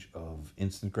age of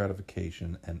instant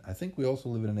gratification, and I think we also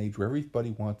live in an age where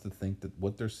everybody wants to think that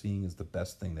what they're seeing is the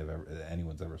best thing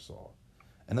anyone's ever saw.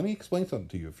 And let me explain something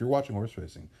to you. If you're watching horse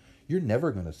racing, you're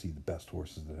never going to see the best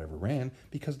horses that ever ran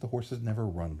because the horses never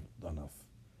run enough.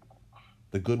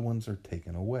 The good ones are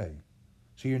taken away.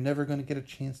 So you're never going to get a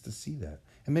chance to see that.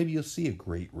 And maybe you'll see a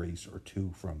great race or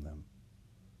two from them.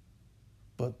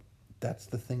 But that's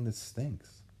the thing that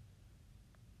stinks.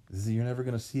 Is that you're never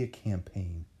going to see a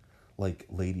campaign like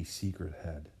Lady Secret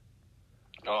had.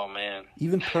 Oh, man.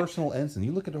 Even Personal Ensign.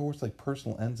 You look at a horse like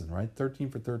Personal Ensign, right? 13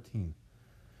 for 13.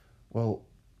 Well,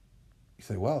 you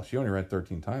say, well, she only ran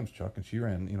 13 times, Chuck, and she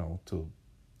ran, till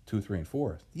 2, 3, and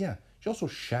 4. Yeah, she also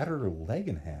shattered her leg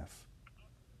in half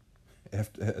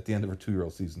at the end of her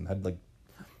 2-year-old season. Had like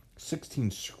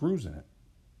 16 screws in it.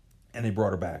 And they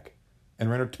brought her back and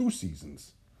ran her 2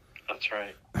 seasons. That's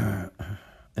right.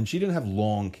 And she didn't have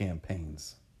long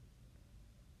campaigns.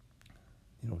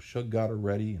 Shug got her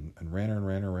ready and ran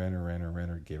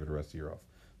her, gave her the rest of the year off.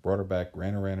 Brought her back,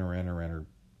 ran her,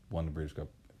 won the British Cup.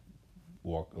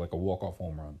 Like a walk-off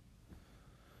home run.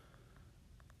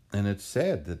 And it's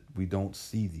sad that we don't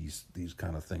see these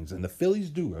kind of things. And the fillies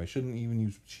do. I shouldn't even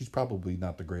use... She's probably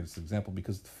not the greatest example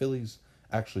because the fillies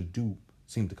actually do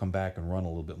seem to come back and run a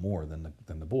little bit more than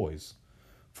the boys.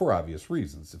 For obvious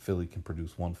reasons. The filly can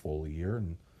produce one foal a year,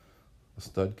 and a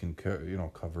stud can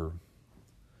cover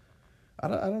I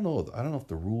don't know. I don't know if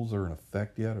the rules are in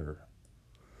effect yet, or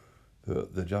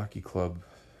the jockey club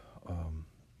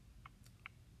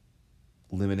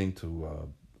limiting to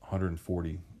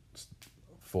 140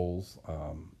 foals.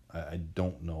 I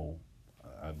don't know.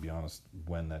 I'd be honest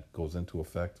when that goes into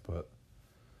effect, but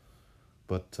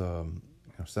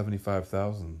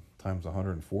 75,000 times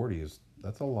 140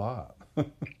 that's a lot.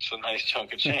 It's a nice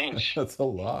chunk of change. That's a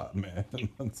lot, man.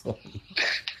 That's a...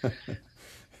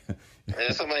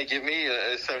 And somebody give me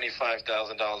 $75,000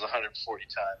 140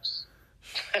 times.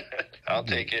 I'll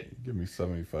take it. Give me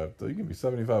 75. You give me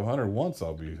 7,500 once,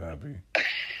 I'll be happy.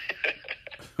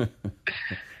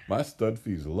 My stud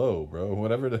fee's low, bro.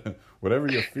 Whatever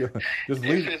you feel, just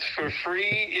leave. If it's for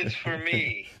free, it's for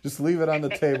me. Just leave it on the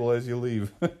table as you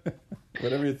leave.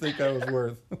 Whatever you think I was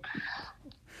worth.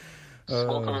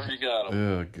 Smoke 'em if you got 'em.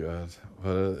 Oh God,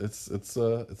 but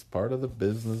it's part of the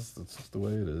business. That's just the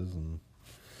way it is, and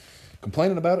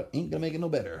complaining about it ain't gonna make it no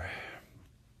better.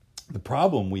 The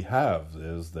problem we have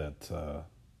is that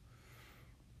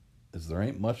there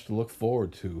ain't much to look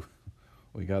forward to.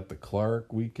 We got the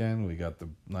Clark weekend, we got the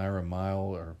Naira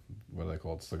Mile, or what do they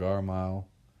call it, Cigar Mile,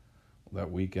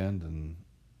 that weekend, and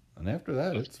after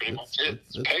that, it's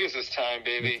Pegasus time,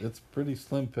 baby. It's pretty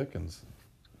slim pickings.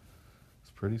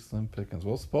 It's pretty slim pickings.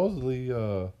 Well, supposedly,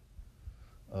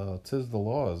 Tis the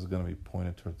Law is going to be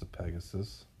pointed towards the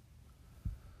Pegasus.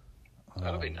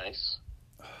 That'll be nice.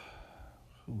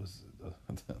 Who was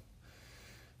it?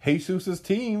 Jesus'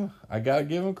 team. I gotta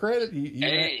give him credit.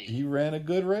 He ran a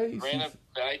good race.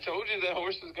 I told you that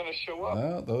horse was gonna show up.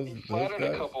 No, those guys.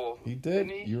 A couple. He did. Didn't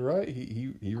he? You're right.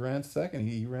 He ran second.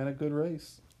 He ran a good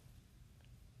race.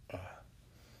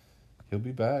 He'll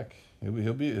be back.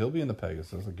 He'll be in the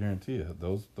Pegasus. I guarantee you.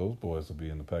 Those boys will be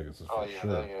in the Pegasus. Oh for yeah,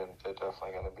 sure. they're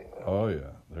definitely gonna be there. Oh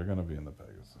yeah, they're gonna be in the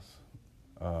Pegasus.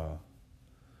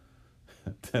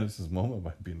 Dennis's moment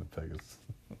might be in the Pegasus.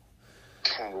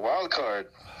 Wild card.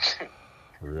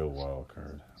 Real wild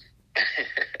card.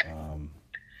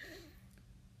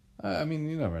 I mean,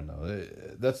 you never know.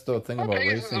 That's the thing about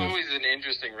Pegasus racing. is always an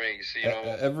interesting race. You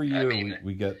know, every year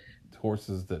we get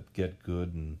horses that get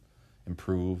good and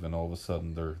improve, and all of a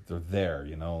sudden they're there.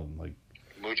 You know, like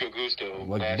Mucho Gusto.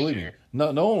 like last believe me, year.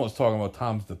 no one was talking about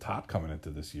Tom's the Top coming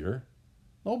into this year.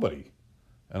 Nobody.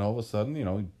 And all of a sudden, you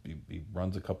know, he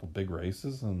runs a couple big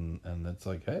races, and it's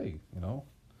like, hey, you know,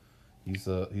 he's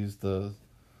a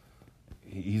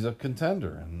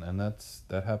contender, and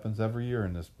that happens every year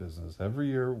in this business. Every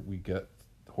year we get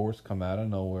the horse come out of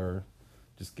nowhere,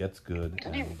 just gets good.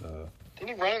 Didn't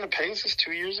he run in the Pegasus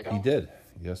 2 years ago? He did.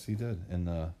 Yes, he did. In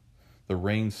the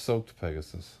rain-soaked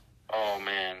Pegasus. Oh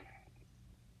man,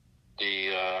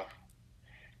 the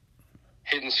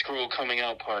hidden scroll coming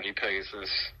out party Pegasus.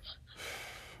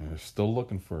 They're still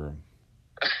looking for him.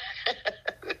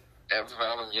 Haven't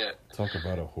found him yet. Talk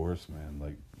about a horse,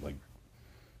 man. Like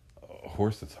a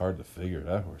horse that's hard to figure.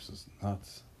 That horse is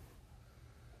nuts.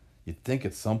 You'd think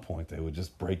at some point they would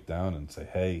just break down and say,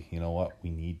 hey, you know what?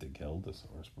 We need to kill this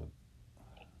horse. But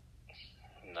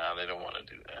no, they don't want to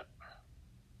do that.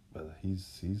 But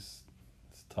it's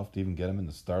tough to even get him in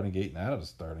the starting gate and out of the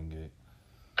starting gate.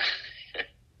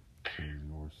 Crazy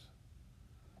horse.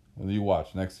 Well, you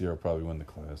watch. Next year, I'll probably win the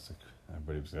Classic.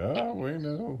 Everybody will say, oh, we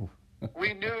knew.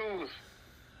 We knew.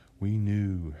 We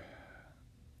knew.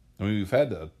 I mean, we've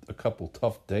had a couple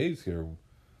tough days here.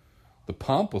 The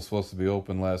Pomp was supposed to be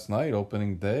open last night,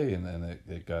 opening day, and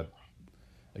it got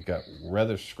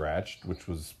weather scratched, which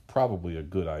was probably a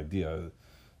good idea.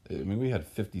 I mean, we had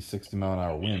 50, 60 mile an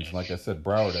hour winds. And like I said,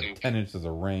 Broward had 10 inches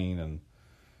of rain, and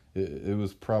it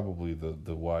was probably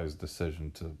the wise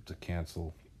decision to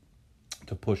cancel,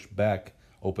 to push back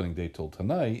opening day till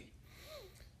tonight,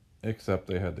 except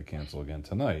they had to cancel again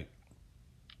tonight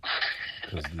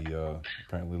because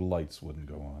apparently the lights wouldn't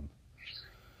go on.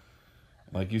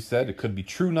 Like you said, it could be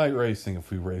true night racing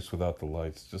if we race without the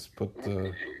lights. Just put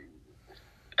the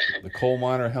coal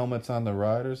miner helmets on the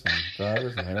riders and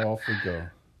drivers, and they're off we go.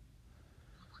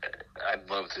 I'd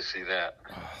love to see that.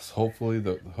 So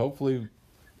hopefully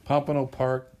Pompano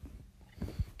Park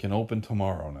can open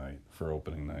tomorrow night for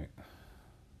opening night.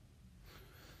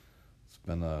 It's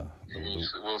been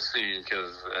we'll see,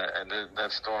 because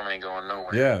that storm ain't going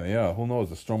nowhere. Yeah. Who knows?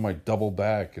 The storm might double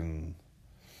back, and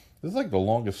this is like the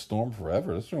longest storm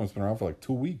forever. This storm has been around for like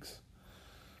 2 weeks.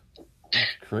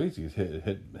 It's crazy. It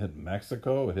hit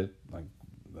Mexico. It hit like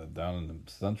down in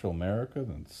Central America,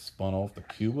 then spun off to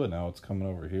Cuba. Now it's coming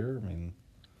over here. I mean,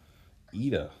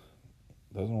 Ida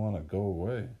doesn't want to go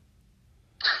away.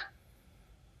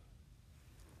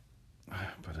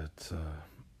 But it's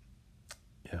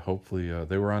hopefully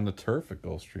they were on the turf at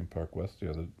Gulfstream Park West the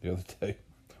other day.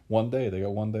 1 day. They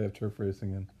got 1 day of turf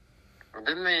racing in.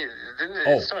 Didn't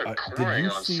it start pouring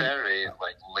on Saturday,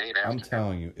 late afternoon? I'm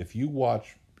telling you, if you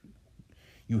watch,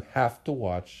 you have to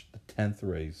watch the 10th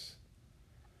race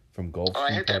from Gulfstream.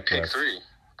 I hit that pick 3,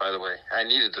 by the way. I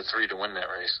needed the 3 to win that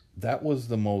race. That was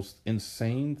the most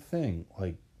insane thing.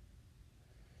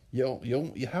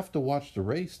 You have to watch the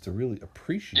race to really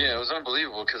appreciate it. Yeah, it was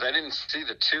unbelievable because I didn't see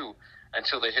the 2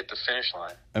 until they hit the finish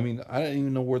line. I mean, I didn't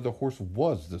even know where the horse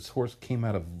was. This horse came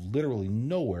out of literally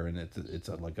nowhere, and it's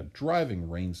like a driving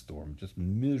rainstorm, just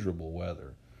miserable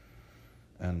weather.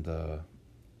 And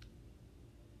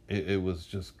it was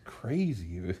just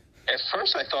crazy. At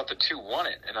first, I thought the 2 won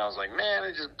it, and I was like, man,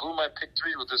 I just blew my pick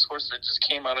 3 with this horse that just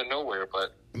came out of nowhere.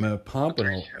 But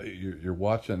Pompano, you're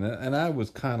watching, and I was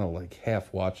kind of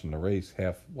half watching the race,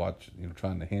 half watching,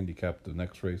 trying to handicap the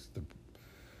next race,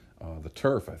 the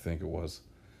turf, I think it was.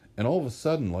 And all of a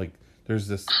sudden, there's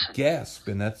this gasp,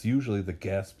 and that's usually the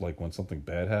gasp, when something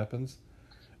bad happens.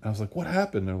 And I was like, what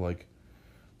happened? They're like,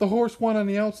 the horse won on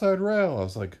the outside rail. I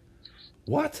was like,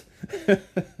 what?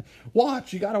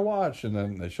 Watch, you gotta watch. And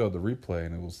then they showed the replay,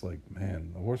 and it was like,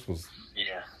 man, the horse was...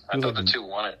 Yeah, I thought the 2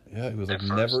 won it. Yeah, he was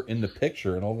never in the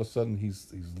picture, and all of a sudden,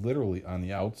 he's literally on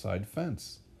the outside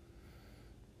fence.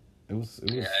 It was.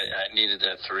 Yeah, I needed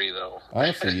that 3 though.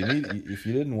 Honestly, if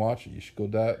you didn't watch it, you should go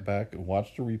back and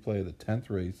watch the replay of the 10th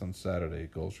race on Saturday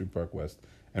at Gulfstream Park West.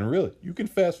 And really, you can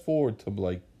fast forward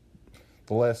to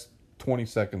the last 20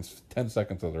 seconds, 10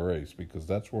 seconds of the race, because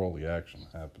that's where all the action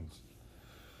happens.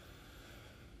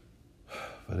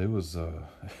 But it was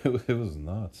it was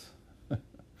nuts.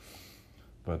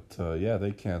 But yeah,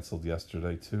 they canceled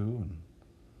yesterday too, and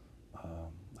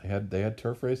they had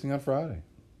turf racing on Friday.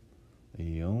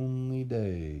 The only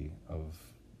day of...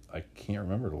 I can't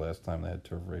remember the last time they had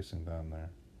turf racing down there.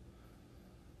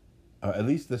 At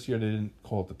least this year they didn't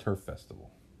call it the Turf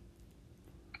Festival.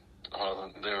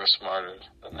 Oh, they were smarter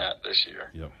than that this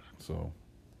year. Yep. So,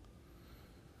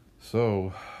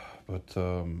 but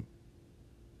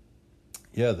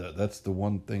yeah, that's the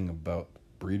one thing about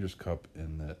Breeders' Cup,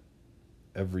 in that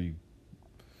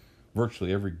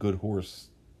virtually every good horse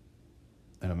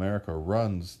in America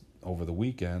runs over the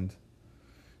weekend.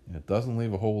 It doesn't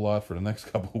leave a whole lot for the next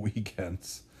couple of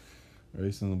weekends.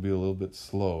 Racing will be a little bit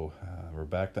slow. We're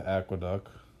back to Aqueduct,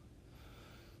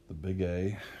 the Big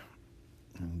A,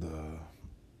 and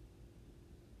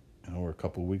we're a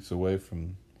couple of weeks away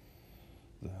from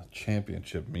the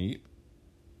championship meet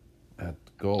at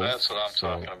Gulf. That's what I'm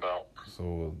talking about.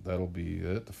 So that'll be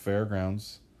it. The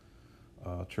fairgrounds.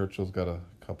 Churchill's got a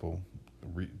couple.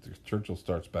 Churchill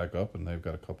starts back up, and they've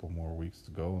got a couple more weeks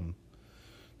to go, and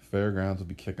fairgrounds will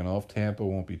be kicking off. Tampa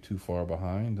won't be too far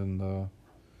behind, and we'll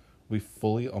be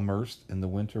fully immersed in the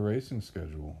winter racing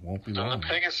schedule. Won't be long. And the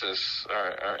Pegasus,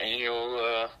 our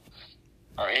annual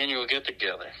get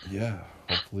together. Yeah,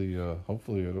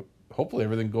 hopefully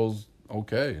everything goes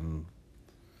okay, and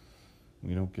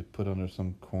we don't get put under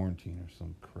some quarantine or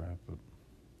some crap. But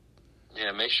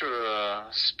yeah, make sure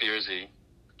Spearsy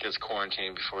gets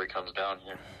quarantined before he comes down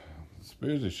here.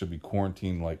 Spearsy should be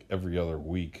quarantined every other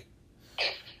week.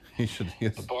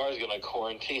 The bar's gonna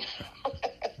quarantine.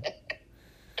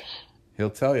 He'll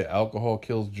tell you alcohol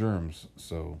kills germs,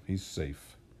 so he's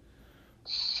safe.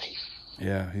 Safe.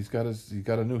 Yeah, he's got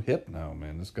a new hip now,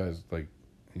 man. This guy's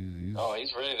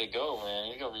he's ready to go,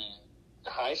 man. He's gonna be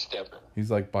high stepping. He's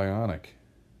like bionic.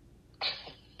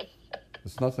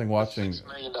 It's nothing watching. $6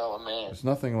 million man. It's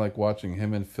nothing like watching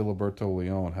him and Filiberto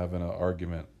Leon having an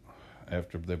argument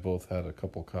after they both had a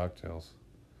couple cocktails.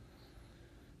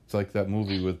 It's like that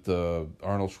movie with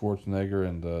Arnold Schwarzenegger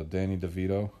and Danny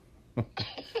DeVito. Oh,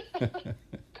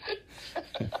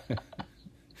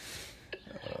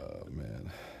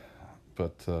 man.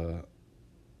 But,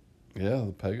 yeah,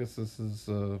 the Pegasus is...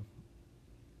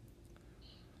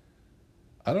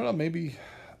 I don't know, maybe...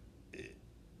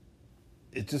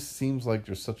 It just seems like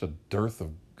there's such a dearth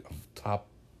of top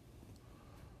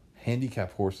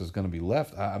handicap horses going to be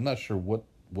left. I'm not sure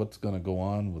what's going to go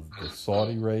on with the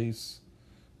Saudi race.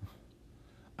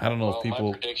 I don't know if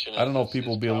people. I don't know if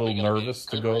people will be a little nervous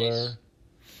to go there.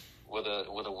 With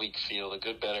a weak field, a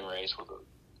good betting race with a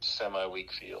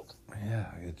semi-weak field.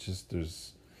 Yeah, it's just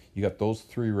you got those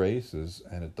 3 races,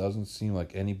 and it doesn't seem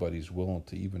like anybody's willing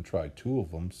to even try 2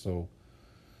 of them. So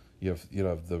you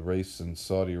have the race in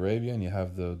Saudi Arabia, and you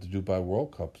have the Dubai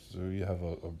World Cup. So you have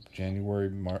a January,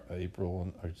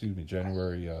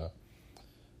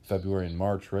 February, and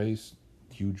March race,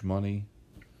 huge money,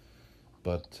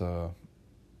 but.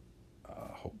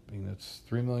 Hoping it's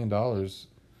 $3 million.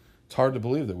 It's hard to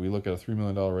believe that we look at a $3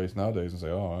 million race nowadays and say,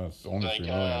 "Oh, it's only $3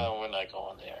 million." We're not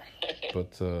going there.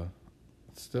 But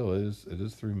still is. It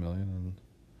is 3 million, and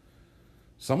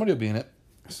somebody will be in it.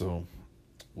 So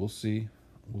we'll see.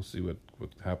 We'll see what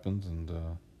happens, and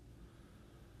we'll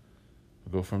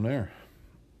go from there.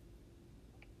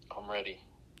 I'm ready.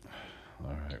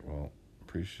 All right. Well,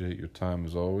 appreciate your time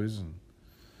as always, and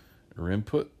your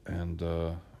input, and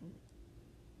your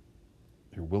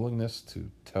willingness to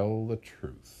tell the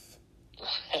truth.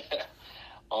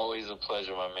 Always a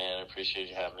pleasure, my man. I appreciate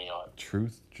you having me on.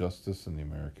 Truth, justice, and the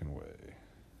American way.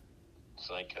 It's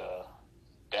like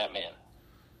Batman.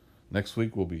 Next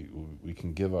week we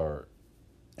can give our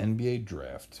NBA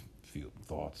draft field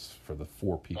thoughts for the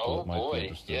 4 people that might be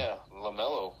interested. Yeah,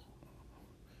 LaMelo.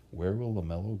 Where will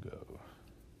LaMelo go?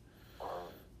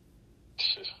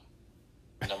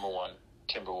 Number 1,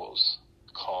 Timberwolves.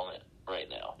 Calling it right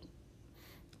now.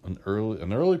 An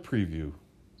early preview.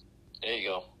 There you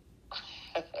go.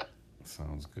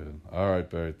 Sounds good. All right,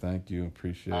 Barry. Thank you.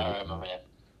 Appreciate it. All right, my man.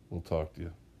 We'll talk to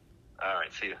you. All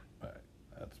right, see you. All right.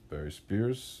 That's Barry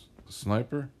Spears, the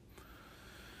sniper.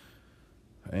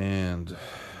 And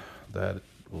that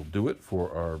will do it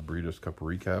for our Breeders' Cup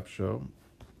recap show.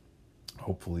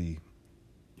 Hopefully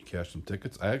you cash some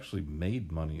tickets. I actually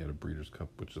made money at a Breeders' Cup,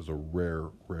 which is a rare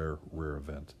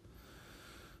event.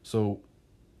 So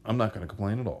I'm not going to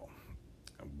complain at all.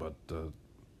 But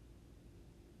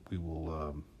we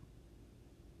will...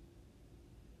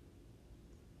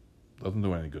 doesn't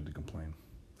do any good to complain.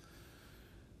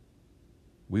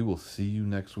 We will see you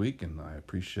next week, and I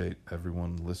appreciate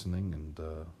everyone listening, and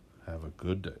have a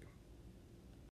good day.